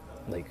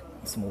like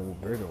small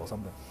burger or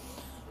something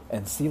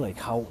and see like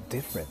how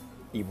different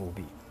it will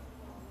be.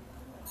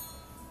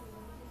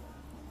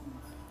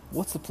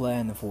 What's the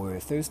plan for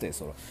Thursday,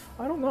 Sora?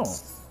 I don't know.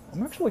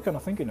 I'm actually kind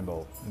of thinking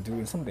about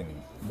doing something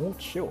more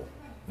chill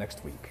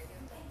next week.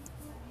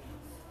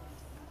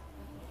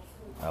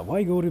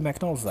 Why go to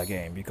McDonald's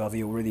again? Because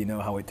you already know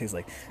how it tastes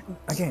like.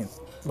 Again,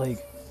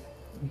 like,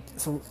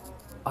 so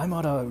I'm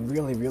at a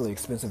really, really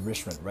expensive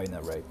restaurant right now,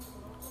 right?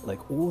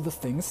 Like all the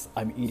things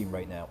I'm eating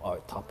right now are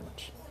top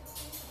notch.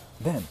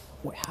 Then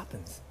what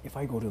happens if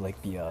I go to like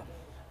the,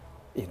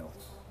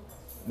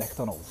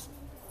 McDonald's?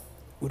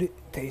 Would it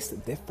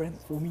taste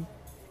different for me?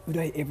 Would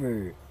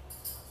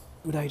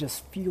I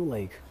just feel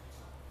like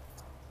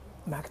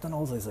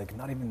McDonald's is like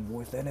not even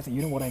worth anything?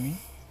 You know what I mean?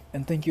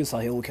 And thank you,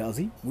 Sahil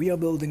Kazi. We are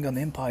building an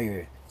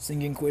empire.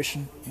 Singing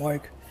question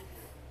mark.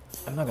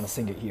 I'm not gonna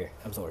sing it here.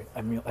 I'm sorry.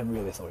 I'm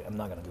really sorry. I'm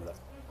not gonna do that.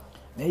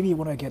 Maybe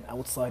when I get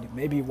outside,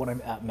 maybe when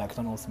I'm at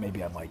McDonald's,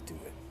 maybe I might do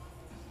it.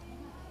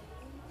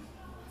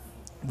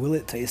 Will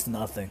it taste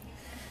nothing?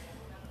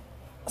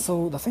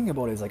 So the thing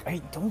about it is like I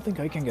don't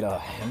think I can get a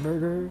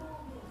hamburger,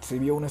 to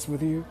be honest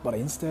with you, but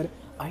instead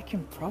I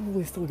can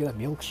probably still get a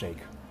milkshake.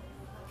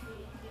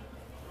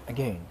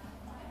 Again,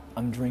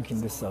 I'm drinking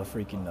this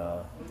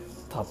freaking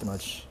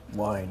top-notch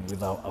wine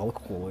without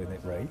alcohol in it,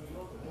 right?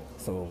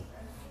 So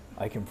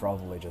I can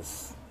probably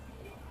just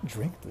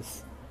drink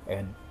this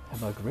and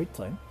have a great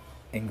time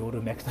and go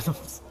to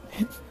McDonald's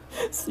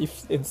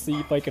and see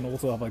if I can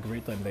also have a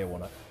great time there or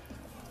not.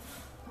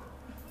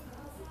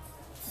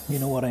 You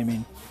know what I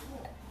mean?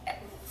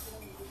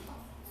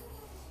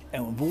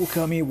 And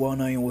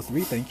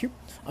Volkami1903, thank you.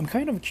 I'm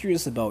kind of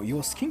curious about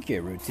your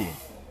skincare routine.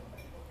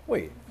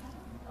 Wait,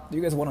 do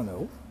you guys want to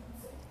know?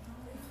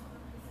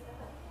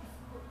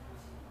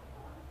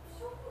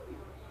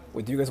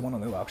 Wait, do you guys want to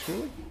know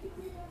actually?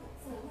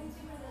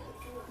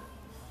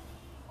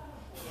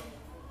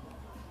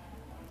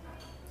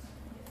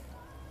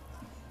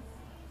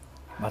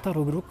 また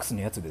ロブロックス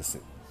のやつです。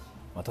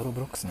またロ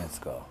ブロックスのや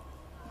つか。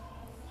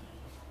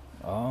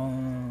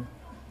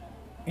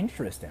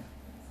Interesting.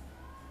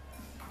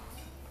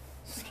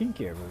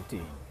 Skincare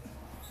routine.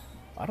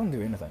 I don't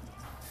do anything.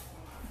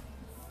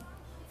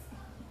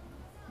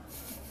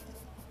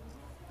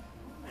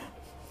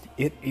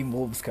 It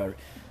involves curry.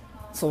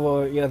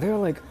 So yeah, they're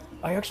like,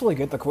 I actually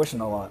get the question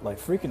a lot, like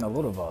freaking a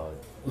lot of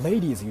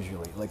ladies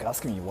usually, like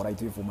asking me what I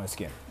do for my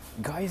skin.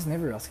 Guys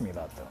never ask me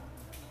that though.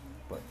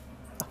 But,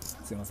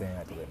 すいません、あり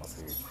がとうございま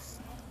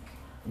す。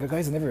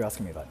Guys never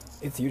ask me that.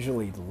 It's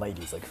usually the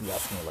ladies like who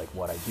ask me like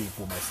what I do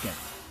for my skin.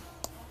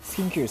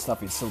 Skincare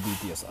stuff is so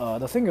BTS.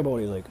 The thing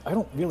about it, like, I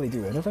don't really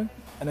do anything,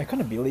 and I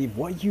kind of believe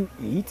what you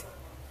eat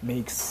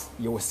makes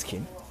your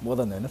skin more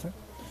than anything.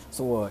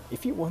 So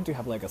if you want to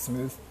have like a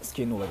smooth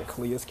skin or like a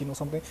clear skin or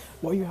something,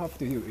 what you have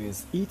to do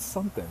is eat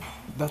something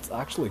that's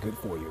actually good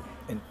for you,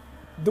 and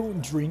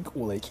don't drink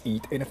or like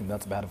eat anything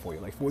that's bad for you.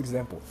 Like for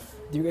example,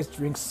 do you guys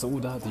drink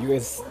soda? Do you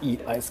guys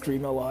eat ice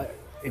cream a lot?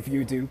 If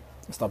you do,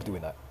 stop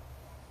doing that.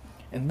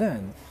 And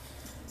then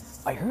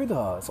I heard,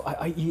 so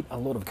I eat a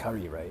lot of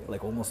curry, right?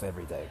 Like almost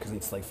every day, because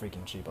it's like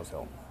freaking cheap as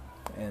hell.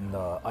 And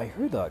I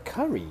heard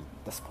curry,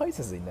 the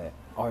spices in it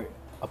are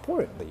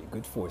apparently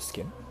good for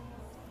skin.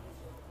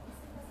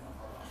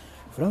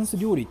 フランス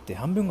料理って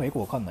半分がよく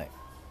わかんない。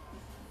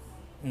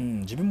う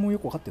ん、自分もよ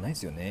くわかってないで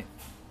すよね。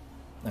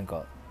なん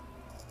か、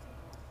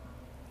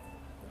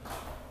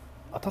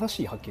新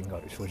しい発見が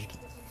ある、正直。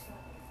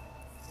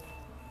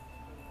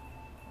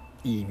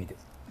いい意味で。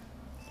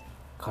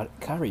カリ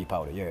ーパ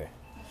ウダー、いやいや。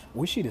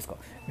美味しいですか？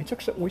めちゃ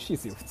くちゃ美味しい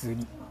ですよ、普通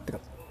に。てか、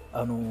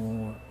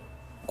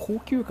高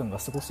級感が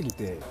すごすぎ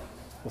て、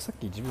さっ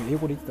き自分英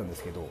語で言ってたんで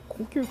すけど、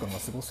高級感が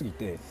すごすぎ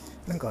て、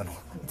なんか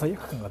罪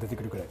悪感が出て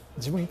くるくらい。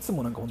自分いつ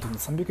もなんか本当に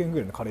300円ぐ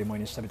らいのカレー毎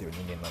日食べてる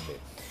人間なんで。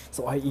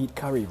So I eat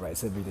curry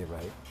rice every day,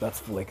 right?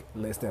 That's for like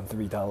less than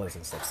 $3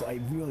 and stuff. So I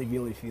really,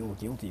 really feel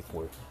guilty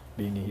for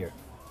being here,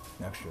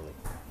 actually.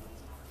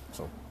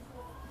 So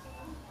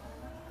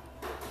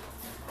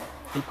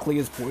it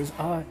clears pores.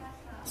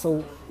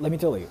 So let me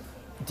tell you,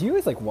 do you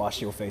guys like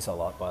wash your face a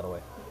lot, by the way?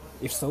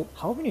 If so,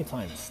 how many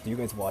times do you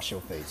guys wash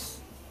your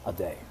face a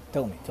day?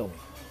 Tell me.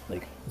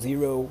 Like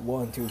 0,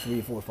 1, 2,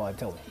 3, 4, 5,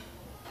 tell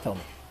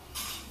me.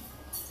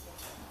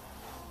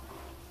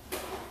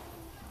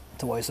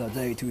 Twice a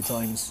day, 2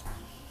 times,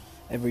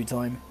 every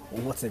time? Or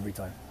what's every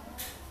time?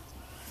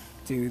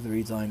 2,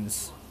 3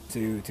 times,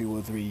 2, 2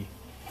 or 3.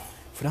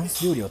 フラン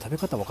ス料理は食べ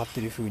方分かっ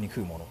てる風に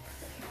食うもの。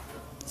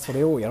そ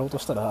れをやろうと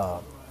した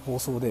ら放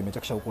送でめち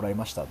ゃくちゃ怒られ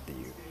ましたってい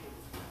う。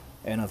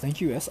And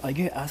thank you, yes. I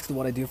get asked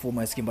what I do for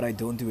my skin, but I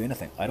don't do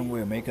anything. I don't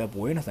wear makeup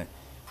or anything.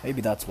 Maybe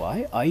that's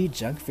why I eat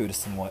junk food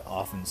somewhat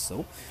often.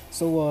 So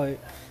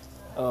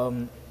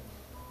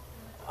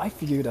I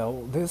figured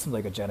out there's some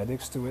like a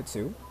genetics to it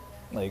too.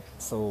 Like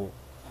so,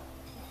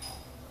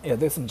 yeah,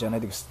 there's some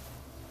genetics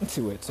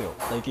to it too.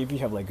 Like if you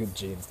have like good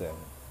genes, then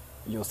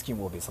your skin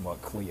will be somewhat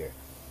clear.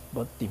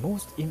 But the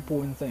most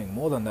important thing,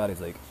 more than that,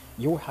 is like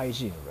your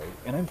hygiene, right?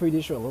 And I'm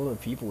pretty sure a lot of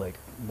people like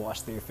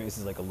wash their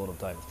faces like a lot of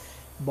times,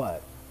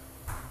 but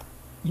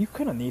you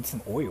kind of need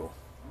some oil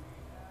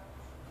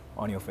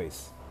on your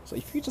face. So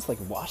if you just like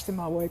wash them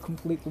away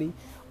completely,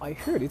 I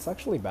heard it's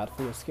actually bad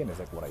for your skin, is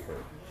like what I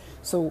heard.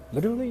 So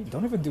literally,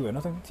 don't even do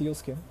anything to your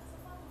skin,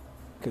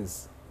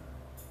 because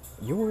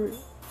your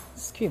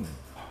skin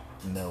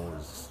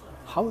knows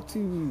how to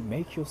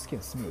make your skin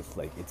smooth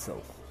like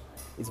itself,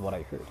 is what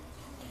I heard.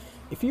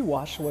 If you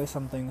wash away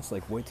some things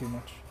like way too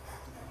much,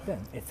 then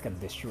it's gonna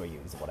destroy you,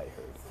 is what I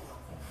heard.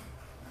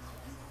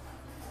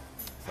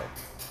 So,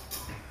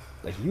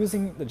 like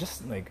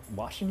just like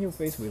washing your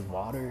face with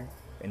water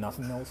and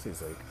nothing else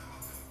is like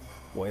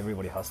what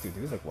everybody has to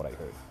do, is like what I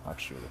heard,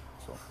 actually.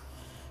 So,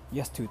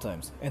 yes, 2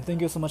 times. And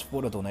thank you so much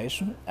for the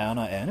donation,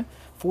 Anna N,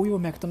 for your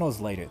McDonald's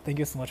later. Thank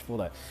you so much for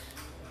that.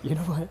 You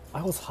know what?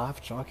 I was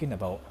half joking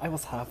about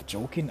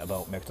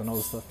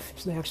McDonald's stuff.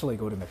 Should I actually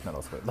go to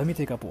McDonald's? Wait, let me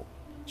take a poll.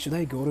 Should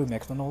I go to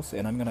McDonald's?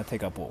 And I'm gonna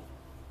take a poll.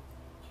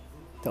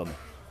 Tell me,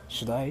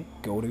 should I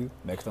go to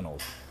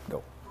McDonald's?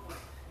 Go.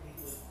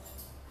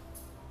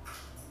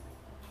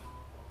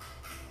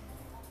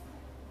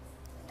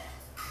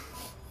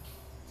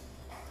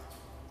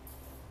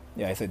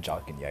 Yeah, I said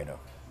joking. Yeah, I know.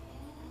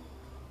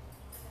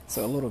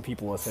 So a lot of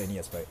people are saying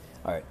yes, right?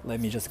 Alright,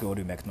 let me just go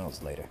to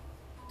McDonald's later.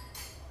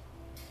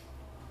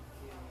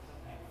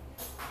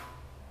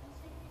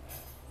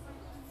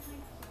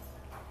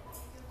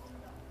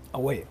 Oh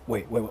wait.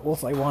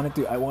 Also, I wanted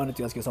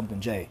to ask you something,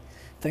 Jay.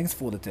 Thanks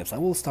for the tips. I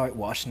will start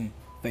washing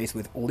face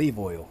with olive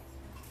oil.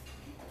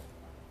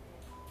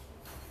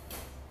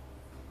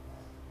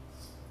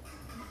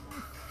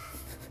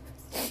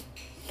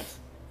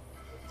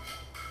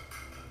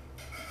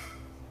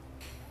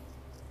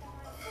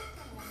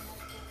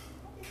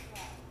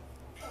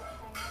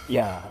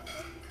 Yeah.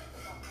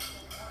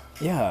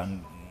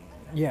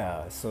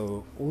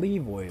 So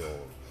olive oil.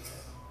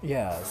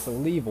 Yeah, so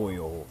olive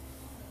oil.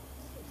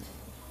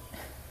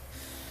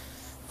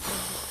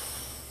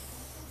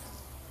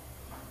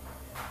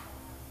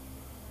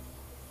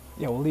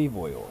 Yeah, olive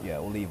oil. Yeah,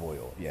 olive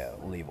oil. Yeah,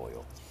 olive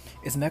oil.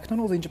 Is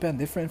McDonald's in Japan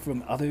different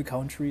from other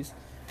countries?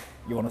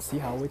 You wanna see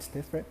how it's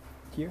different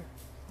here?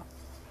 あ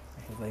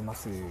りがとうございま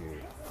す。はい、あ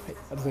りが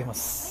とうございま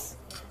す。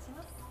こ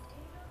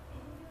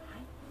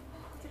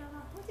ちらは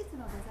本日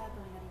のデザー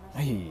トになります。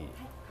はい。はい、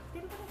カク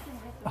テルグラスに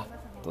入っており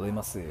ますので、とれ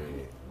ます。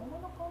桃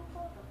のコン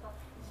ポートと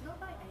甘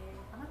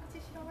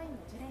口白ワインの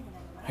ジュレにな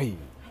ります。はい。はい、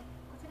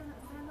こちらの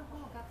器の方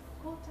が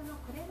紅茶の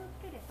クレーム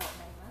ブリュレと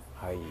なります。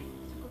はい。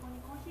食後に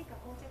コーヒーか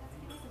紅茶がつ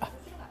きますので、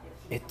どちらがよろ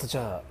しいですか？じ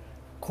ゃあ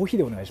コーヒ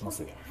ーでお願いしま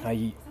す。は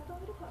い。お砂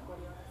糖ミルクはご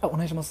利用ください。お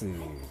願いします。かし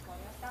こまり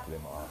ました。食べ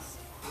ます。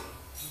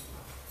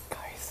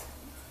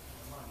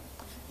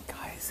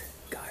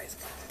Guys,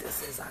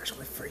 this is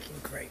actually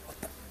freaking great. What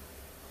the?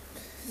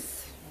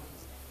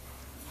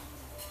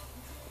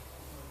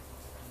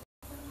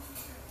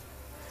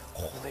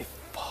 Holy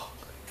fuck.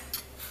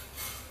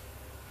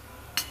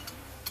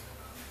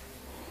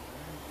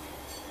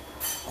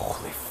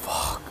 Holy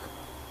fuck.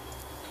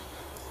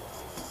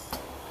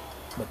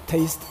 But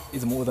taste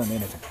is more than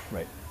anything,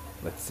 right?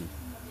 Let's see.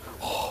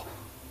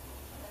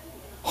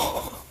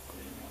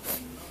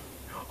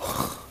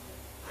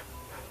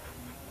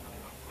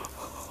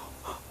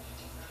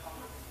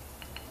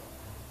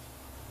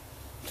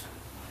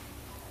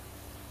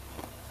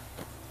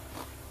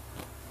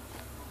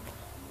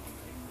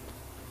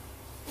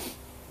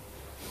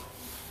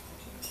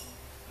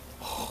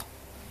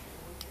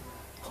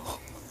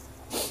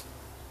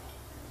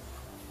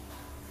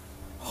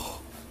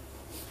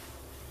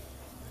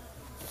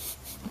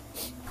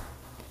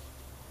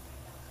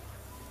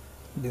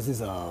 This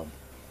is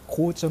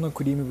紅茶の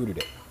クリームブリュ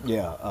レ.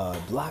 Yeah,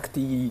 black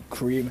tea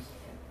cream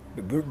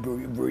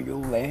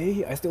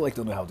brulee. I still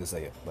don't know how to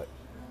say it, but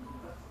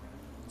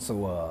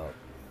so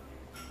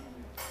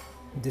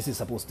this is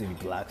supposed to be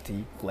black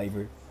tea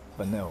flavor,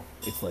 but no,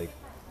 it's like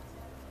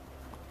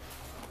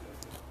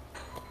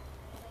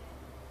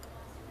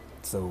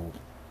so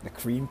the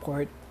cream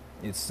part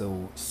is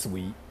so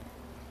sweet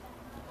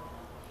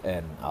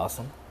and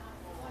awesome.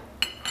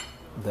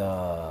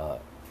 The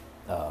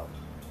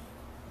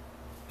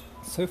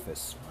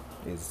surface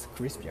is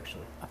crispy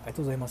actually. ありが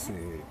とうございます。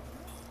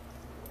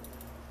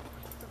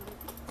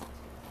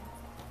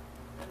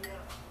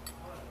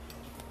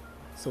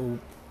So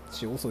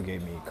she also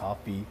gave me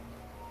coffee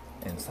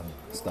and some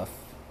stuff.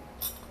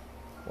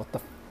 What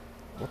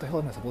the hell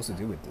am I supposed to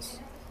do with this?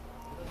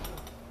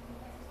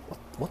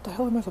 What the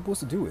hell am I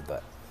supposed to do with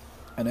that?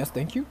 And as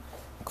thank you,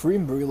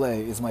 cream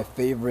brulee is my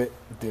favorite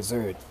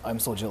dessert. I'm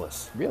so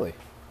jealous. Really?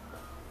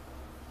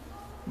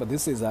 But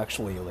this is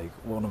actually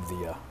one of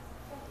the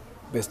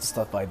best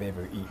stuff I've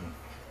ever eaten.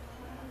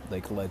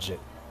 Legit.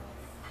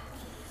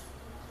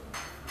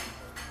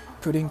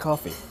 Putting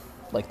coffee.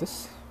 Like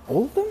this?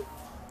 All of them?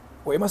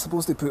 Or am I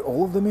supposed to put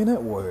all of them in it,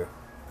 or...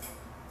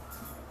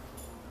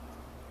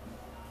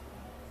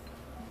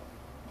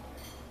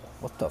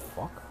 What the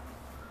fuck?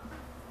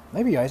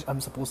 Maybe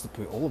I'm supposed to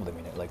put all of them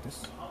in it like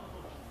this.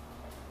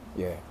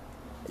 Yeah.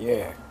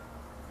 Yeah.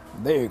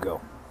 There you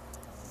go.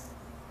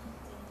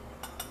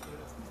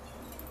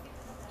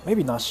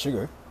 Maybe not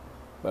sugar,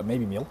 but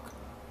maybe milk.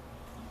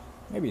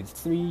 Maybe it's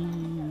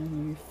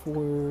 3,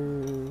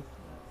 4...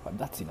 But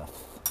that's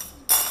enough.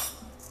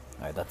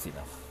 Alright, that's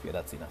enough. Yeah,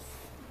 that's enough.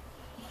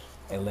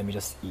 And let me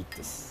just eat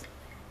this.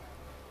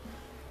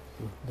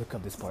 Ooh, look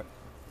at this part.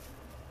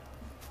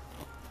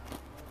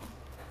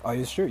 Are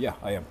you sure? Yeah,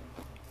 I am.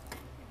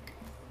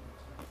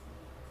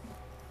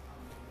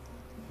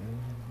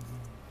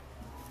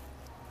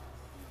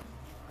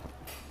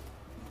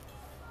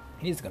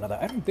 He needs another.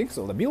 I don't think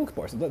so. The milk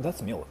part,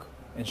 that's milk.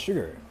 And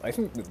sugar, I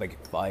think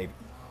 5,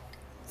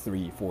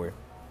 3, 4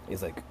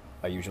 is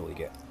I usually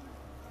get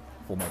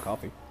for my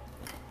coffee.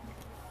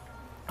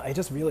 I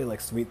just really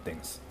like sweet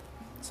things.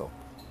 So,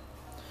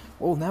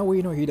 well, now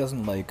we know he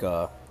doesn't like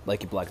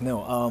it black.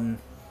 No,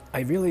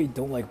 I really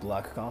don't like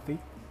black coffee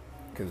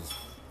because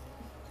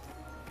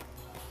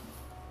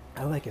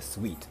I like it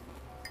sweet.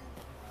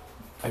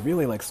 I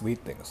really like sweet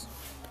things.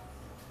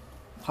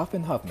 Half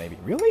and half, maybe.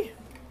 Really?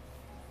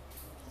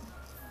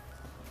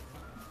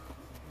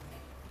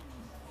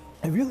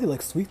 I really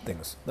like sweet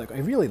things. I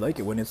really like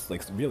it when it's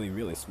really,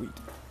 really sweet.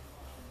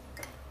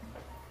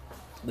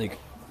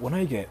 When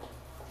I get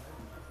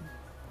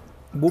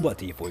boba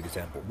tea, for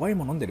example. ワイン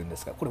も飲んでるんで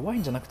すか？これワイ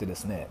ンじゃなくてで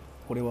すね、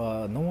これ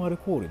はノンアル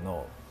コール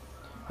の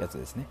やつ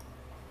ですね。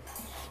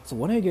So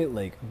when I get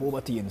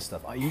boba tea and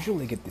stuff, I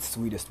usually get the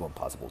sweetest one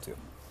possible too.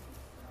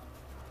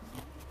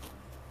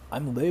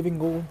 I'm living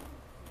on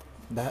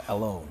that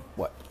alone.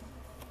 What?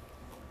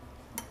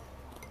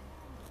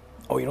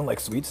 Oh, you don't like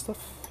sweet stuff?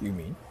 You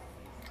mean?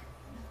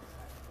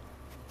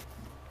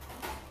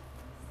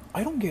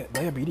 I don't get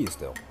diabetes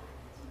though.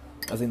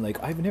 As in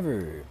I've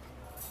never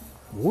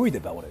worried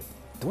about it.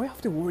 Do I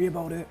have to worry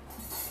about it?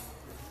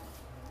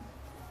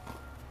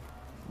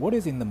 What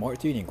is in the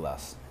martini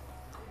glass?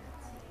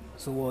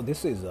 So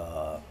this is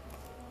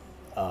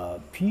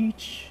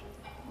peach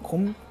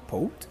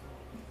compote.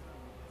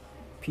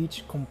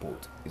 Peach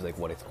compote is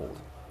what it's called.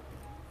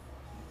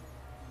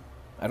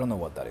 I don't know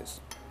what that is.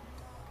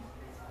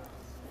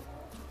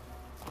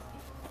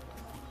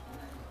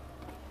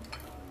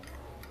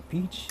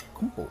 peach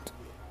compote.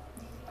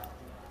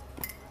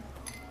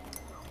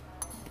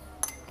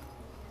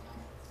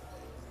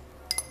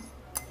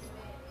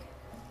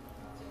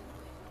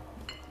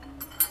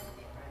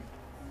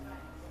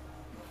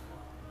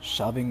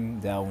 Shoving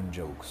down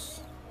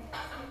jokes.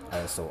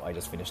 So I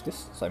just finished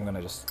this, so I'm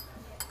gonna just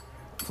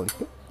flip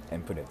it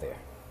and put it there,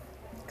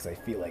 because I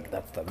feel like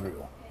that's the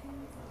rule.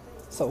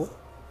 So,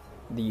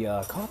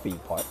 the coffee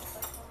part,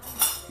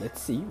 let's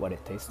see what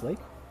it tastes like.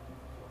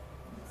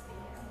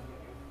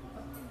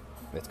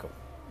 Let's go.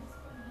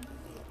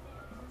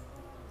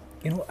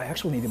 You know, I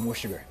actually needed more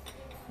sugar.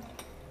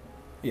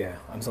 Yeah,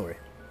 I'm sorry.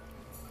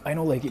 I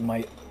know, like, it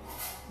might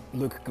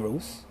look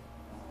gross.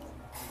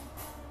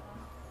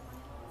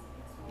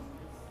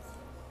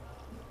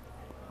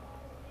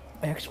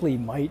 I actually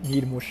might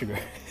need more sugar.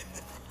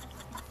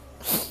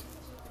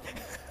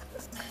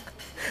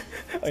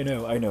 I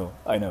know.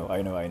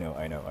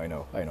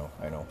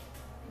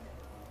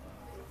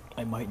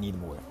 I might need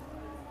more.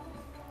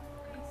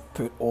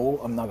 Put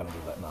all, I'm not gonna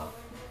do that now.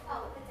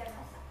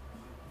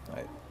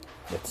 Alright,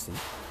 let's see.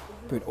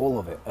 Put all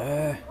of it.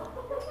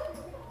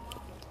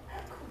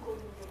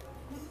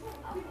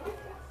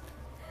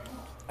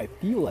 I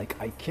feel like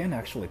I can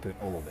actually put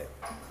all of it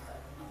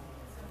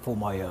for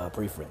my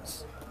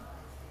preference.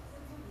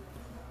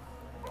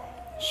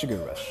 Sugar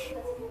rush.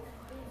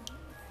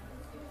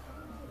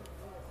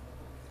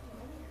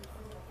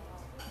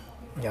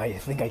 Yeah, I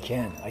think I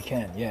can.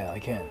 Yeah, I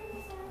can.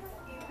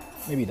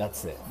 Maybe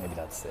that's it.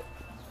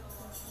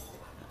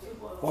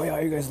 Why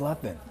are you guys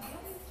laughing?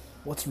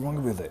 What's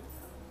wrong with it?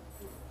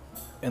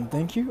 And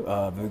thank you,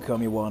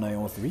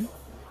 Vukami1903.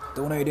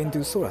 Donate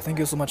into Sora. Thank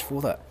you so much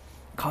for that.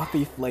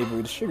 Coffee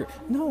flavored sugar.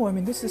 No, I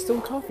mean, this is still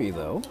coffee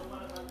though.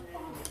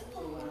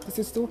 This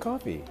is still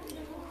coffee.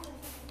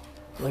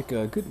 Like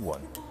a good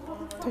one.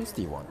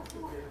 Tasty one.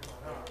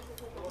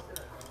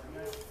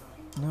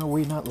 No,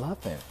 we're not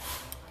laughing.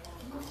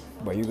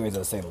 But you guys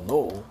are saying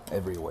LOL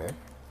everywhere.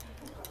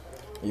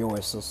 You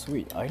are so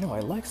sweet. I know, I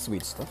like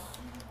sweet stuff.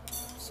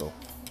 So,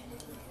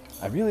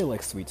 I really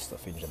like sweet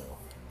stuff in general.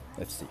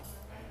 Let's see.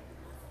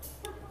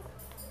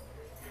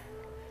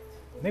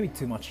 Maybe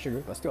too much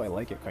sugar, but still I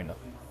like it kinda.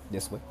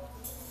 This way.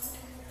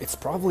 It's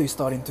probably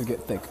starting to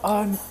get thick.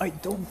 I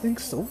don't think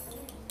so.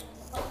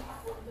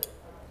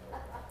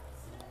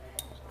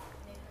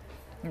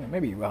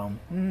 Maybe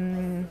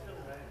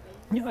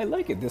yeah, I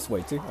like it this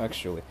way too,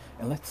 actually.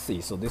 And let's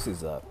see, so this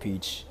is a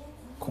peach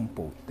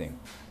compote thing.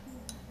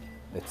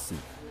 Let's see.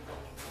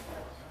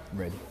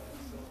 Ready?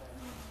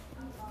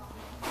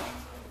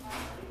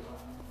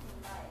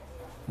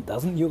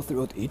 Doesn't your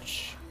throat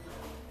itch?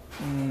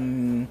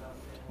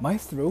 My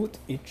throat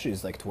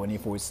itches like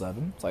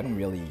 24/7, so I don't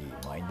really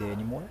mind it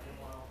anymore.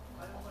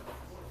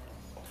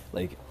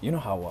 Like, you know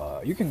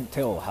how, you can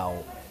tell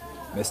how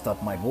messed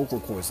up my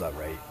vocal cords are,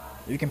 right?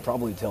 You can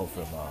probably tell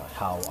from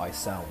how I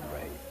sound,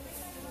 right?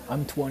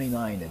 I'm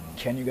 29, and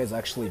can you guys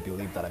actually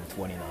believe that I'm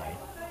 29?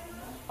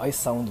 I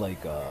sound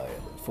like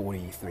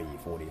 43,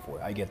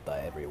 44. I get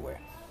that everywhere.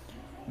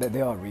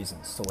 There are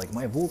reasons. So like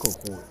my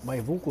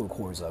vocal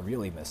cords are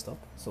really messed up.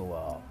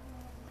 So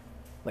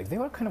like they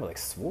are kind of like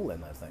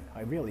swollen, I think.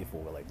 I really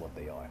forget like what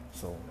they are.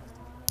 So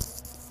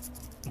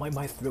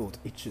my throat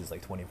itches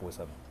like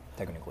 24/7,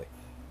 technically.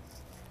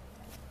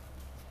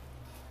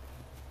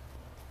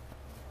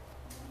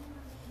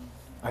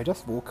 I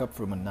just woke up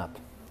from a nap.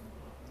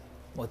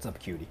 What's up,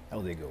 cutie?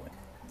 How's it going?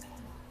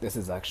 This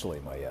is actually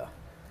my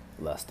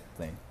last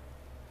thing.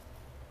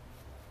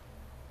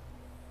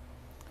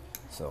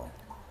 So,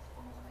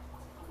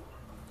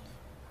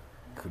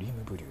 cream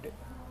brulee.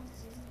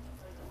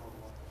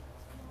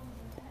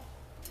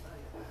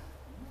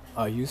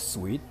 Are you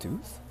sweet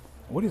tooth?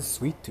 What is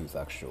sweet tooth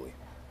actually?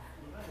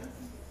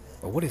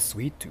 Or what is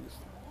sweet tooth?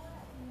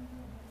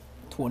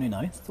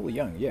 29? Still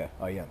young, yeah,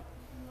 I am.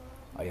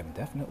 I am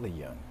definitely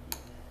young.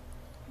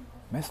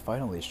 Mess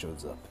finally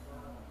shows up.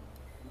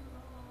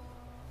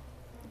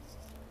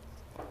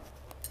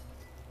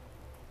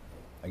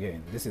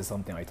 Again, this is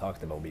something I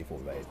talked about before,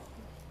 right?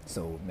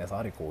 So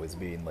Methodical is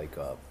being like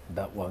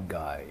that one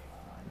guy,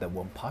 that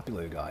one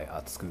popular guy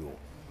at school.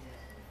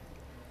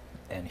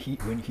 And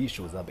when he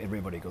shows up,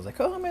 everybody goes like,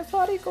 "Oh,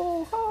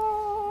 Methodical!"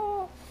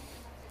 Ah!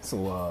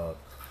 So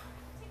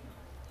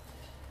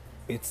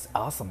it's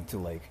awesome to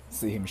like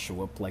see him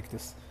show up like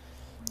this.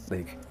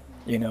 Like,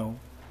 you know,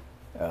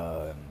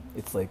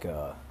 it's like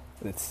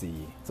let's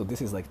see. So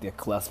this is like their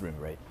classroom,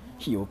 right?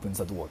 He opens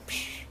the door,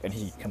 psh, and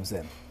he comes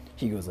in.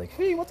 He goes like,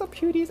 "Hey, what's up,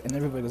 cuties?" And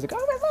everybody goes like,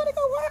 "Oh,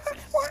 Methodical!"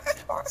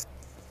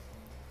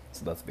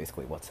 So that's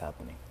basically what's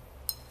happening.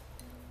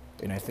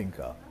 And I think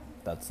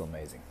that's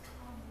amazing.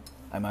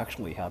 I'm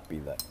actually happy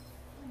that,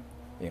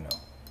 you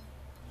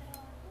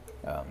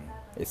know,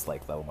 it's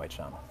like that on my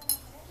channel.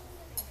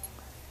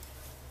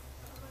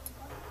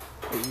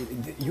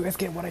 You guys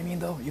get what I mean,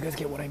 though? You guys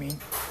get what I mean?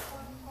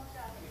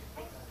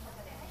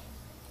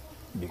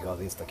 Because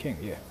he's the king,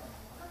 yeah.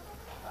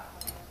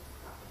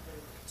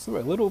 So a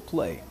little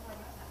play.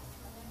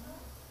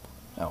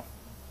 Oh.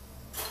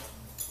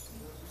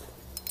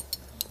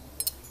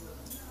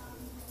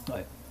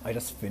 I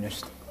just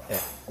finished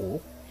it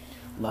all.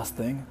 Last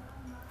thing,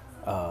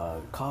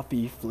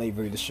 coffee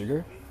flavored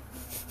sugar.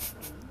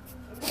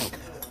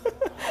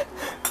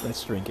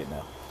 Let's drink it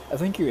now.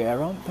 Thank you,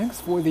 Aaron.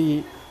 Thanks for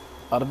the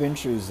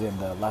adventures in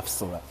the laugh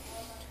sora.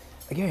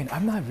 Again,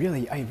 I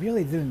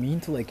really didn't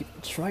mean to like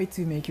try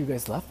to make you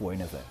guys laugh or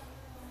anything.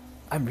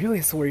 I'm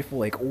really sorry for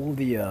like all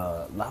the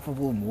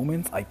laughable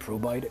moments I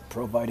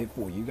provided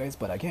for you guys,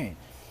 but again,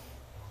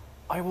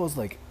 I was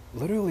like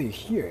literally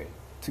here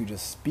to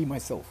just be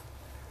myself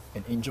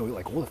and enjoy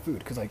like all the food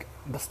because like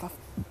the stuff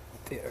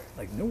there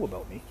like know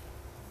about me.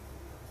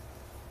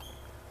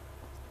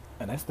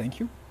 A nice thank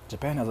you.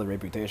 Japan has a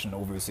reputation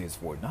overseas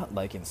for not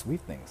liking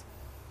sweet things,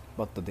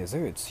 but the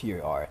desserts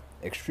here are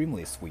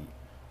extremely sweet,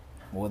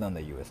 more than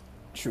the US.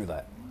 True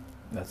that.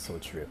 That's so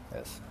true.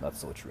 Yes, that's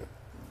so true.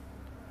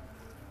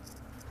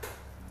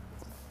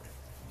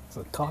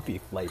 So coffee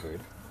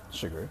flavored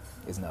sugar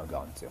is now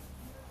gone too.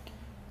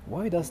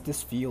 Why does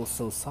this feel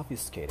so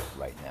sophisticated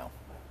right now?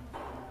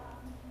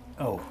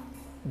 Oh,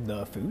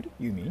 the food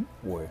you mean?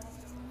 Or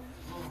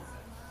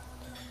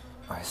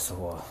I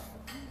saw.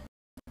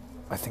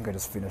 I think I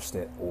just finished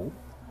it all.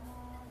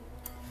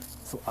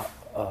 So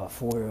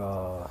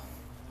for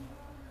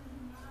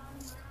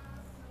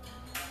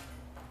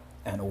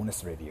an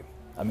honest review,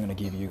 I'm gonna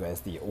give you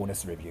guys the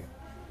honest review.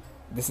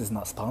 This is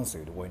not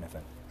sponsored or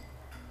anything,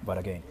 but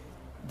again,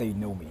 they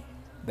know me.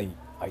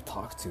 I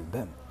talked to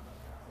them.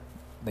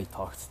 They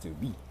talked to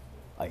me.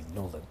 I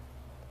know them,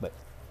 but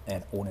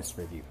an honest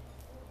review.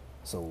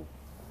 So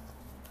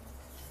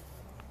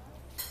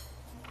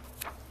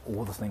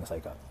all the things I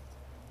got,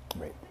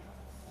 right?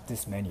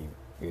 This menu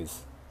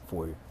is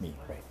for me,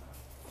 right?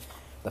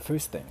 The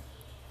first thing,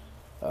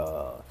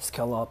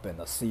 scallop and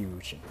a sea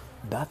urchin.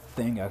 That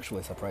thing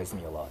actually surprised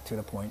me a lot to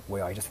the point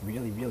where I just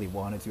really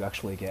wanted to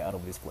actually get out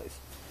of this place.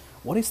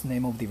 What is the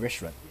name of the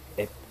restaurant?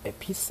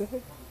 Epice?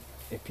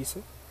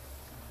 Epice?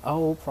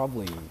 Oh,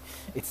 probably.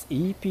 It's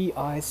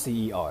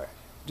EPICER.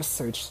 Just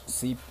search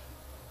C.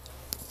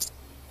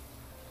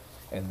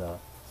 And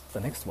the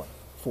next one,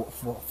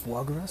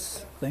 foie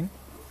gras thing.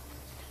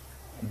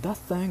 That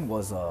thing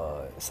was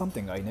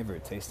something I never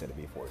tasted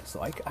before,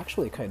 so I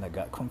actually kind of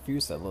got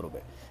confused a little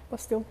bit, but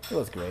still, it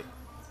was great.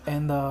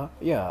 And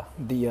yeah,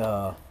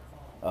 the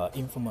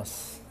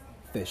infamous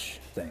fish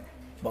thing,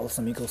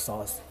 balsamico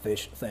sauce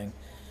fish thing,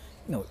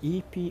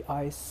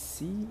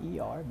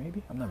 EPICER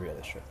maybe? I'm not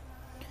really sure.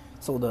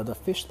 So the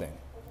fish thing,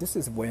 this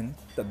is when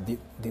the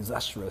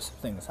disastrous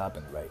things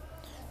happened, right?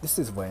 This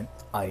is when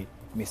I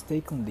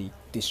mistakenly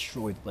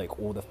destroyed like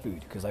all the food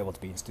because I was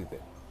being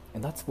stupid.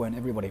 And that's when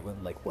everybody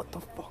went like, what the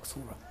fuck,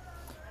 Sora?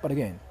 But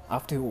again,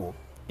 after all,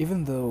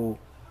 even though,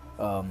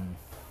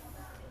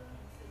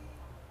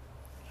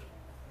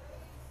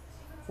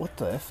 what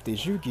the F?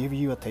 Did you give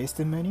you a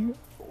tasting menu?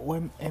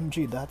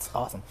 OMG, that's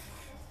awesome.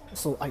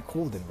 So I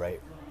called them,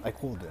 right? I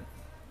called them.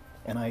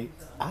 And I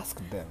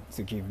asked them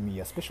to give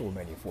me a special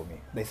menu for me.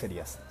 They said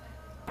yes.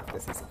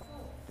 This is it.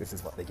 This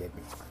is what they gave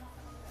me.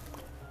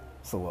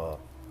 So,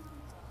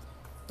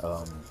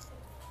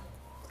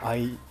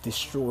 I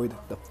destroyed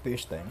the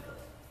fish thing.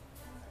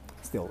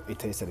 Still, it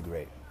tasted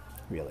great,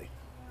 really.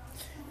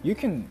 You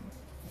can.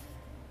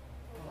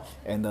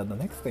 And the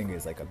next thing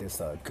is like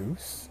this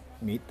goose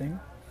meat thing.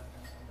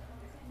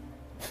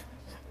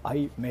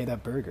 I made a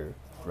burger,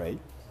 right,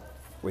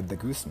 with the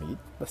goose meat,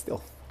 but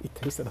still, it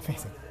tasted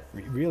amazing.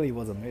 It really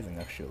was amazing,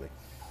 actually.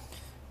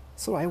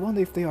 So I wonder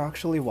if they are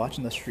actually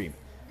watching the stream.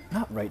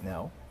 Not right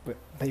now, but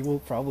they will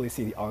probably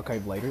see the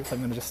archive later. So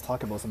I'm gonna just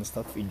talk about some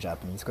stuff in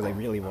Japanese because I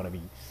really want to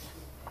be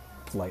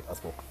polite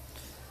as well.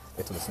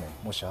 ですね、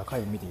もしアーカ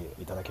イブ見て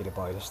いただける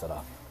場合でした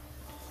ら、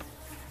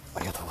あ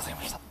りがとうござい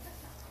ました。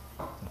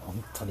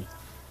本当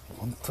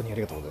にあ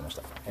りがとうございまし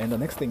た。And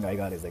the next thing I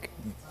got is like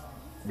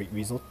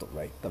risotto,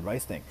 right? The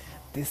rice thing.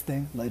 This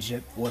thing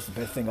legit was the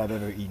best thing I've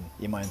ever eaten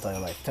in my entire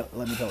life.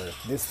 Let me tell you,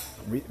 this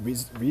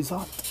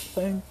risotto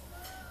thing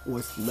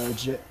was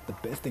legit the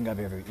best thing I've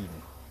ever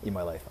eaten in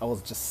my life. I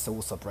was just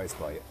so surprised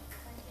by it.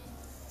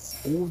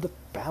 All the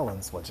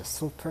balance was just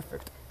so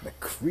perfect. The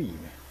cream,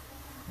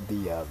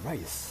 the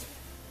rice,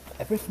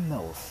 everything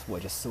else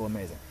was just so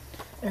amazing.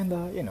 And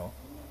the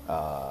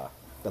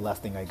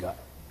last thing I got,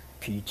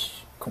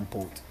 peach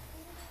compote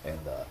and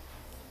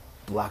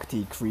black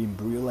tea cream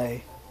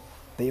brulee.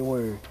 They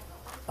were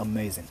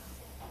amazing.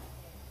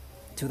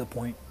 To the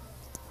point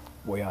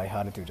where I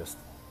had to just,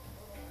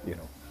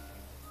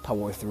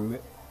 power through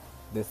it.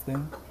 This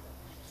thing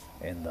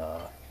and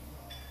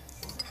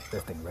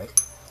this thing, right?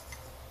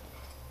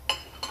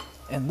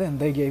 And then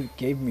they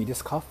gave me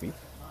this coffee,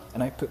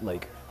 and I put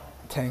like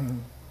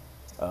 10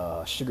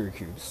 sugar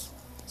cubes.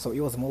 So it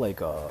was more like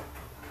a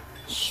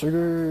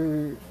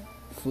sugar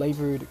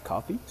flavored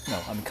coffee. No,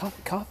 I mean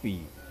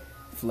coffee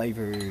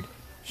flavored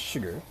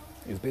sugar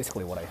is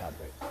basically what I had,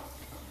 right?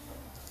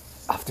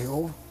 After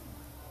all,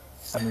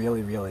 I'm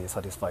really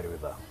satisfied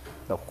with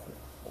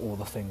all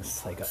the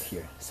things I got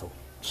here. So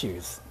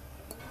cheers.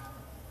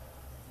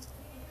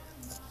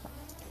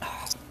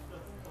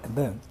 And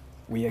then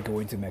we are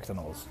going to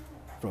McDonald's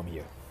from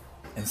here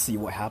and see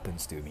what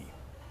happens to me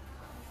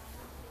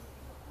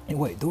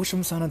Wait, those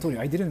from San Antonio.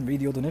 I didn't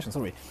read your donation,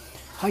 sorry.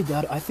 Hi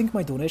dad, I think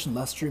my donation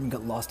last stream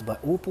got lost, but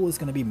Opal is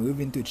gonna be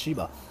moving to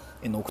Chiba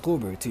in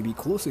October to be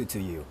closer to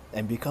you,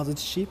 and because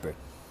it's cheaper.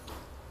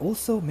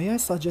 Also, may I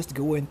suggest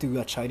going to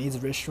a Chinese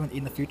restaurant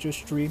in the future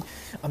stream?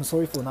 I'm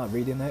sorry for not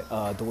reading it,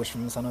 those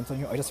from San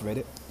Antonio. I just read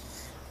it.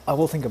 I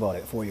will think about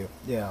it for you.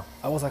 Yeah,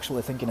 I was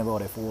actually thinking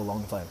about it for a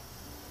long time.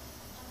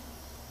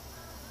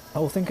 I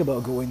will think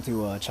about going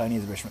to a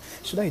Chinese restaurant.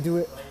 Should I do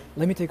it?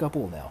 Let me take a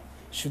poll now.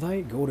 Should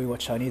I go to a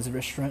Chinese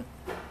restaurant?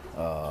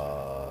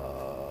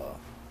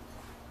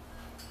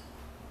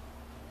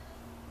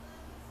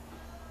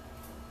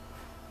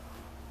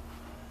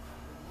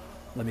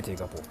 Let me take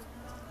a poll.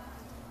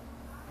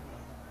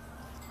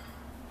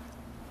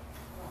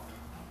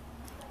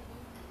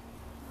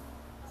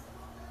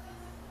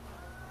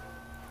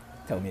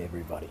 Tell me,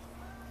 everybody.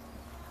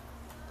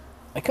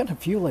 I kind of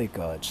feel like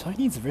a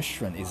Chinese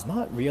restaurant is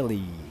not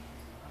really.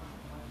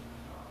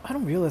 I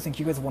don't really think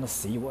you guys want to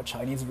see what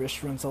Chinese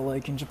restaurants are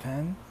like in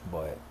Japan,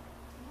 but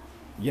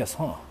yes,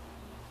 huh?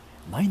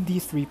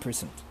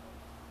 93%.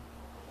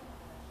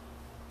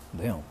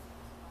 Damn.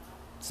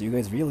 So you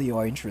guys really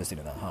are interested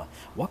in that, huh?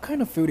 What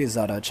kind of food is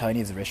at a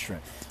Chinese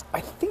restaurant?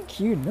 I think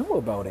you know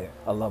about it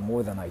a lot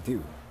more than I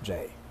do,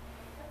 Jay.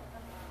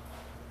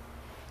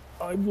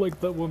 I'm like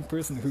that one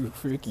person who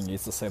freaking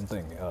eats the same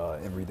thing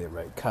every day,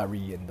 right?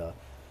 Curry and the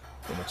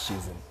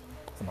cheese and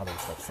some other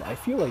stuff. So I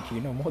feel like you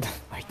know more than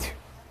I do,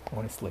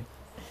 honestly.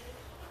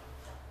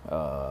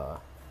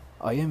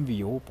 I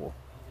envy Opal.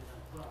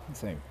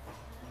 Same.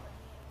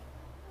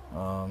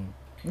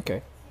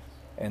 Okay.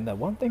 And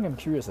one thing I'm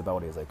curious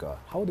about is like,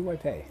 how do I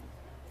pay?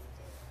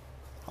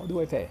 How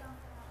do I pay?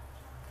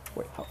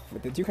 Wait,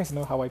 did you guys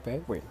know how I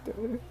pay? Wait,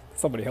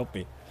 somebody help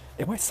me.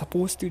 Am I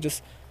supposed to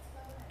just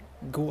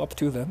go up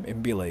to them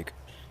and be like,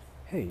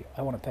 hey,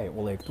 I want to pay?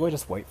 Or like, do I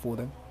just wait for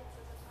them?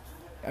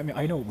 I mean,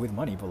 I know with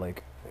money, but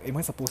like, am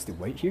I supposed to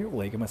wait here?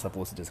 Or like, am I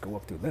supposed to just go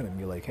up to them and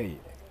be like, hey,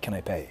 can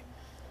I pay?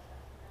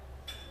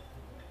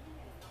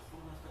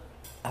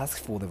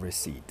 Ask for the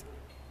receipt.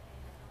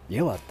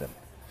 Yell at them.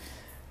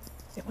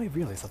 Am I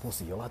really supposed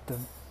to yell at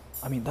them?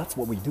 I mean, that's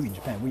what we do in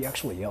Japan. We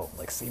actually yell,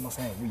 like,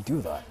 "Sumimasen," we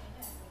do that.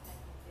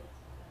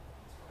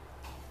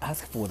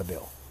 Ask for the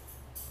bill.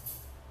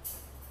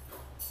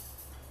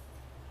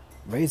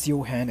 Raise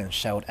your hand and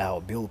shout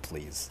out, "Bill,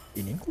 please."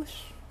 In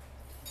English?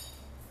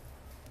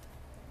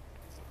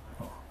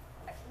 Huh.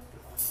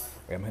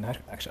 Wait, I'm gonna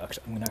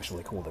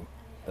actually call them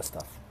the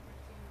stuff.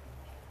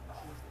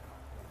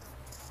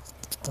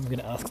 I'm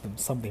gonna ask them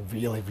something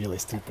really, really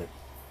stupid.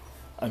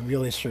 I'm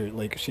really sure,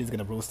 like, she's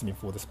gonna roast me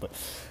for this, but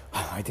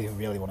I didn't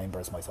really want to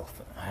embarrass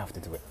myself. I have to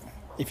do it.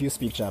 If you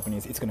speak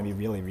Japanese, it's gonna be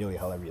really, really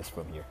hilarious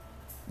from here.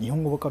 日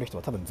本語わかる人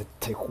は多分絶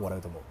対ここ笑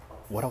うと思う。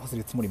笑わせ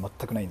るつもり全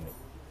くないのに。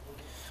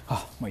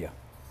まあいいや。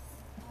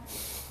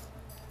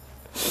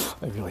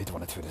I really don't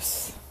want to do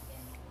this.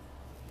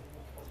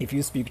 If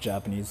you speak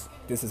Japanese,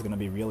 this is gonna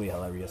be really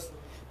hilarious.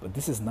 But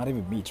this is not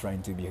even me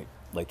trying to be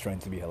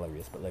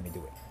hilarious, but let me do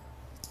it.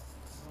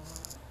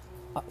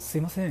 す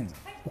いません。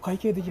お会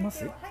計できま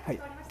す？はい。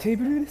テー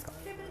ブルですか？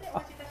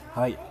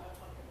はい。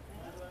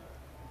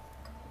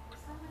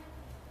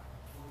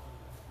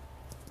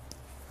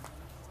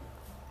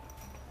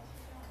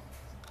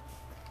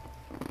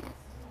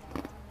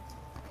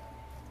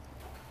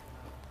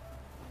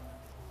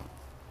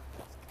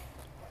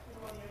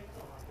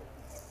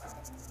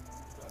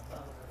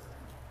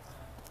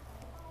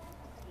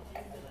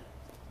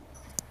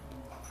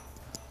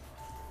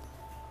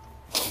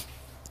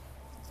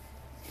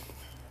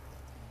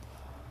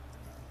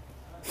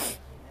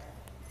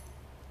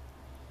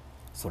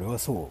それは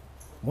そ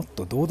う。もっ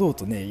と堂々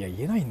とね、いや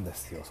言えないんで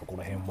すよ、そこ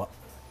ら辺は。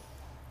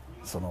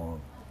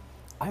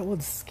I was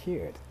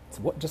scared.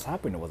 So what just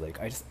happened was like,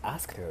 I just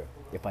asked her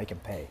if I can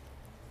pay.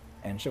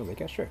 And she was like,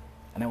 yeah, sure.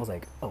 And I was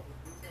like, oh,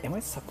 am I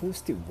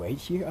supposed to wait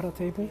here at a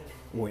table?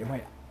 Or am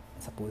I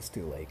supposed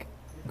to like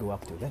go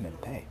up to them and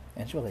pay?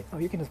 And she was like, oh,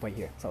 you can just wait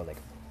here. So I was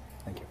like,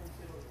 thank you.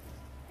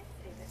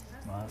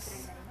 はい、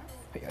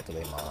ありがとう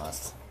ございま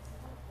す。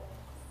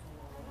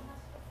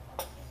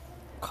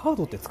カー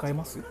ドって使え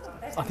ます？で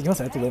きま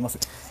す。ありがとうございます。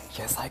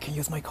Yes, I can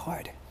use my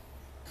card.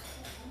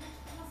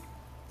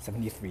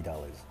 $73. じゃ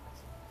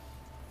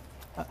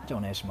あ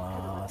お願いし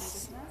ま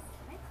す。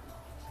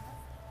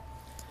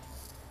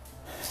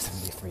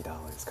$73,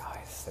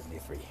 guys.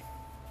 73.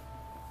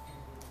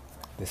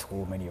 This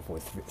whole menu for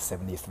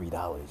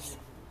 $73.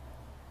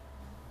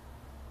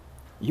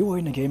 You are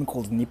in a game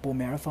called Nippon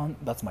Marathon?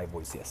 That's my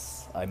voice,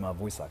 yes. I'm a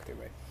voice actor,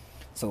 right?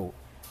 So,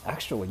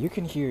 actually, you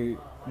can hear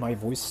my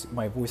voice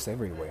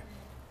everywhere.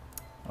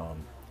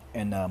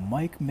 And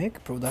Mike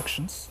Mick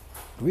Productions,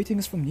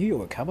 greetings from New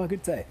York, have a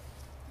good day.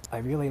 I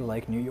really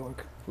like New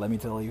York, let me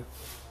tell you.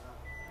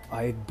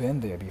 I've been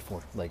there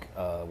before, like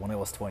when I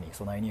was 20,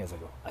 so 9 years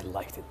ago. I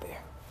liked it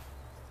there.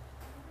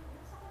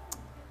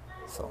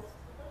 So,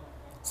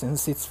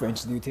 since it's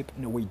French do tip,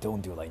 no, we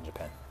don't do that in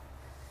Japan.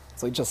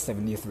 So it's just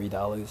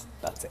 $73,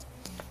 that's it.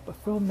 But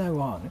from now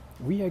on,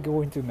 we are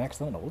going to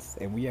McDonald's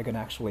and we are gonna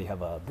actually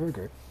have a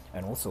burger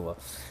and also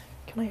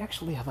Can I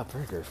actually have a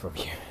burger from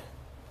you?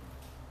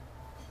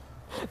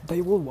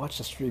 They will watch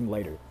the stream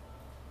later.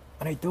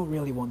 And I don't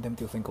really want them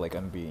to think like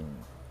I'm being...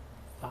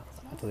 あ、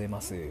あとでま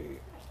す。は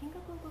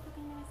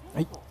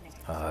い。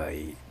はい。は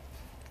い、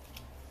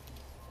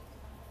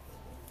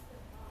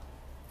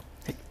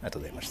ありがと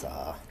うございました。あり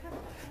がとう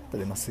ご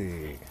ざいます。も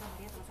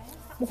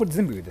うこれ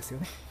全部ですよ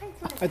ね。あ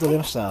りがとうござい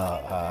ました。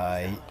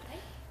はい。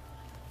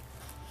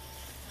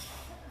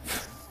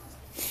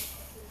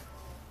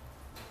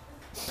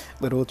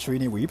Little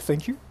Trini Weep,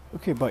 thank you.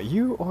 Okay, but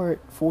you are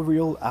for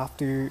real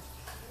after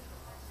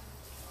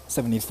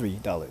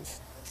 $73.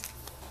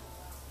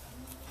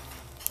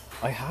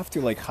 I have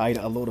to like hide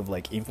a lot of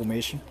like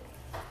information,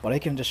 but I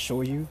can just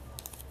show you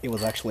it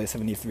was actually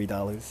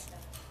 $73.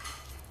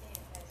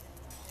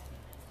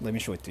 Let me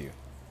show it to you.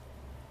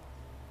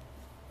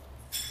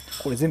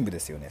 これ全部で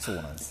すよね。そう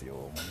なんですよ。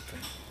本当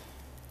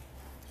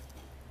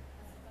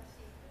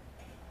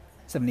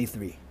に。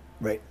73,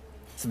 right?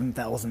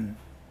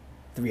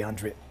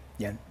 7,300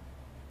 yen,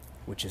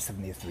 which is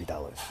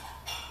 $73.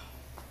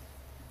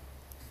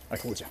 I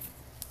told you.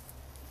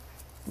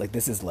 Like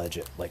this is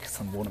legit, like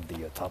one of the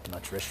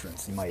top-notch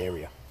restaurants in my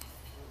area.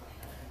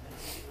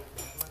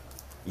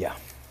 Yeah.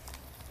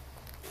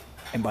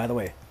 And by the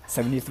way,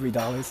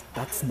 $73,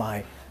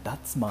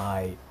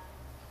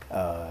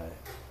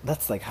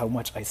 that's like how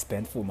much I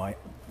spend for my,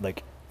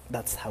 like,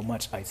 that's how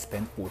much I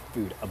spend for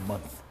food a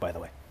month, by the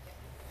way.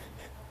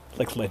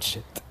 Like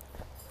legit.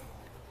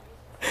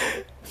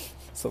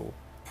 So,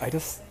 I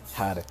just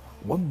had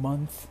 1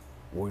 month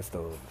worth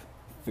of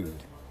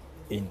food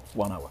in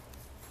 1 hour.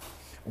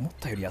 思っ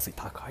たより安い。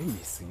高い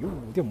ですよ。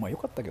でもまあ良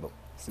かったけど、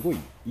すごい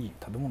いい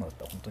食べ物だっ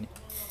た、本当に。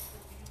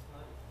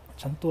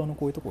ちゃんと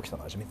こういうとこ来た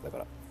の初めてだか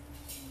ら、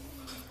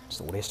ちょっ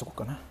とお礼しとこう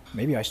かな。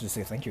Maybe I should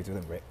say thank you to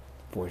them, right?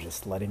 For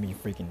just letting me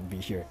freaking be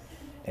here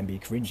and be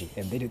cringy.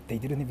 And they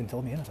didn't even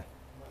tell me anything.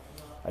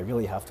 I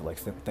really have to like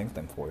thank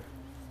them for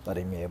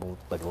letting me do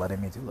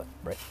that,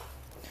 right?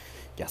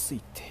 安い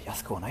って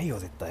安くはないよ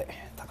絶対。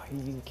高い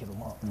けど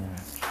まあ。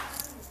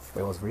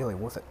But it was really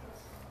worth it.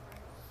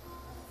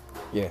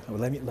 Yeah, well,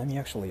 let me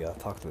actually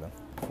talk to them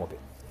for a bit,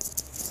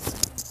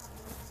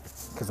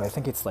 because I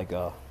think it's like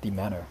the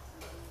manner.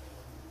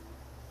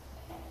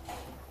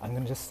 I'm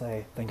gonna just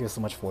say thank you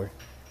so much for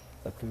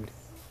the food.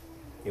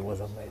 It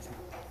was amazing.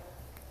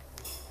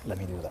 Let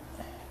me do that.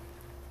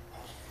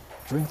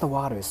 Drink the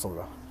water,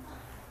 Sora.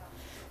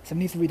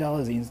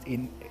 $73 is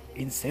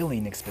insanely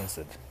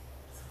inexpensive.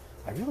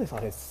 I really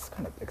thought it's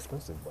kind of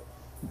expensive, but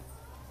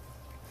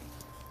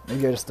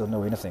maybe I just don't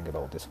know anything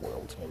about this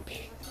world.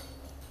 Maybe.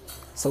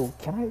 So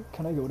can I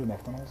go to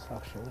McDonald's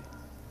actually?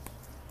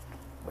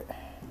 Wait.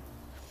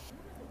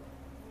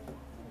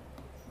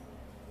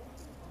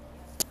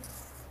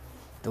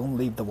 Don't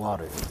leave the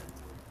water.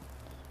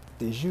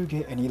 Did you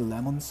get any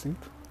lemon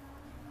soup?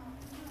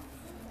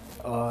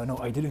 No,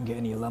 I didn't get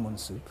any lemon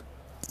soup.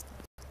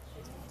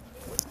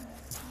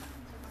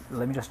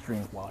 Let me just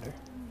drink water.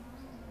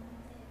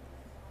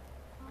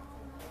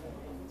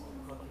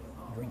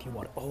 Drinking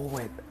water. Oh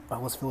wait, I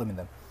was filming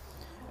them.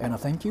 And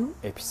thank you,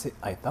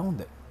 I found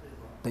it.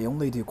 They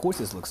only do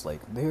courses, looks like.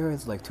 There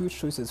is like 2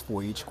 choices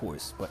for each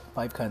course, but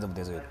 5 kinds of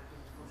dessert.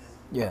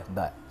 Yeah,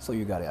 that. So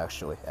you got it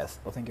actually. Yes.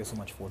 Well, thank you so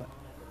much for that.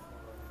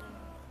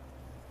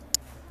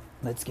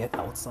 Let's get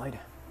outside.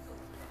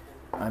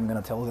 I'm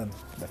gonna tell them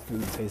the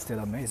food tasted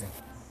amazing.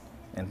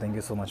 And thank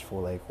you so much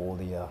for like all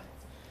the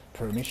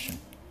permission.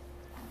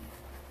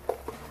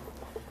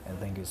 And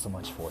thank you so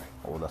much for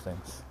all the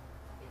things.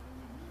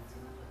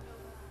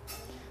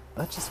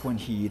 That's just when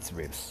he eats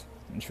ribs.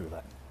 I'm sure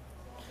that.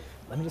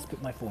 Let me just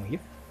put my phone here.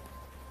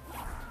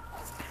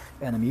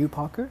 And Mew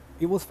Parker,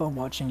 it was fun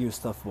watching you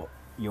stuff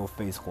your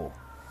face hole.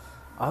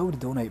 I would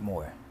donate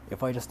more.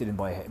 If I just didn't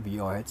buy a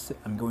VR headset,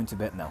 I'm going to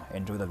bed now.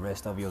 Enjoy the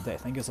rest of your day.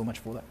 Thank you so much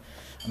for that.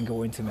 I'm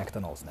going to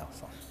McDonald's now,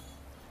 so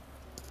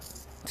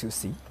to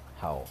see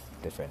how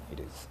different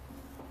it is.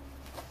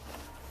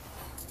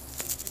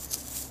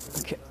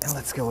 Okay, and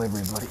let's go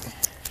everybody.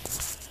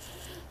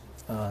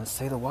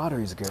 Say the water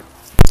is good.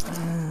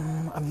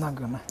 I'm not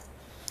gonna.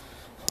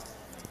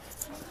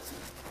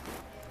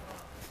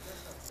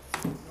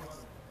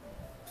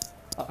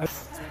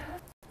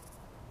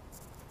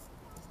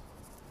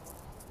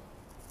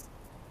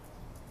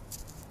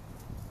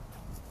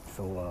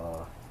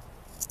 So,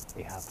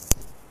 it happened.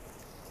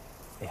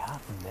 It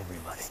happened,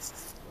 everybody.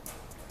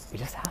 It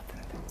just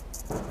happened.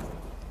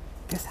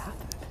 This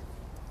happened.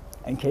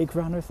 And Cake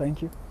Runner,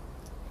 thank you.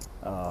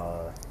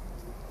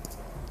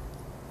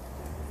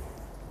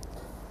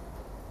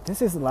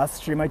 This is the last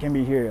stream I can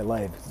be here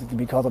live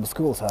because of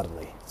school,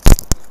 sadly.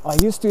 I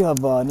used to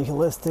have a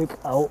nihilistic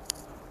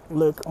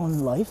outlook on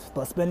life,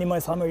 but spending my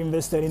summer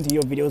invested into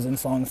your videos and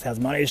songs has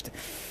managed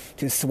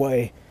to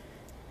sway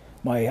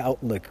my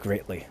outlook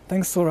greatly.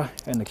 Thanks, Sora,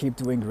 and keep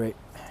doing great.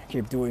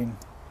 Keep doing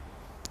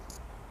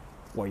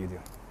what you do.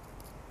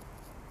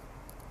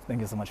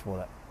 Thank you so much for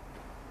that.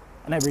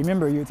 And I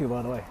remember you too,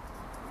 by the way.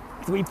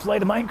 We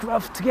played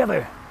Minecraft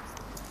together.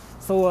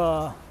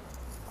 So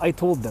I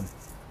told them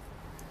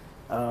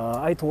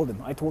I told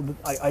him. I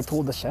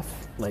told the chef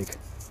like,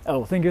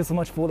 oh, thank you so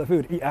much for the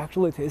food. It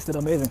actually tasted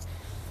amazing,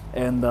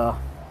 and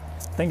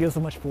thank you so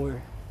much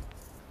for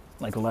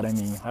like letting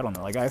me. I don't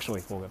know. Like I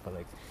actually forgot, but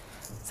like,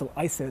 so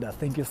I said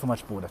thank you so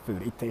much for the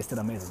food. It tasted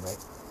amazing, right?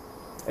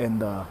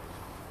 And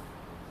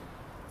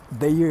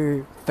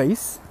their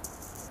face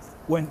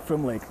went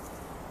from like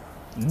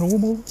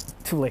normal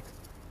to like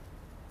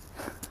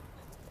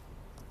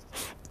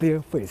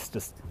their face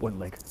just went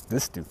like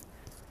this too.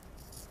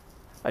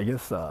 I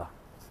guess by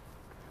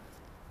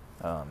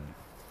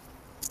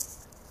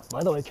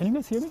the way, can you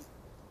guys hear me?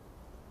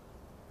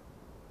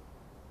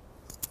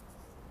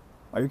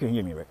 Oh, you can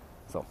hear me, right?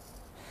 So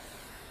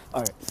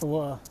alright,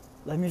 so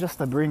let me just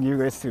bring you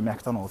guys to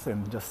McDonald's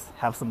and just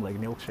have some like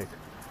milkshake.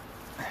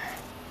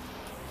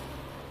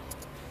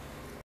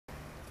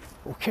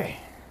 Okay,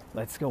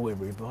 let's go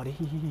everybody.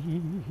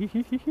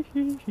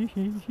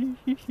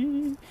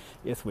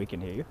 Yes, we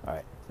can hear you.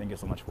 Alright, thank you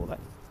so much for that.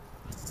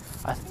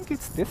 I think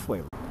it's this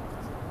way.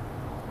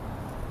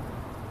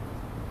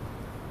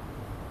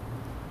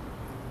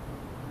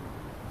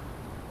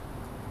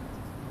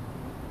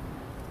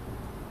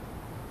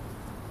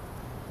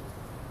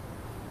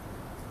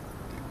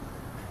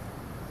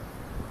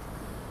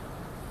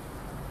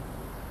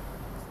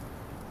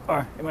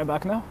 Alright, am I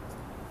back now?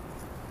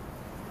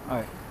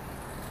 Alright.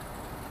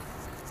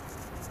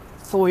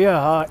 So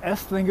yeah,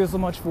 S, thank you so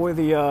much for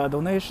the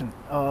donation.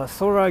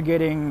 Sora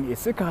getting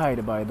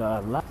isekai'd by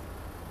the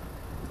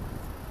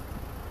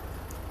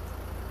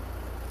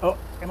Oh,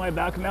 am I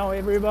back now,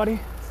 everybody?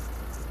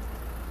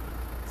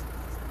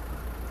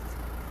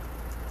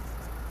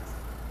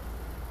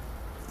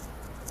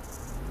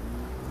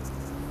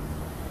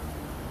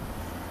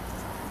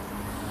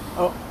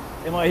 Oh,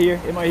 am I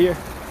here? Am I here?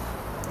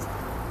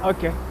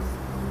 Okay.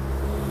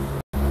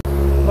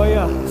 Oh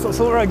yeah, so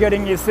Sora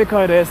getting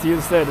isekai'd as you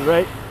said,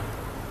 right?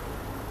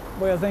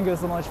 Oh yeah, thank you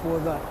so much for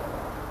that.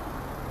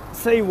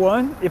 Say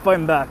one if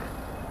I'm back.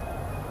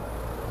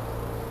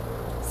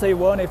 Say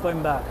one if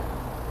I'm back.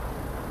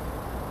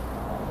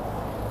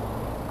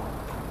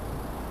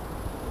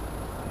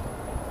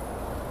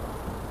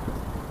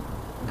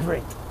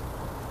 Great.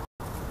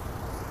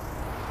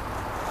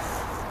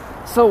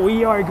 So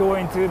we are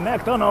going to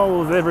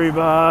McDonald's,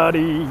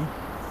 everybody.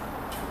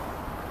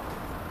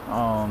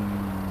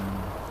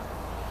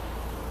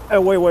 Oh,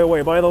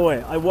 wait. By the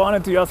way, I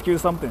wanted to ask you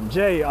something.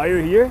 Jay, are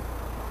you here?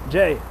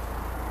 Jay,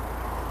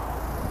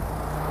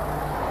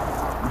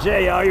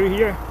 are you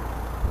here?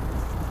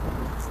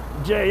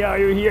 Jay, are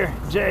you here?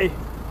 Jay,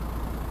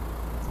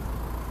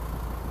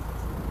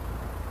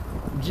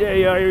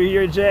 are you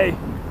here? Jay,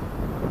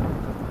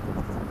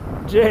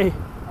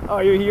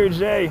 are you here?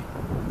 Jay,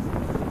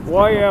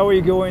 why are we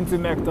going to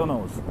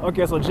McDonald's?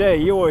 Okay, so Jay,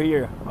 you are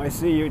here. I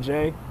see you,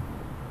 Jay.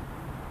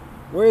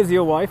 Where is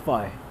your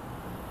Wi-Fi?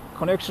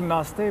 Connection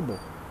not stable.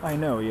 I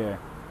know, yeah.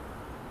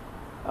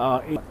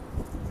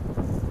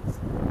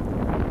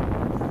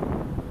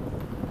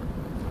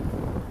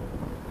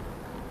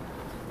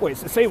 Wait,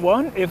 so say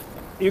one if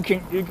you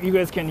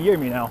guys can hear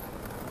me now,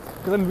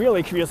 because I'm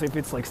really curious if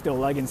it's like still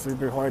lagging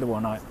super hard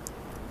or not.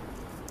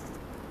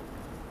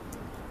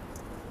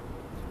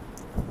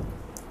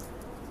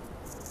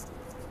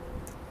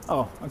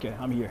 Oh, okay,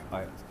 I'm here. All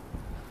right.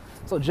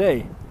 So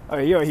Jay,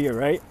 you're here,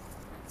 right?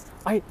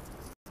 I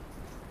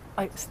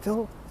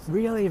still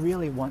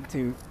really want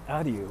to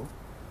add you.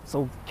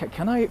 So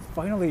can I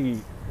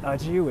finally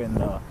add you,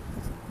 and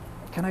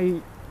can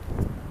I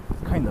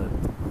kind of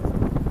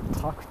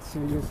talk to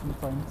you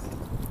sometimes?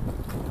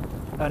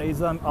 And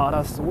is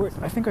Ara Sword?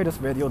 I think I just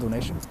read your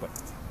donation, but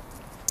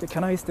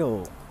can I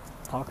still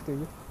talk to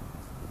you?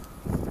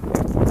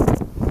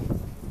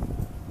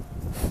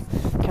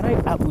 Can I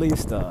at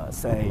least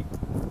say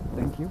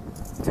thank you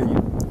to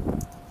you,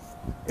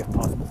 if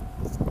possible?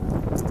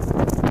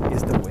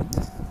 Is the wind?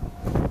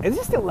 Is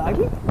it still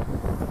laggy?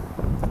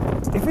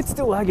 If it's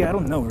still laggy, I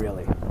don't know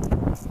really.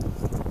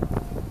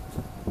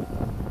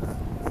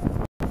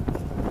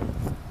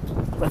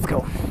 Let's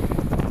go.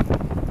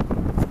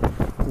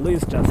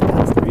 Please just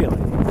test,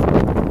 really.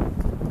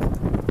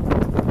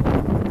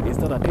 Is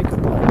that a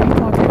pickup line? We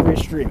talk every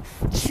stream.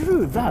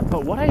 True that,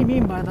 but what I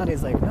mean by that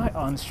is like not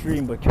on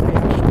stream, but can I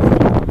actually...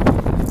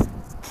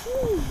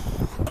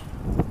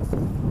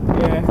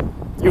 Yeah,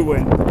 you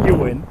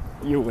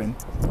win.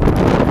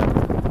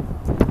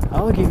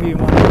 I'll give you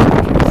money if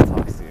you can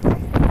talk to me.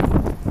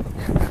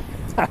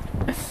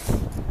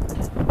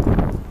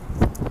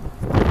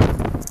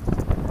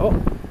 Oh,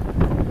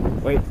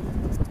 wait.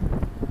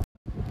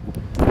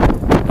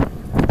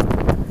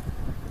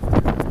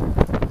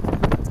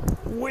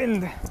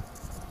 Wind.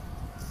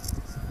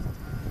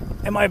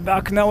 Am I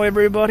back now,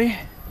 everybody?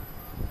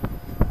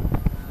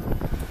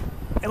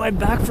 Am I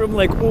back from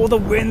like all the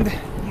wind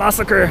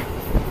massacre?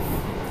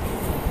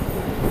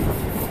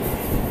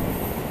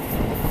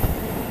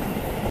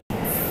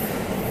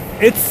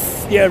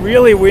 It's, yeah,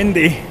 really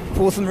windy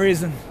for some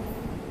reason.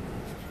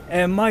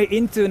 And my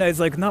internet is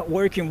like not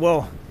working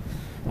well.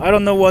 I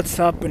don't know what's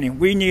happening.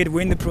 We need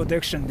wind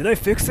protection. Did I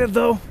fix it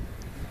though?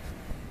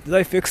 Did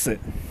I fix it?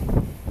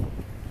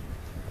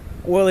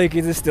 or like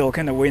is it still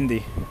kind of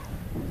windy?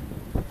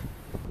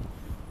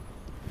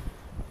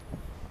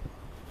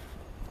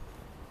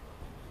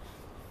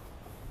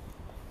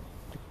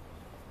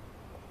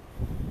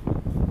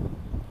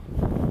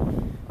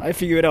 I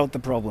figured out the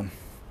problem.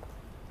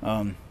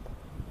 Am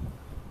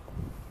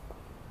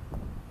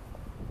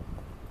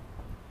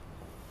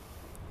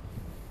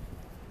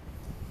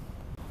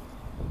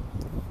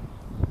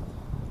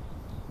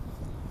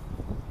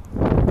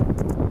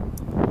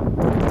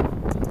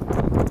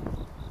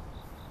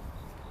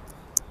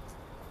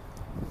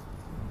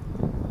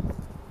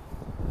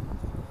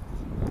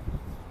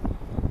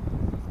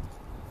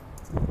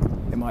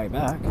I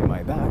back? Am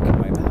I back?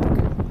 Am I back?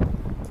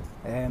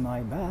 Am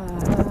I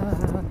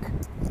back?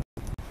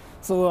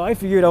 So I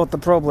figured out the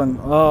problem.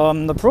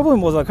 The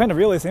problem was kind of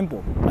really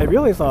simple. I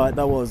really thought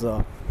that was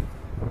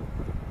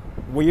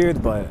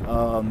weird, but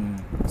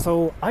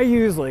so I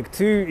use like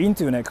 2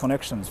 internet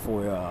connections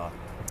for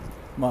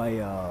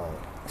my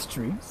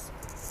streams,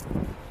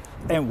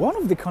 and one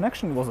of the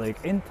connection was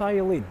like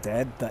entirely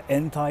dead the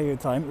entire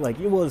time. Like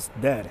it was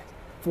dead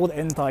for the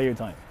entire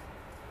time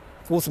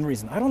for some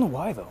reason. I don't know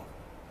why though.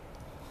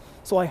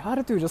 So I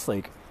had to just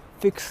like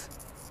fix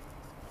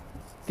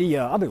the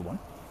other one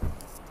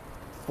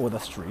for the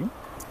stream,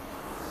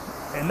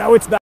 and now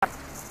it's back.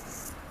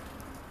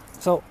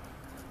 So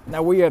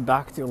now we are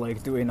back to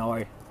like doing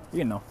our,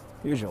 you know,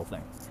 usual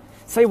thing.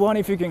 Say one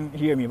if you can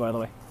hear me, by the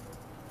way.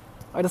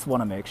 I just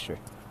want to make sure.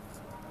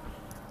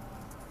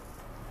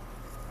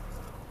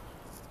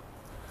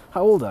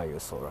 How old are you,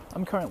 Sora?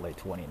 I'm currently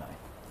 29.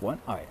 What?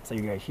 Alright, so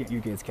you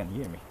guys can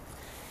hear me.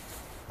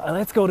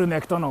 Let's go to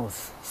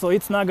McDonald's. So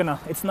it's not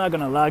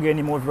gonna lag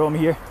anymore from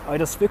here. I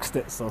just fixed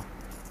it, so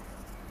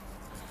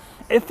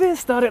if it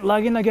started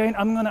lagging again,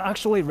 I'm gonna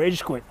actually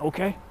rage quit,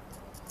 okay?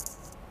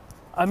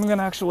 I'm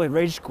gonna actually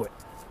rage quit.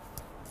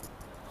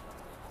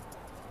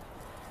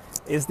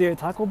 Is there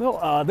Taco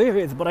Bell? There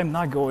is, but I'm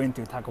not going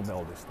to Taco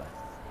Bell this time.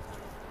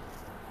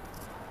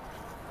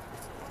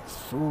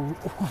 So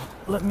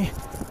let me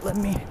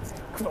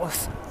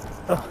cross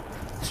the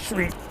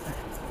street.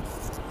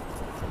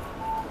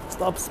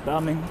 Stop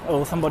spamming.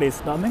 Oh, somebody's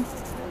spamming.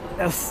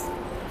 Yes,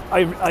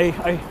 I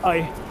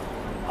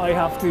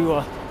have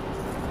to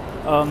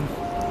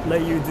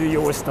let you do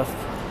your stuff.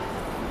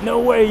 No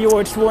way,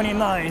 you're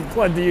 29.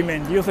 What do you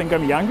mean? Do you think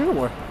I'm younger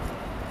or?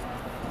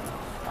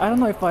 I don't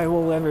know if I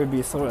will ever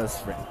be Sora's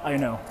friend. I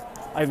know.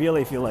 I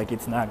really feel like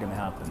it's not gonna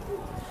happen.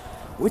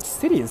 Which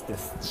city is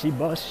this?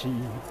 Shibashi.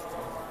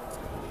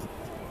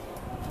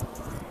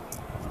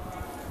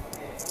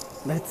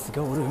 Let's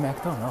go to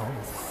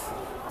McDonald's.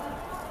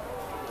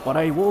 But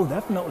I will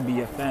definitely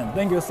be a fan.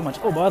 Thank you so much.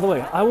 Oh, by the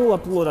way, I will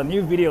upload a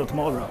new video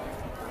tomorrow.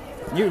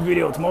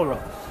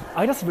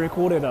 I just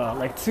recorded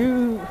like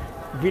 2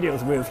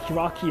 videos with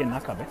Hiraki and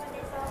Nakabe,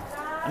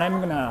 and I'm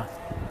gonna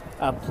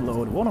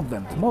upload one of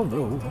them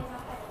tomorrow.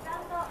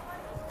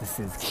 This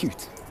is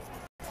cute.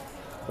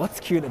 What's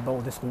cute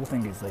about this whole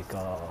thing is like,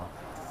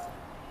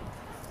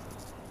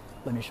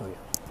 let me show you.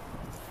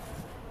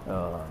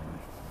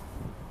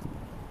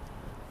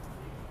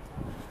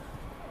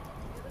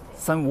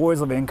 Some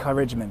words of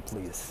encouragement,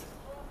 please.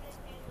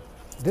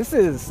 This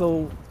is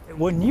so,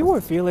 when you were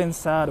feeling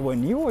sad,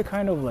 when you were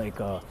kind of like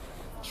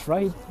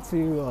trying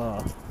to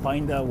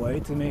find a way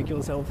to make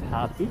yourself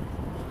happy,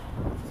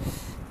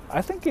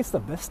 I think it's the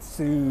best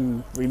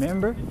to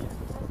remember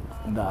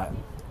that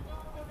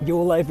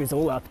your life is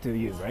all up to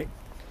you, right?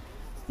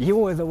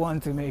 You are the one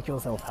to make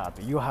yourself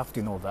happy. You have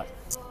to know that.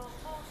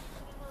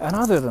 And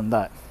other than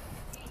that,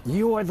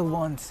 you are the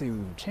one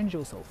to change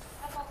yourself.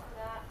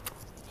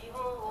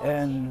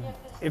 And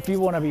if you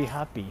want to be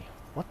happy,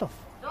 what the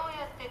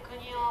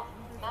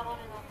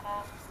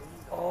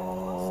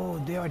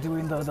oh, they are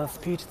doing the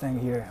speech thing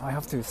here. I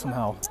have to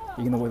somehow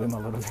ignore them a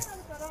little bit.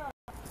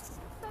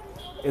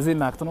 Is it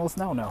McDonald's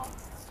now? No.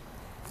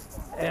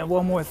 And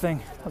one more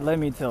thing, let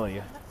me tell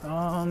you.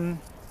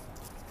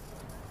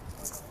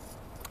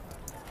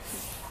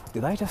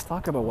 Did I just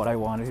talk about what I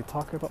wanted to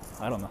talk about?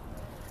 I don't know.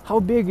 How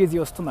big is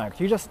your stomach?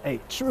 You just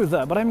ate. True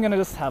that, but I'm gonna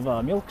just have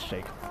a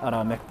milkshake at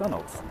a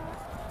McDonald's.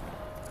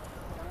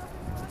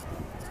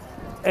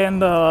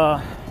 And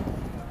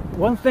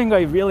one thing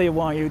I really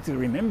want you to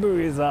remember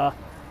is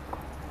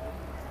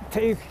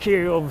take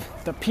care of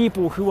the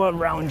people who are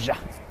around you.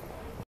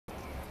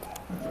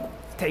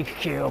 Take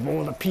care of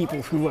all the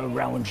people who are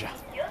around you.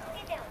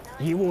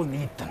 You will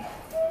need them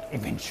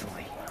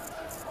eventually.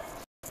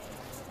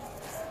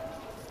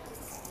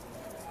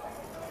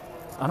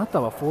 あな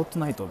たはフォート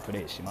ナイトをプ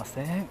レイしま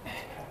せん。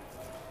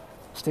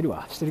してる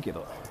け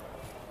ど。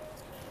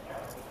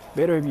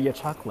Better be a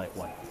chocolate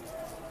one.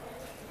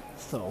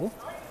 So,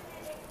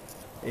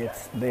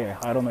 it's there.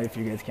 I don't know if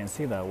you guys can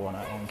see that one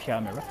on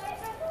camera.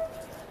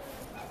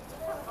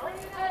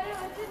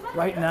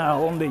 Right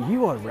now, only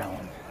you are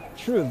around.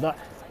 True that.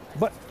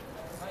 But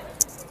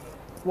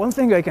one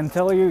thing I can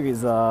tell you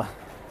is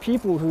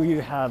people who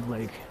you have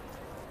like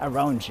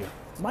around you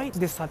might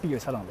disappear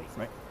suddenly,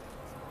 right?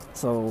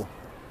 So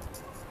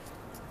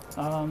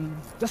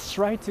Just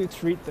try to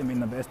treat them in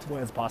the best way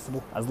as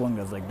possible, as long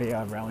as like they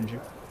are around you.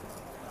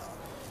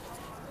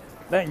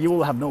 Then you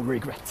will have no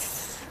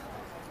regrets.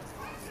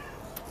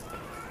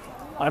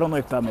 I don't know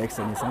if that makes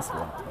any sense.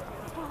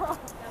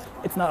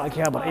 It's not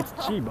Akihabara, it's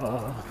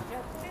Chiba.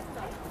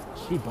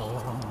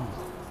 Chiba.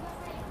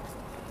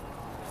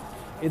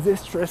 Is it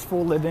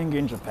stressful living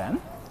in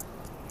Japan?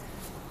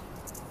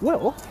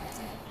 Well,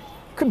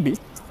 could be.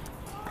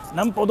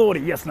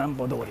 Nampodori, yes,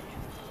 Nampodori.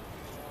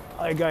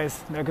 Hi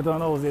guys,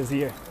 McDonald's is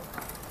here.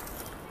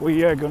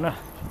 We are gonna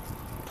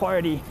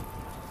party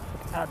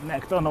at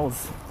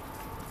McDonald's.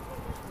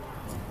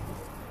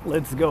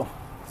 Let's go.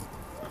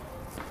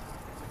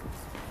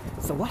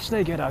 So what should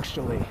I get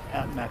actually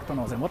at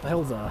McDonald's, and what the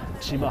hell is a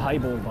Chiba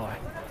highball bar?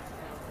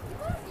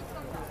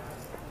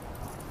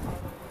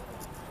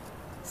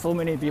 So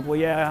many people,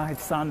 yeah,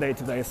 it's Sunday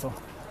today, so.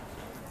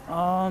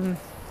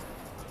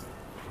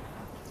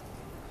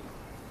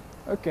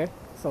 Okay,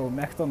 so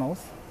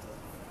McDonald's.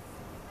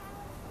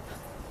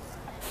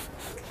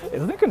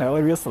 Isn't it kind of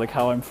hilarious like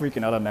how I'm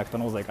freaking out at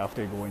McDonald's like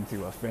after going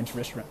to a French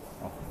restaurant?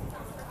 Oh.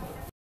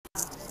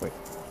 Wait.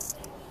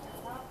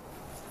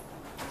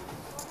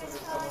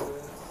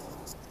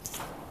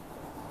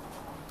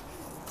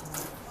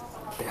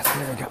 They're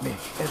staring at me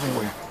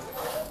everywhere.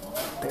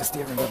 They're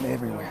staring at me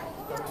everywhere.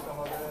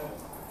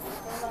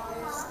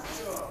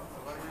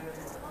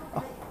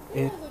 Ah,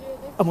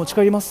 持ち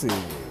帰ります。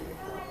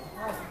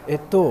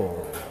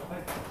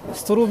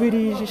ストロベ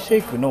リーシェ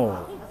イク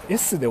の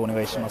S でお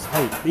願いします。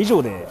はい。以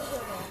上で。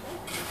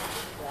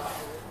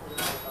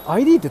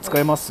ID って使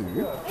えます？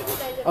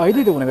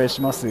 ID でお願い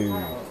します。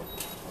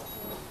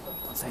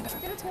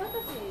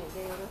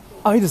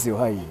あ、いいですよ。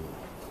はい。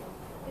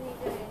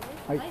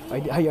は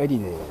い、ID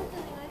で。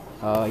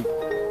はい。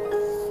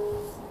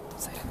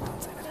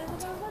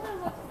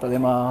食べ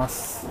ま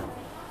す。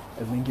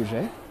Thank you,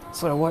 Jay.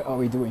 So what are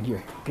we doing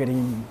here?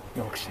 Getting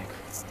milkshake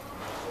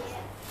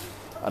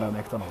at a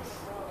McDonald's.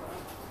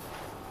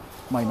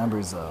 My number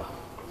is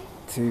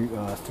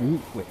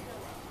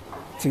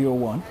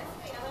 201.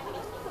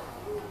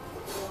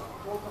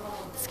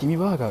 月見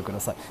バーガーくだ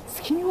さい。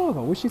月見バー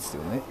ガー美味しいです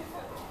よね。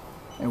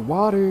And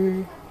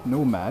water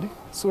nomad.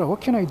 So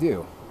what can I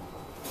do?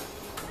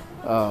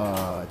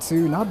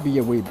 To not be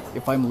a weeb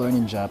if I'm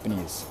learning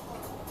Japanese.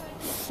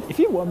 If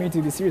you want me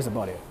to be serious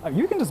about it,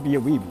 you can just be a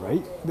weeb,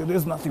 right?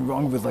 There's nothing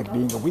wrong with like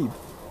being a weeb.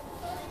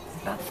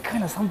 That's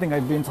kind of something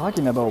I've been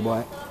talking about,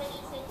 but.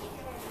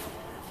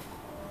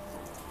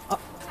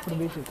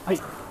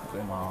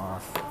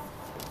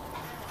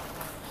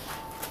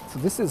 So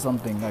this is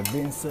something I've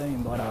been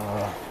saying, but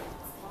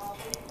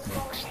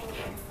milkshake,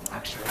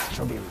 actually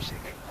strawberry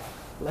shake.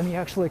 Let me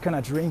actually kind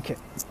of drink it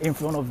in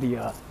front of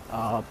the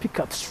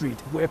pickup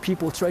street where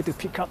people try to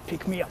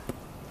pick me up.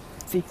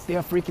 See, they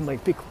are freaking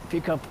like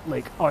pick up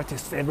like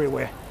artists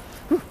everywhere.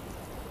 Whew.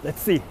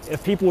 Let's see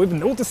if people even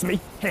notice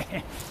me.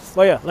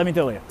 But yeah, let me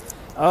tell you.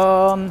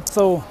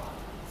 So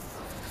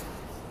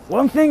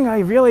one thing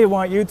I really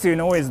want you to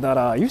know is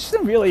that you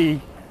shouldn't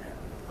really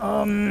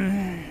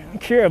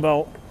care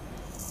about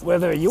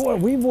whether you are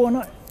weeb or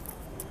not.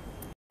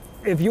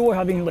 If you are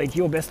having like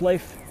your best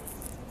life,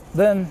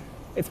 then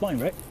it's fine,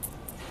 right?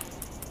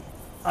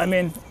 I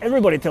mean,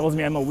 everybody tells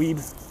me I'm a weeb.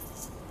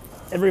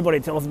 Everybody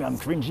tells me I'm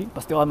cringy,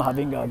 but still I'm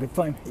having a good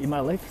time in my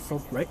life, so,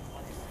 right?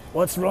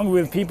 What's wrong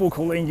with people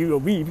calling you a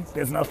weeb?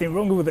 There's nothing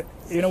wrong with it,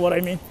 you know what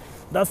I mean?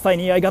 That's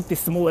tiny, I got the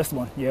smallest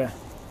one, yeah.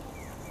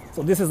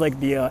 So this is like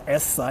the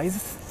S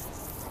size.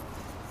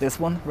 This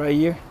one right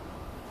here.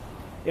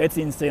 Yeah, it's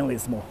insanely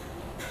small.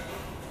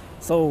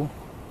 So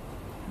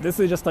this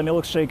is just a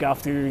milkshake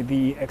after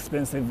the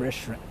expensive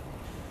restaurant.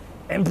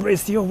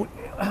 Embrace your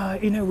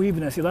inner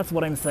weebness, that's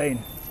what I'm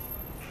saying.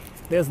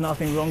 There's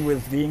nothing wrong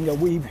with being a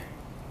weeb,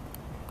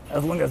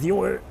 as long as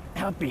you're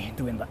happy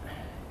doing that.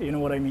 You know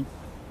what I mean?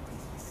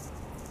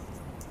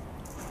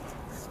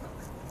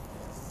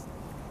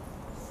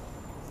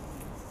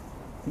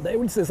 They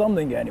would say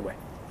something anyway.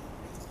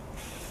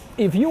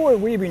 If you're a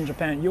weeb in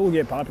Japan, you'll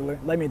get popular,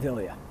 let me tell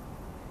you.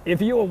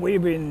 If you're a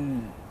weeb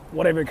in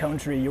whatever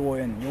country you're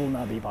in, you'll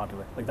not be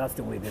popular. Like, that's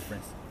the only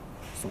difference.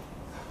 So,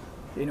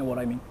 you know what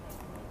I mean?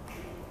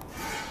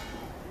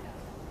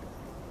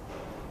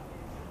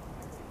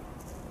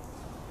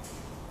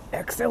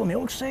 XL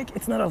milkshake?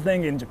 It's not a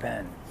thing in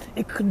Japan.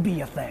 It could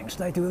be a thing.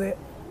 Should I do that?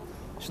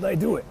 Should I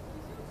do it?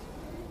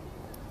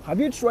 Have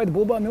you tried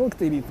boba milk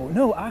tea before?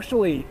 No,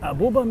 actually,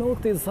 boba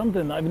milk tea is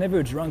something I've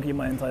never drunk in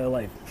my entire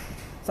life.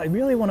 So I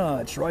really want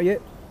to try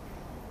it.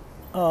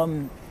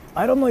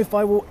 I don't know if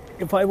I will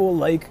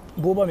like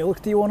boba milk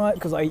tea or not,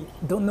 because I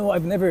don't know.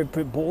 I've never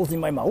put balls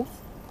in my mouth.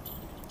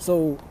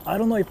 So I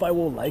don't know if I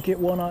will like it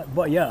or not.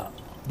 But yeah,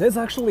 there's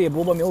actually a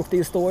boba milk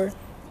tea store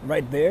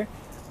right there.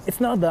 It's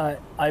not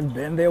that I've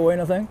been there or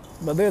anything,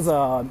 but there's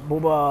a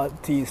boba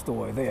tea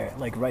store there,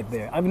 like right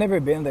there. I've never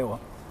been there.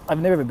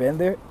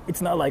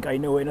 It's not like I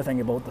know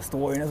anything about the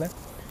store or anything.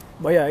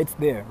 But yeah, it's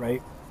there,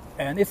 right?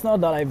 And it's not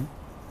that I've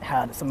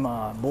had some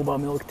boba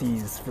milk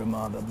teas from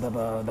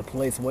the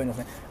place or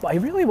anything. But I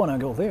really want to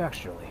go there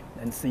actually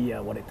and see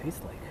what it tastes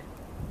like.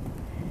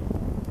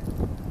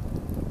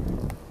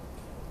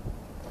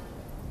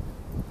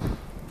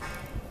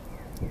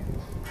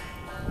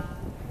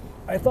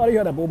 I thought you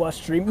had a boba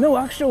stream. No,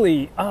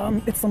 actually,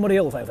 it's somebody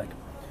else, I think.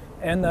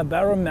 And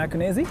Baron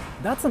Macanese,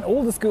 that's an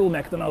old school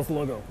McDonald's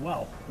logo.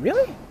 Wow,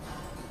 really?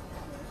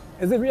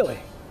 Is it really?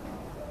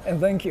 And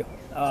thank you,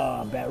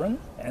 Baron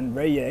and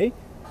Ray.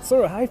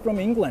 Sir, hi from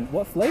England.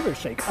 What flavor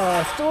shake?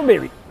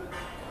 Strawberry.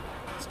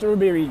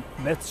 Strawberry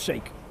Mets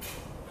shake.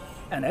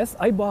 And yes,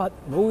 I bought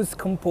rose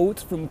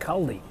compote from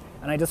Caldi,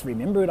 and I just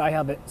remembered I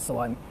have it, so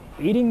I'm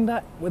eating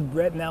that with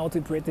bread now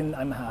to pretend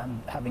I'm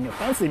having a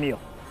fancy meal.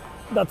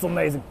 That's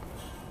amazing.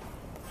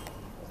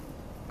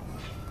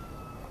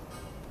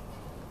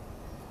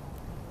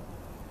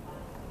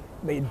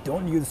 They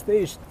don't use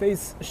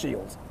face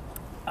shields.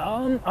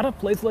 At a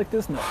place like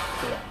this, no.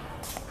 They don't.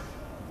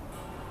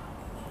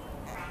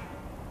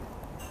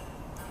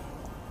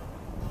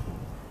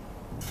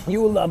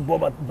 You love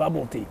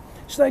bubble tea.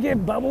 Should I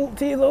get bubble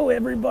tea though,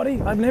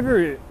 everybody? I've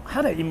never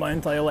had it in my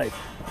entire life.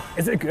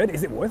 Is it good?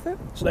 Is it worth it?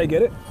 Should I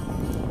get it?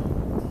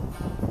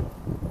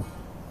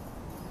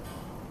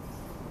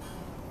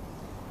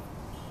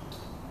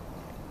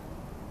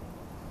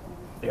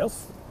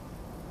 Yes?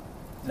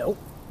 No?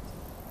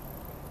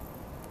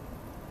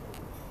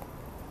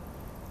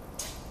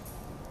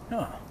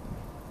 Huh.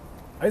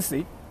 I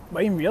see.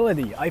 But in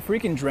reality, I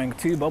freaking drank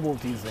 2 bubble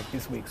teas like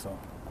this week, so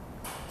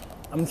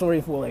I'm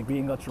sorry for like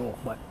being a troll,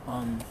 but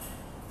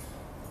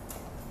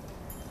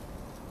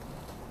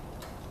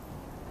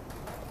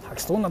吐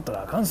きそうになった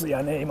らあかんす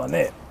やね今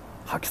ね。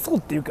吐きそう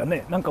っていうか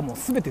ね、なんかもう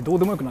すべてどう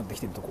でもよくなってき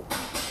てるとこ。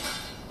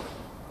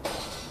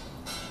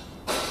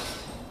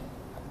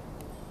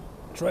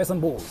Try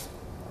some balls.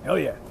 Hell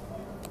yeah.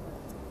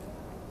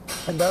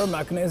 And Baron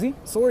Macanese?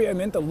 Sorry, I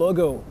meant the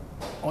logo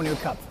on your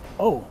cup.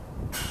 Oh.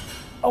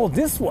 Oh,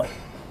 this one.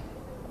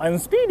 I'm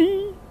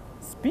Speedy.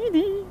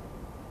 Speedy.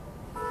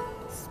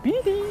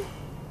 Speedy.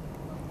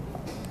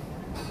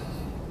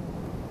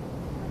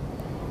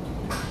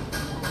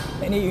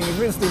 Any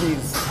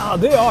universities? Ah,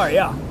 they are,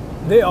 yeah.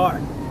 They are.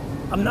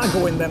 I'm not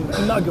going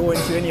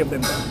to any of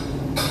them.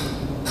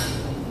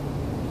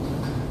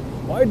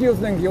 Why do you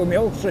think your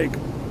milkshake?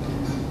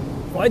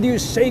 Why do you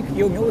shake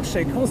your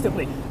milkshake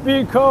constantly?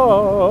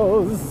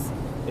 Because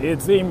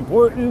it's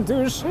important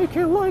to shake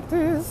it like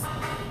this.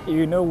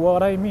 You know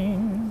what I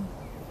mean.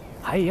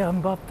 I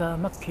am but the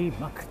mucky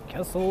muck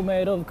castle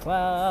made of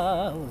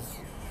clouds.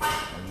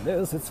 And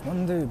this is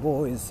Wonder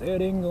Boy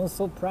sitting on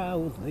so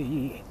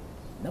proudly.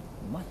 Not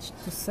much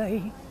to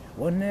say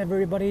when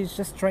everybody's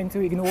just trying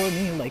to ignore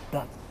me like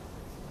that.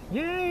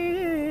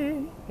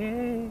 Yeah,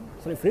 yeah.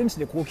 それフレンチ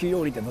で高級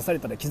料理って出され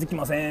たら気づき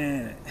ませ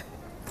ん。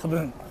多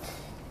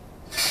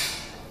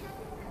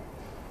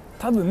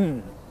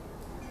分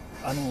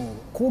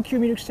高級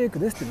ミルクシェイク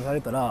ですって出さ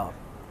れたら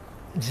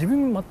自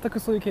分全く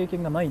そういう経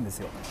験がないんです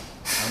よ。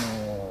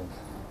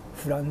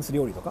フランス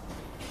料理とか。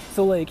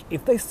So like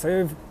if they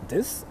serve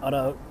this at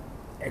a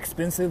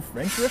expensive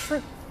French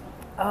restaurant,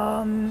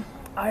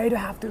 I'd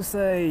have to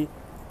say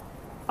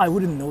I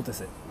wouldn't notice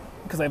it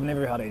because I've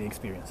never had any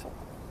experience.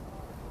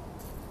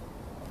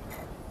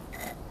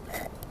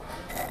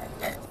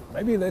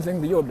 Maybe they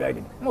think that you're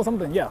begging or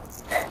something. Yeah.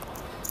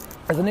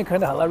 Isn't it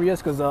kind of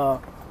hilarious? Because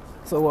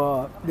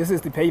this is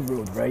the paved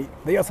road, right?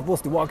 They are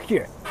supposed to walk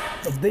here,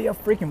 but they are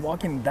freaking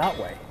walking that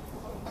way.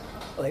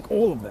 Like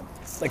all of them.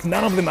 Like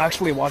none of them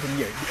actually walking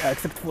here,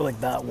 except for like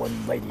that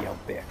one lady out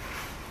there.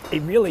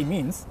 It really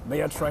means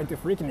they are trying to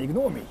freaking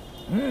ignore me.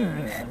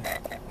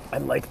 I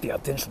like the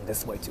attention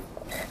this way too.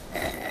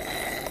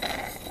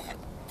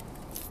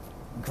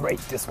 Great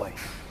this way,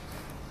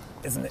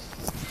 isn't it?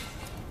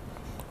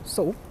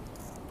 So,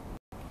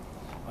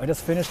 I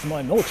just finished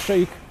my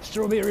milkshake,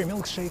 strawberry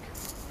milkshake.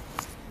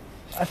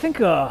 I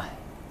think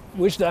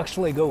we should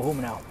actually go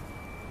home now.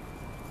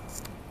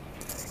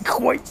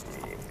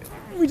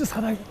 We just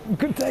had a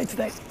good day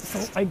today, so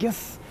I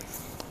guess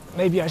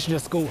maybe I should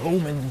just go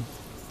home and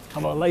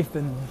have a life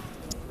and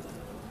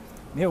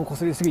目をこ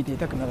すりすぎて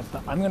痛くなかった。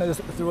I'm gonna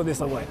just throw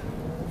this away.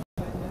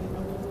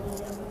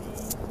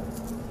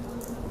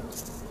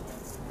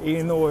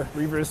 Ignore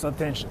reverse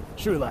attention.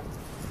 Sure that.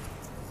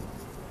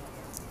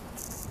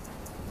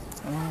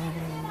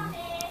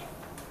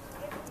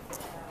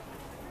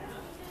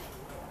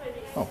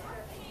 Oh.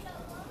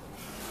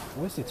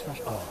 Where's the trash?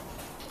 Oh.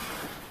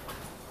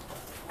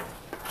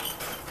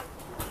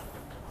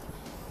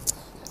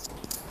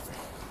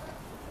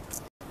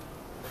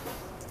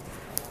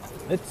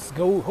 Let's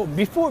go home.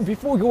 Before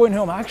going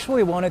home, I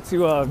actually wanted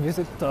to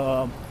visit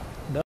the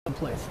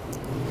place.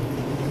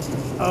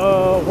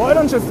 Why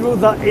don't you throw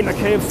that in a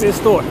KFC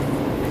store?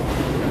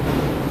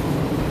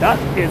 That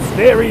is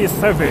very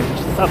savage.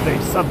 That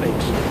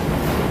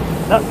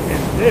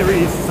is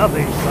very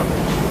savage.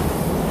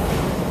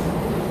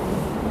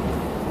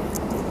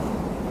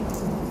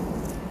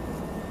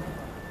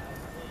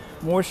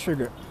 More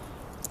sugar.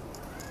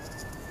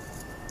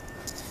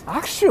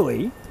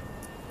 Actually,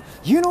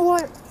 you know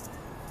what?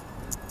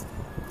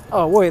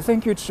 Oh wait,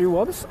 thank you,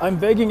 Chiwabs. I'm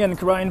begging and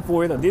crying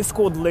for the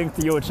Discord link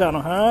to your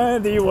channel, huh?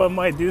 Do you want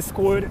my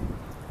Discord?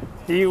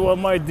 Hey,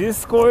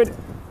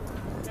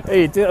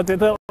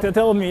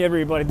 tell me,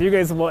 everybody. Do you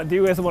guys want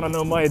to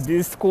know my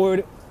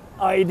Discord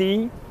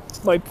ID,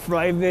 my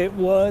private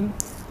one.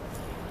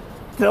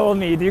 Tell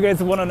me, do you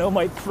guys want to know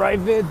my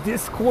private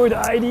Discord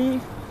ID?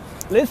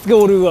 Let's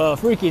go to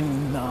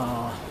freaking.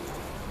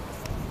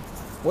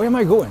 Where am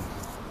I going?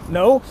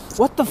 No?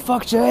 What the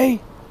fuck,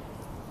 Jay?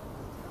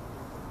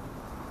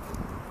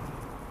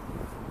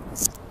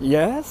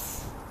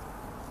 Yes?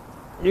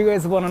 You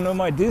guys want to know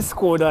my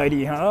Discord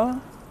ID, huh?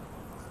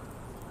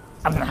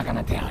 I'm not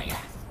gonna tell you.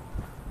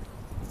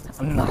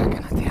 I'm not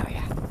gonna tell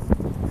you.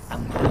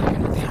 I'm not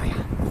gonna tell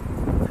you.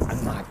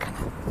 I'm not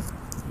gonna.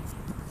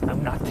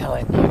 I'm not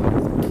telling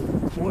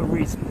you. For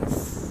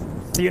reasons.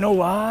 Do you know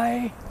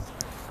why?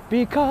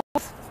 Because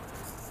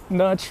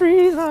the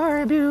trees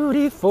are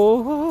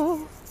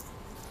beautiful.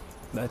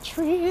 The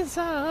trees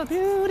are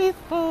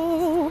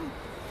beautiful.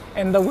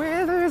 And the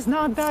weather's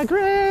not that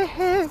great.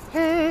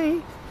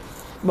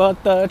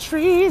 But the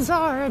trees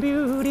are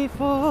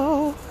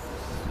beautiful.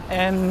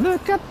 And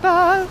look at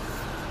that.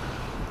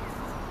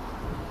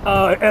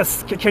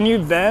 S, can you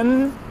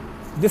ban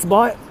this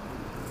bot?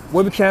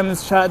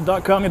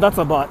 Webcamschat.com, that's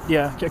a bot,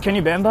 yeah. Can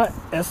you ban that?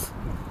 S?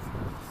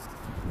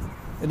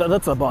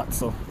 That's a bot,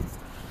 so.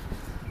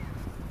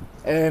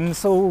 And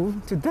so,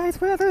 today's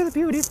weather is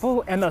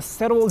beautiful. And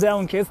settle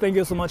down, kids, thank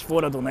you so much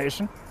for the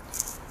donation.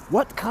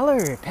 What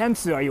color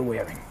pants are you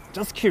wearing?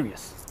 Just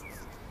curious.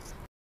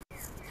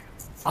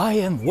 I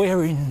am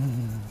wearing...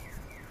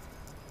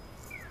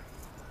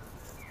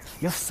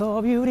 You're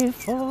so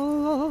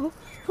beautiful.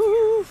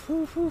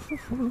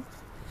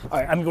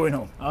 Alright, I'm going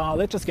home.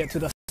 Let's just get to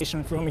the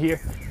station from here.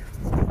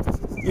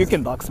 You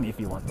can box me if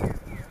you want to.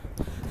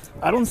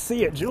 I don't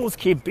see it. Jules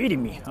keep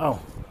beating me. Oh.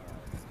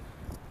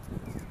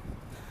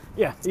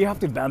 Yeah, you have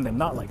to ban them,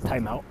 not like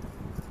timeout.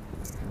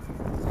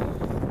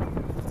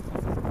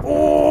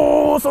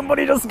 Oh,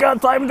 somebody just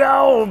got timed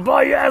out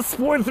by S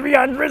for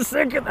 300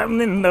 seconds. I'm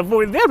in the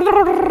voice.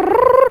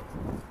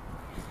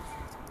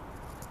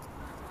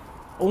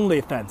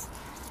 OnlyFans.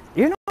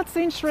 You know what's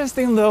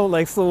interesting though?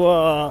 Like,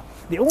 so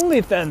the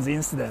OnlyFans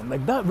incident,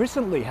 like that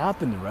recently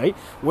happened, right?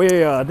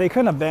 Where they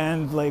kind of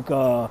banned like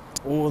all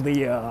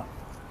the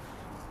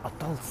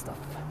adult stuff.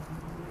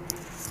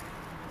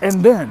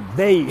 And then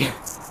they,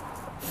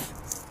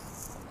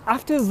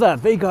 after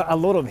that, they got a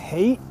lot of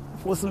hate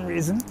for some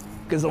reason.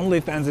 Because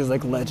OnlyFans is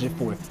like legit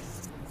for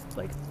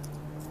like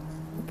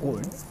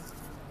porn.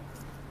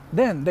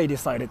 Then they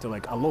decided to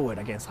like allow it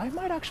again. So I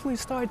might actually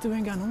start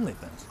doing an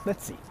OnlyFans.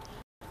 Let's see.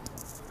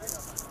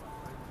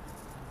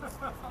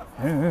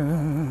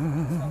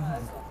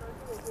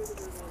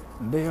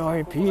 There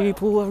are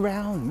people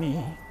around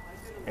me,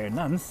 and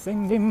I'm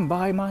singing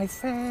by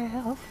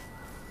myself.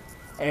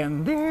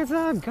 And there's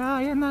a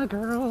guy and a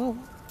girl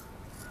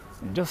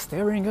just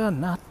staring at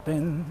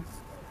nothing.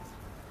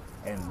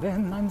 And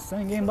then I'm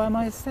singing by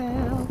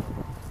myself.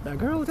 The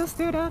girl just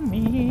stared at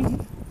me,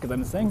 cause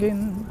I'm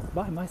singing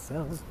by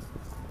myself.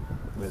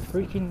 With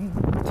freaking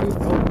 2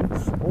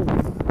 phones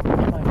holding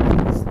my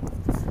hands.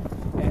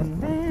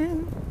 And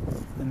then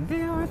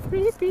there are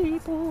 3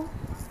 people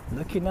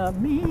looking at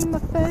me in the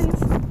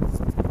face.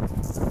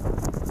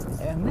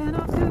 And then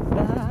after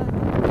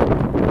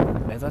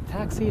that, there's a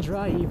taxi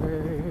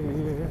driver.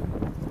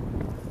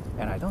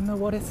 And I don't know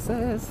what it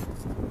says,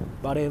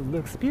 but it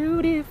looks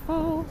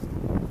beautiful.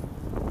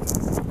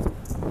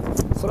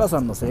 ソラさ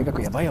んの性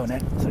格やばいよね。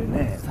それ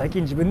ね、最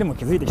近自分でも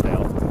気づいてきた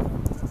よ。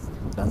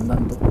だんだ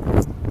んと。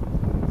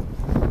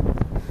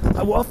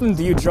How often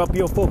do you drop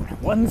your phone?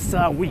 Once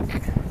a week.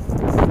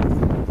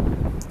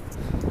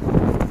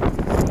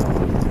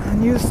 A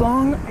new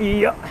song?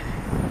 Yeah.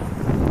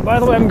 By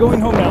the way, I'm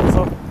going home now,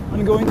 so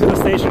I'm going to the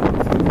station.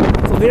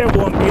 So there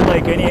won't be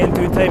like any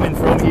entertainment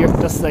from here,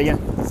 just saying.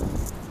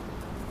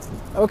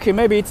 Okay,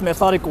 maybe it's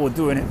Methodical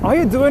doing it. Are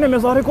you doing it,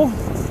 Methodical?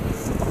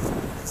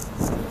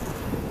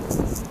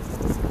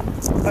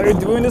 Are you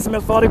doing this,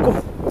 Methodical?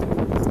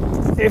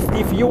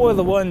 If you're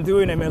the one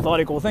doing it,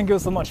 Methodical, thank you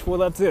so much for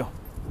that too.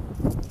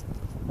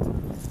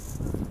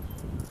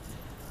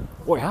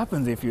 What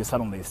happens if you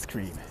suddenly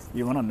scream?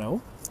 You wanna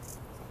know?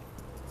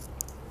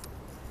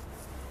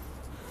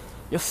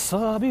 You're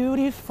so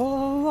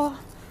beautiful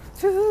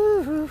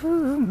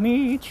to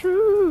me,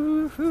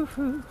 true.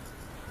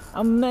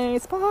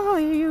 Amazed by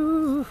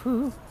you.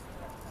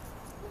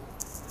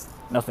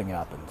 Nothing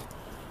happened.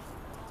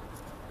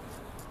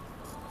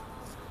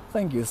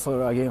 Thank you,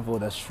 Sora, again for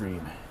the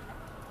stream.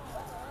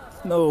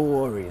 No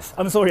worries.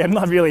 I'm sorry, I'm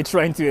not really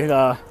trying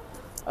to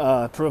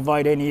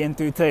provide any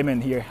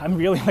entertainment here. I'm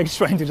really like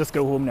trying to just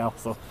go home now.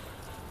 So,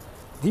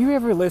 do you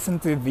ever listen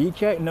to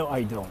VK? No,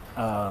 I don't.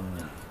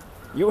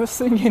 Your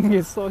singing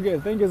is so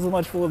good. Thank you so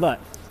much for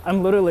that.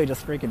 I'm literally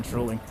just freaking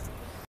trolling.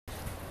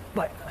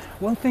 But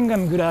one thing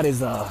I'm good at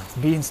is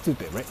being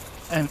stupid, right?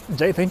 And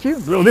Jay, thank you.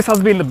 Bro, this has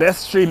been the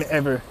best stream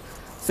ever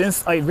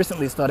since I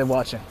recently started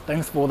watching.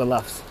 Thanks for the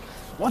laughs.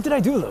 What did I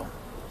do though?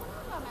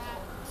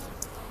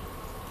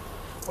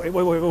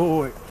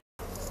 Wait.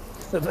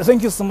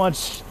 Thank you so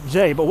much,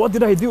 Jay, but what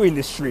did I do in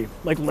this stream?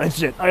 Like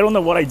legit, I don't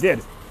know what I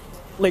did.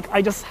 Like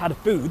I just had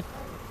food.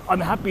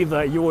 I'm happy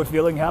that you were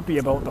feeling happy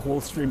about the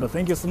whole stream, but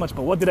thank you so much,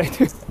 but what did I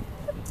do?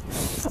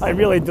 I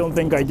really don't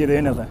think I did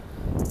anything.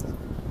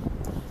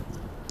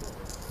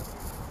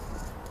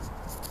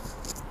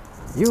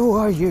 You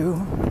are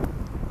you.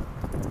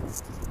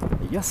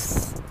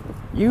 Yes,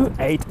 you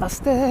ate a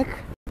stick.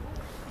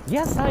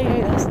 Yes, I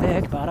ate a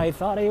stick, but I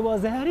thought it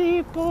was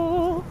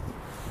edible.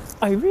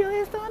 I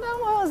really thought that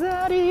was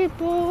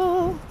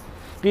edible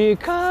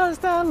because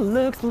that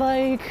looks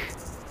like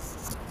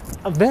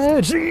a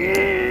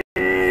veggie.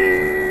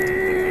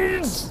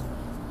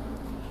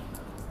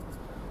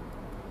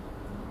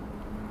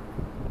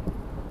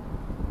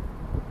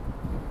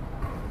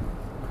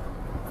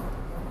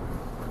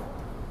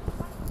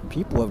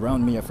 People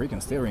around me are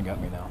freaking staring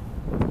at me now.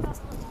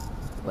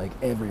 Like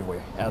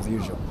everywhere, as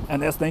usual.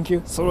 And yes, thank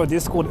you. So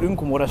Discord うん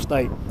こ漏らし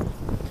たい.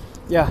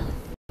 Yeah.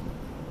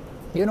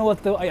 You know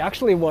what though? I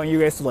actually want you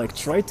guys to like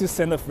try to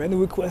send a friend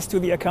request to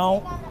the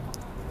account.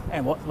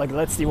 And what, like,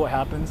 let's see what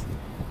happens.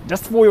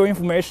 Just for your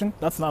information,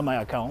 that's not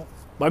my account.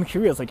 But I'm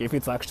curious like if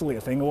it's actually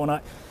a thing or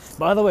not.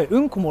 By the way, う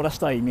んこ漏らし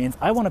たい means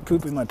I want to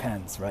poop in my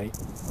pants, right?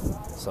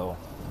 So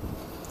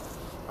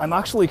I'm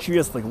actually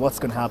curious like what's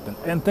gonna happen.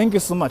 And thank you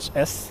so much,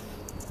 S,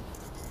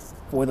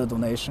 for the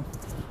donation.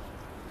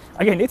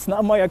 Again, it's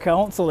not my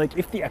account, so like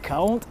if the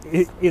account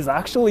is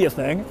actually a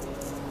thing,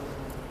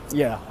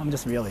 yeah, I'm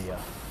just really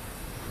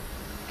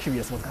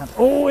curious what's happening.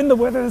 Oh, and the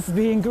weather's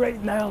being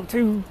great now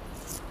too.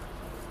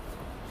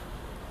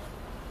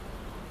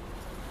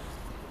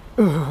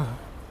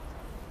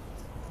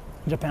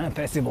 Japan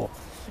festival.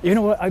 You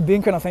know what? I've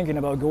been kind of thinking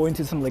about going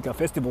to some like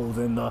festivals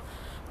and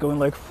going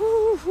like,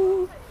 whoo,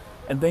 whoo.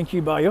 And thank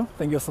you, Bayo.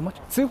 Thank you so much.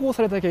 通報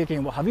された経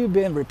験は Have you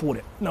been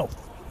reported? No.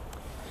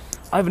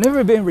 I've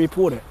never been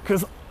reported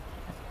because,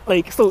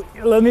 like, so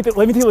let me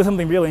tell you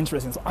something really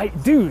interesting. So I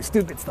do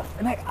stupid stuff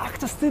and I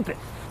act stupid,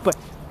 but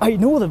I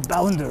know the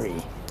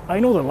boundary. I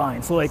know the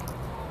line. So like,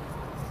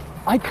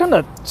 I kind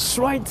of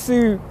try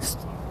to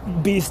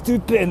be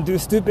stupid and do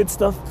stupid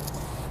stuff,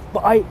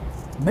 but I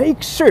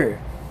make sure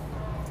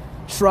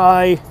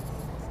try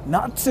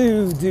not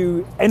to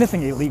do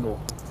anything illegal.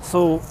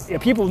 So yeah,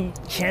 people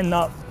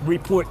cannot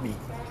report me,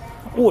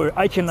 or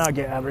I cannot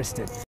get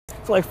arrested.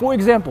 So like for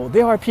example,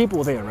 there are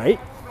people there, right?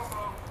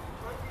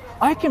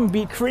 I can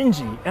be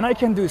cringy and I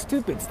can do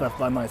stupid stuff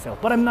by myself,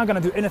 but I'm not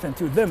gonna do anything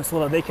to them so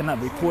that they cannot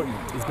report me.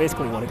 Is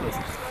basically what it is.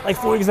 Like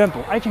for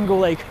example, I can go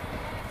like,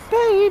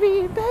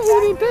 baby,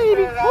 baby,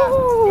 baby,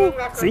 woo.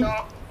 See?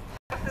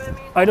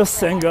 I just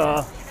sang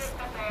the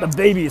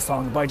Baby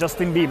song by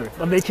Justin Bieber,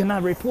 but they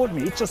cannot report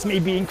me. It's just me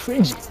being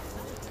cringy.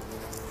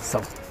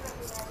 So,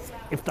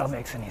 if that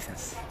makes any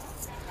sense.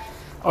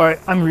 All right,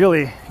 I'm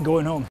really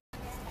going home.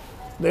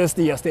 There's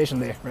the station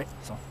there, right?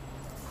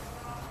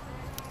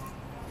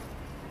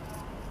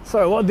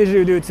 So what did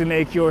you do to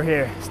make your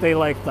hair stay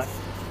like that?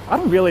 I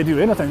don't really do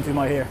anything to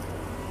my hair.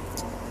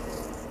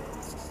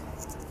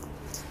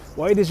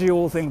 Why did you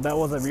all think that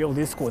was a real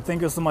Discord?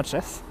 Thank you so much,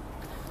 S.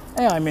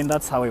 Yeah, I mean,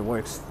 that's how it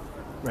works,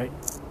 right?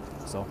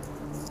 So.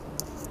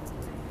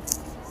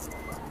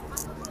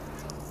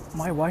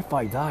 My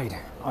Wi-Fi died.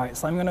 All right,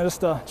 so I'm gonna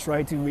just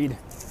try to read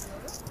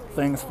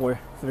things for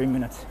 3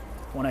 minutes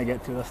when I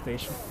get to the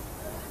station.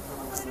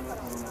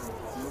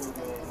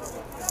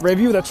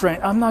 Review the train.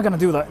 I'm not gonna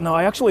do that. No,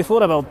 I actually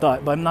thought about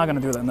that, but I'm not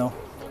gonna do that, no.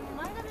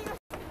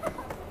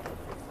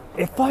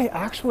 If I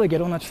actually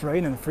get on a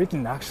train and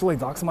freaking actually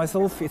dox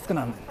myself, it's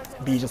gonna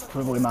be just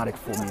problematic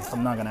for me, so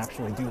I'm not gonna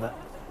actually do that.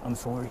 I'm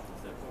sorry.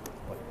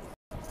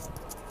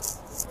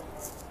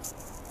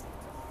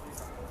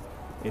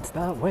 It's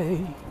that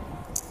way.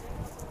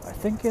 I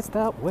think it's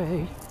that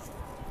way.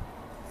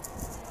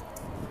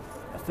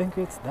 I think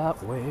it's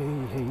that way.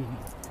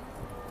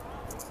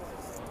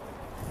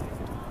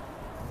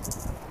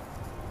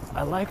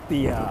 I like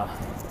the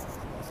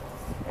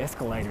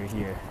escalator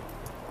here.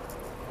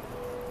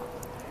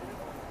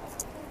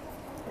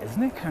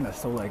 Isn't it kind of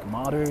so like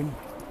modern?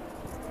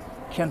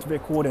 Can't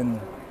record and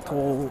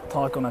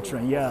talk on a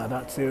train. Yeah,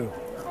 that too.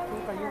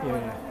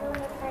 Yeah.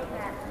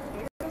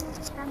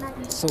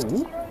 So,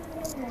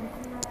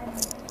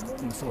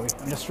 I'm sorry.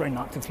 I'm just trying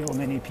not to film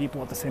many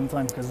people at the same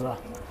time because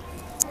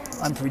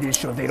I'm pretty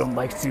sure they don't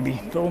like to be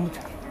filmed.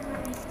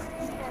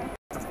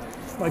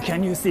 But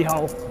can you see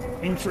how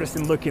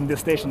interesting looking this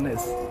station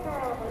is?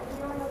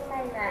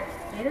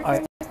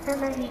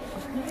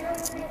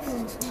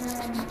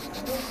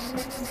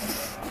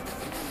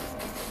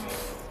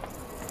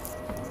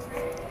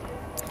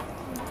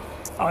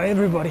 Alright,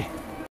 everybody.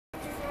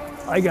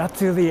 I got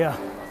to the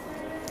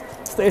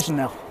station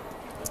now.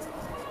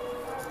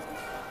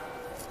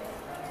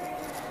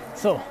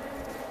 So,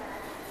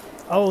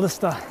 I will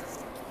just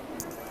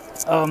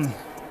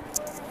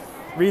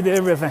read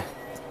everything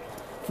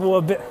for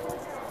a bit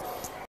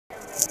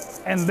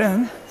and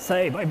then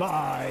say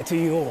bye-bye to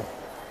you all.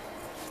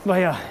 But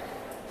yeah,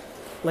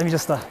 let me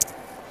just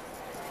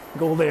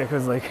go there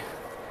because like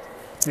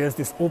there's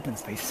this open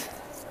space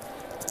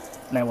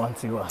and I want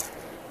to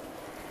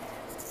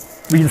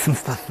read some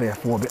stuff there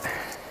for a bit.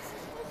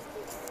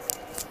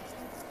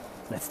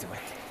 Let's do it.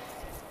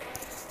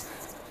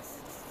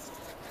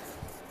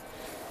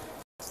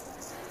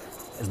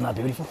 Isn't that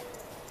beautiful?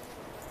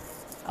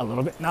 A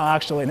little bit. No,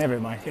 actually, never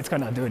mind. It's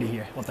kind of dirty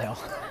here. What the hell?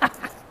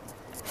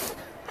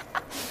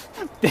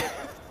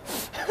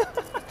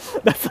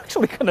 That's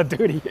actually kind of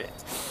dirty.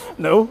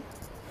 No?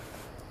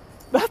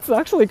 That's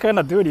actually kind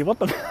of dirty. What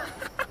the?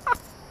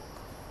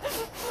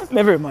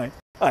 Never mind.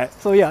 Alright,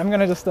 so yeah, I'm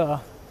gonna just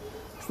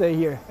stay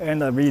here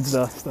and read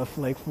the stuff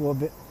like for a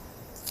bit.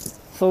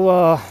 So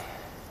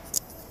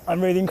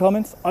I'm reading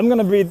comments. I'm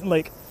gonna read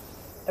like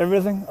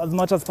everything as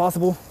much as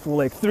possible for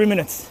like 3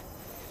 minutes.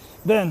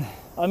 Then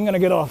I'm gonna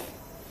get off.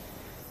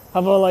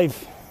 Have a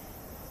life.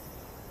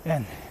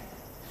 And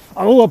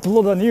I will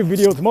upload a new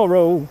video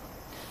tomorrow.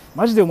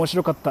 マジで面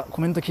白かった。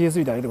コメント気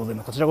づいてありがとうござい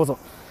ます。こちらこそ。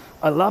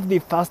I love the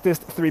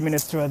fastest 3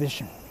 minutes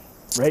tradition.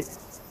 Right?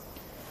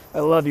 I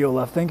love you,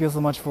 Olaf. Thank you so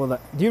much for that.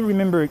 Do you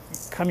remember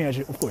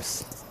Kamiyaju? Of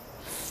course.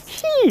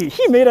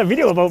 He made a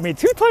video about me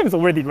 2 times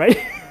already, right?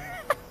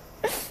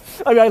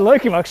 I mean, I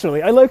like him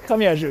actually. I like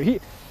Kamiyaju.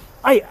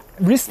 I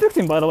respect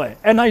him, by the way.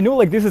 And I know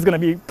like this is gonna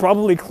be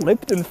probably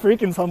clipped and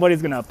freaking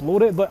somebody's gonna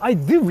upload it, but I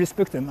do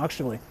respect him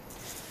actually.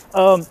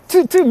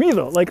 To me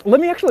though, like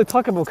let me actually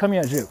talk about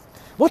Kamiyaju.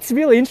 What's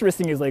really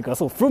interesting is like,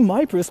 so from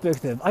my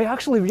perspective, I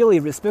actually really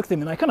respect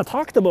him, and I kind of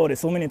talked about it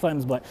so many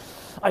times, but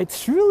I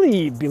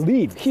truly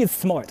believe he's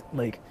smart.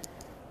 Like,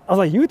 as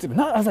a YouTuber,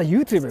 not as a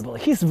YouTuber,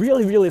 but he's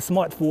really, really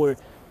smart for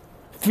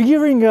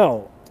figuring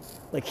out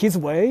like his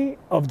way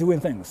of doing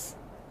things.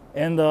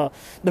 And the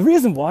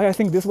reason why I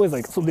think this way is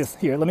like, so this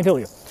here, let me tell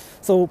you.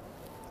 So,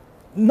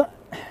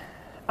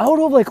 out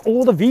of like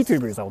all the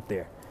VTubers out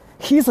there,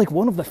 he's like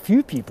one of the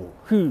few people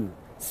who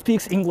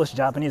speaks English,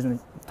 Japanese, and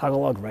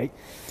Tagalog, right?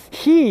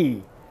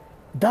 He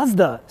does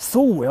that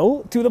so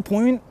well to the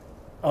point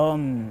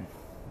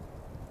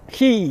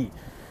he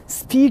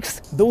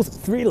speaks those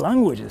 3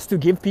 languages to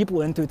give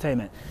people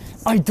entertainment.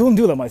 I don't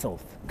do that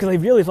myself because I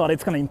really thought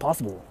it's kind of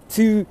impossible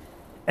to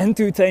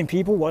entertain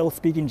people while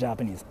speaking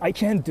Japanese. I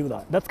can't do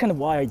that. That's kind of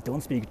why I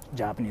don't speak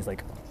Japanese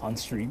like on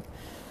stream.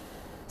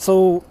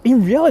 So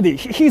in reality,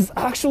 he's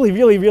actually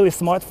really, really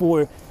smart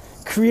for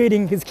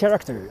creating his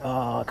character,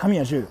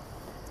 Kamiyaju.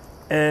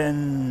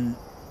 And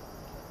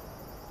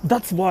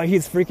that's why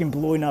he's freaking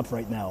blowing up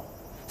right now.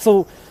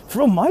 So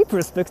from my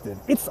perspective,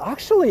 it's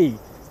actually,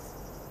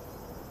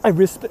 I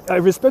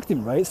respect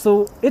him, right?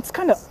 So it's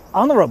kind of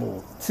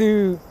honorable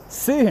to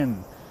see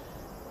him,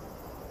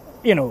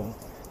 you know,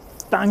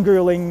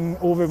 fangirling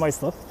over my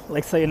stuff,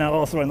 like saying,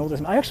 oh, so I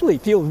noticed him. I actually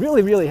feel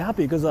really, really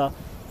happy because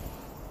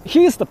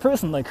he's the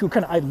person like who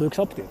kind of I looked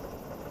up to.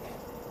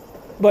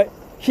 But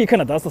he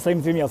kind of does the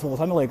same to me as well.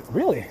 So I'm like,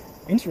 really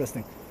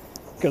interesting.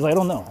 Because I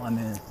don't know. I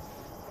mean,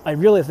 I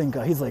really think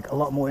he's like a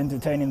lot more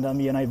entertaining than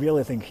me, and I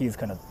really think he's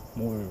kind of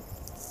more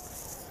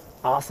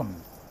awesome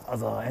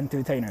as an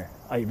entertainer.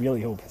 I really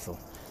hope so.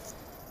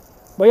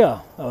 But yeah,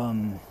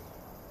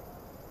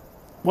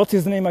 what's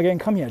his name again?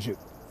 Kamiyaju.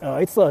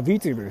 It's a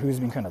VTuber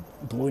who's been kind of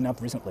blowing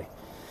up recently.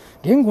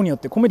 言語によっ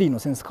てコメディの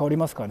センス変わり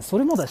ますからね。そ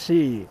れもだ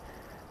し、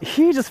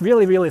he's just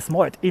really, really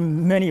smart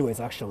in many ways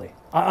actually.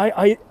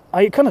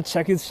 I kind of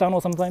check his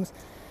channel sometimes,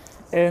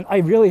 and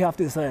I really have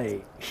to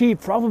say, he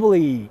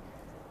probably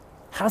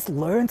has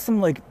learned some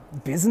like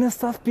business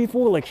stuff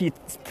before. Like he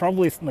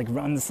probably like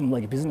runs some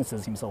like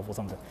businesses himself or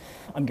something,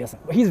 I'm guessing.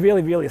 But he's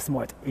really, really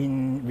smart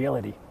in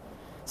reality.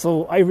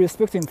 So I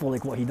respect him for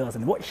like what he does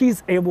and what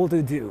he's able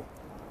to do.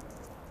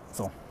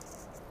 So,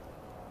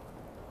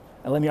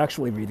 and let me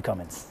actually read the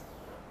comments.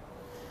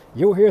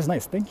 Your hair is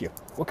nice, thank you.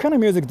 What kind of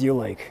music do you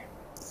like?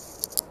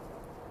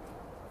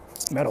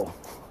 Metal.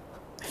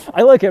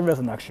 I like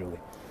everything actually.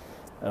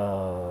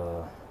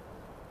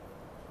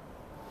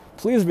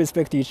 Please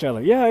respect each other.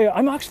 Yeah,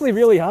 I'm actually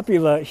really happy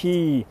that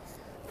he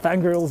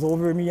fangirls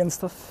over me and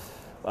stuff.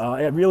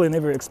 I really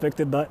never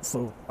expected that,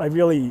 so I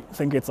really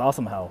think it's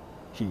awesome how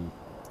he,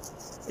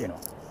 you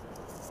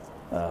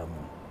know,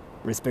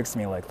 respects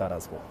me like that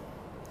as well.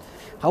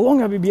 How long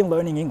have you been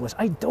learning English?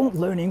 I don't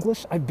learn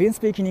English. I've been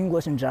speaking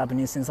English and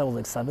Japanese since I was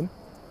like 7.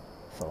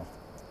 So,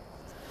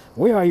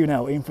 where are you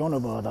now? In front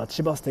of the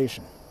Chiba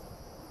station.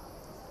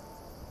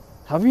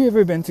 Have you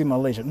ever been to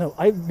Malaysia? No,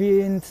 I've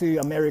been to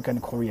America and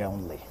Korea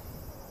only.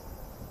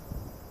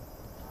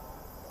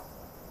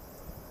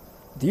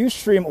 Do you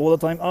stream all the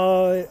time?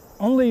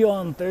 Only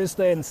on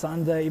Thursday and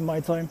Sunday in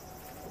my time.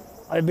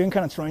 I've been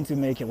kind of trying to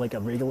make it like a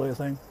regular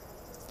thing.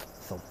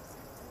 So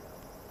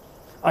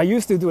I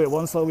used to do it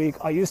once a week.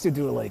 I used to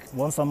do it like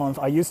once a month.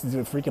 I used to do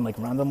it freaking like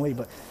randomly,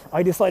 but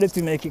I decided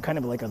to make it kind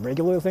of like a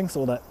regular thing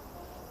so that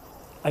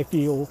I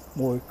feel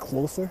more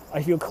closer.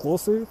 I feel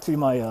closer to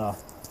my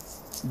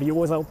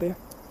viewers out there.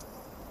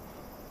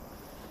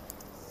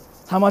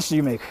 How much do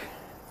you make?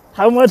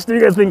 How much do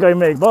you guys think I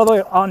make? By the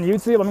way, on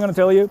YouTube, I'm gonna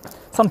tell you,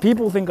 some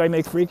people think I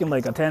make freaking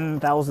like a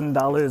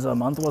 $10,000 a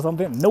month or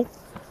something. Nope.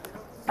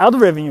 Ad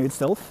revenue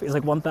itself is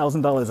like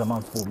 $1,000 a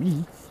month for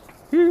me.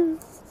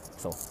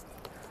 So,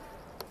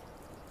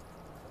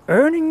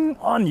 earning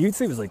on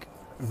YouTube is like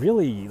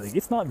really, like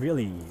it's not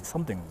really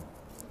something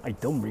I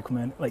don't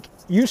recommend. Like,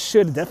 you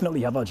should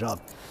definitely have a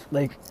job.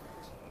 Like,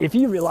 if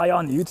you rely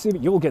on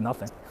YouTube, you will get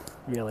nothing,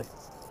 really.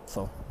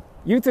 So,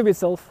 YouTube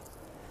itself,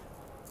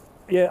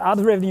 Yeah, ad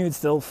revenue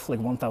itself like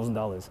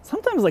 $1,000.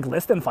 Sometimes like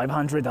less than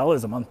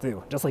 $500 a month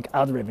too. Just like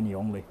ad revenue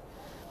only.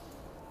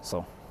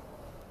 So,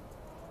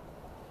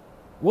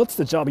 what's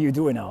the job you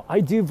doing now? I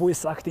do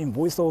voice acting,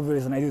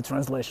 voiceovers, and I do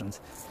translations.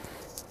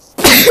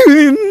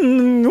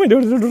 Justin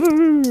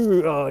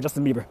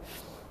Bieber.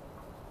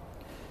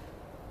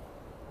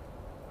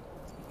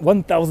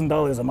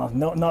 $1,000 a month,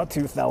 no, not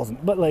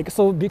 2,000. But like,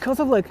 so because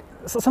of like,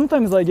 so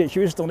sometimes I get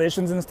huge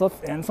donations and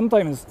stuff, and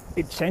sometimes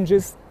it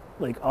changes,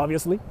 like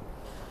obviously.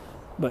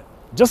 But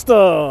just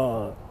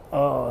ad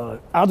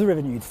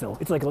revenue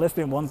itself, it's like less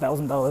than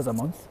 $1,000 a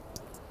month.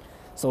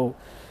 So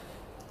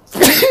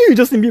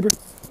Justin Bieber.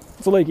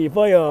 So like if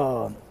I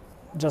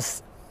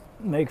just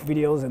make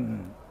videos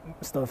and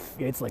stuff,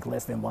 it's like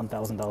less than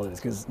 $1,000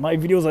 because my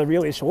videos are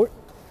really short,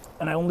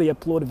 and I only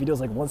upload videos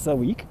like once a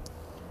week,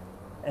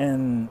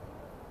 and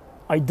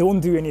I don't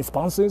do any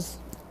sponsors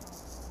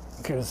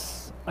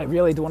because I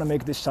really don't want to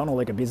make this channel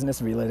like a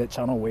business-related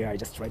channel where I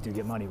just try to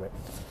get money, right?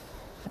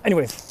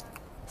 Anyways,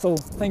 so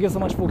thank you so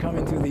much for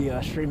coming to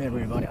the stream,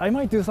 everybody. I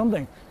might do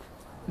something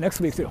next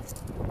week too,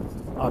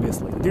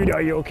 obviously. Dude,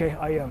 are you okay?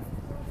 I am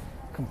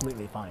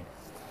completely fine.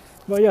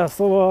 But yeah,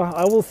 so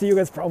I will see you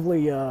guys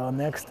probably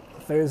next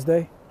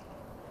Thursday.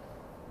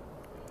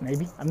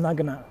 Maybe. I'm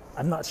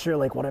not sure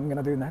like what I'm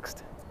gonna do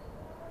next.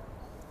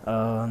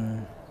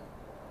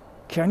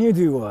 Can you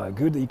do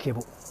good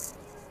Ikebo?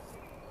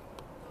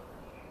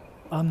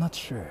 I'm not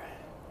sure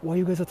what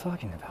you guys are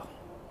talking about.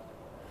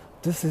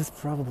 This is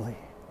probably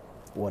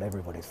what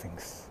everybody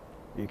thinks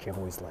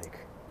Ikebo is like.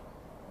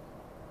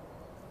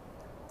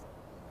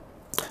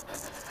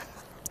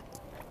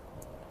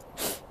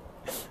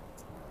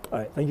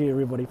 Alright, thank you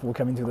everybody for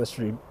coming to the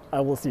stream. I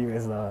will see you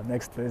guys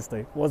next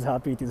Thursday. Was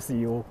happy to see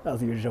you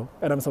as usual.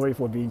 And I'm sorry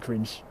for being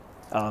cringe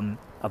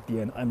at the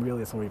end. I'm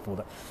really sorry for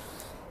that.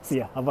 See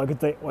ya. Have a good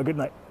day or a good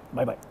night.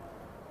 Bye bye.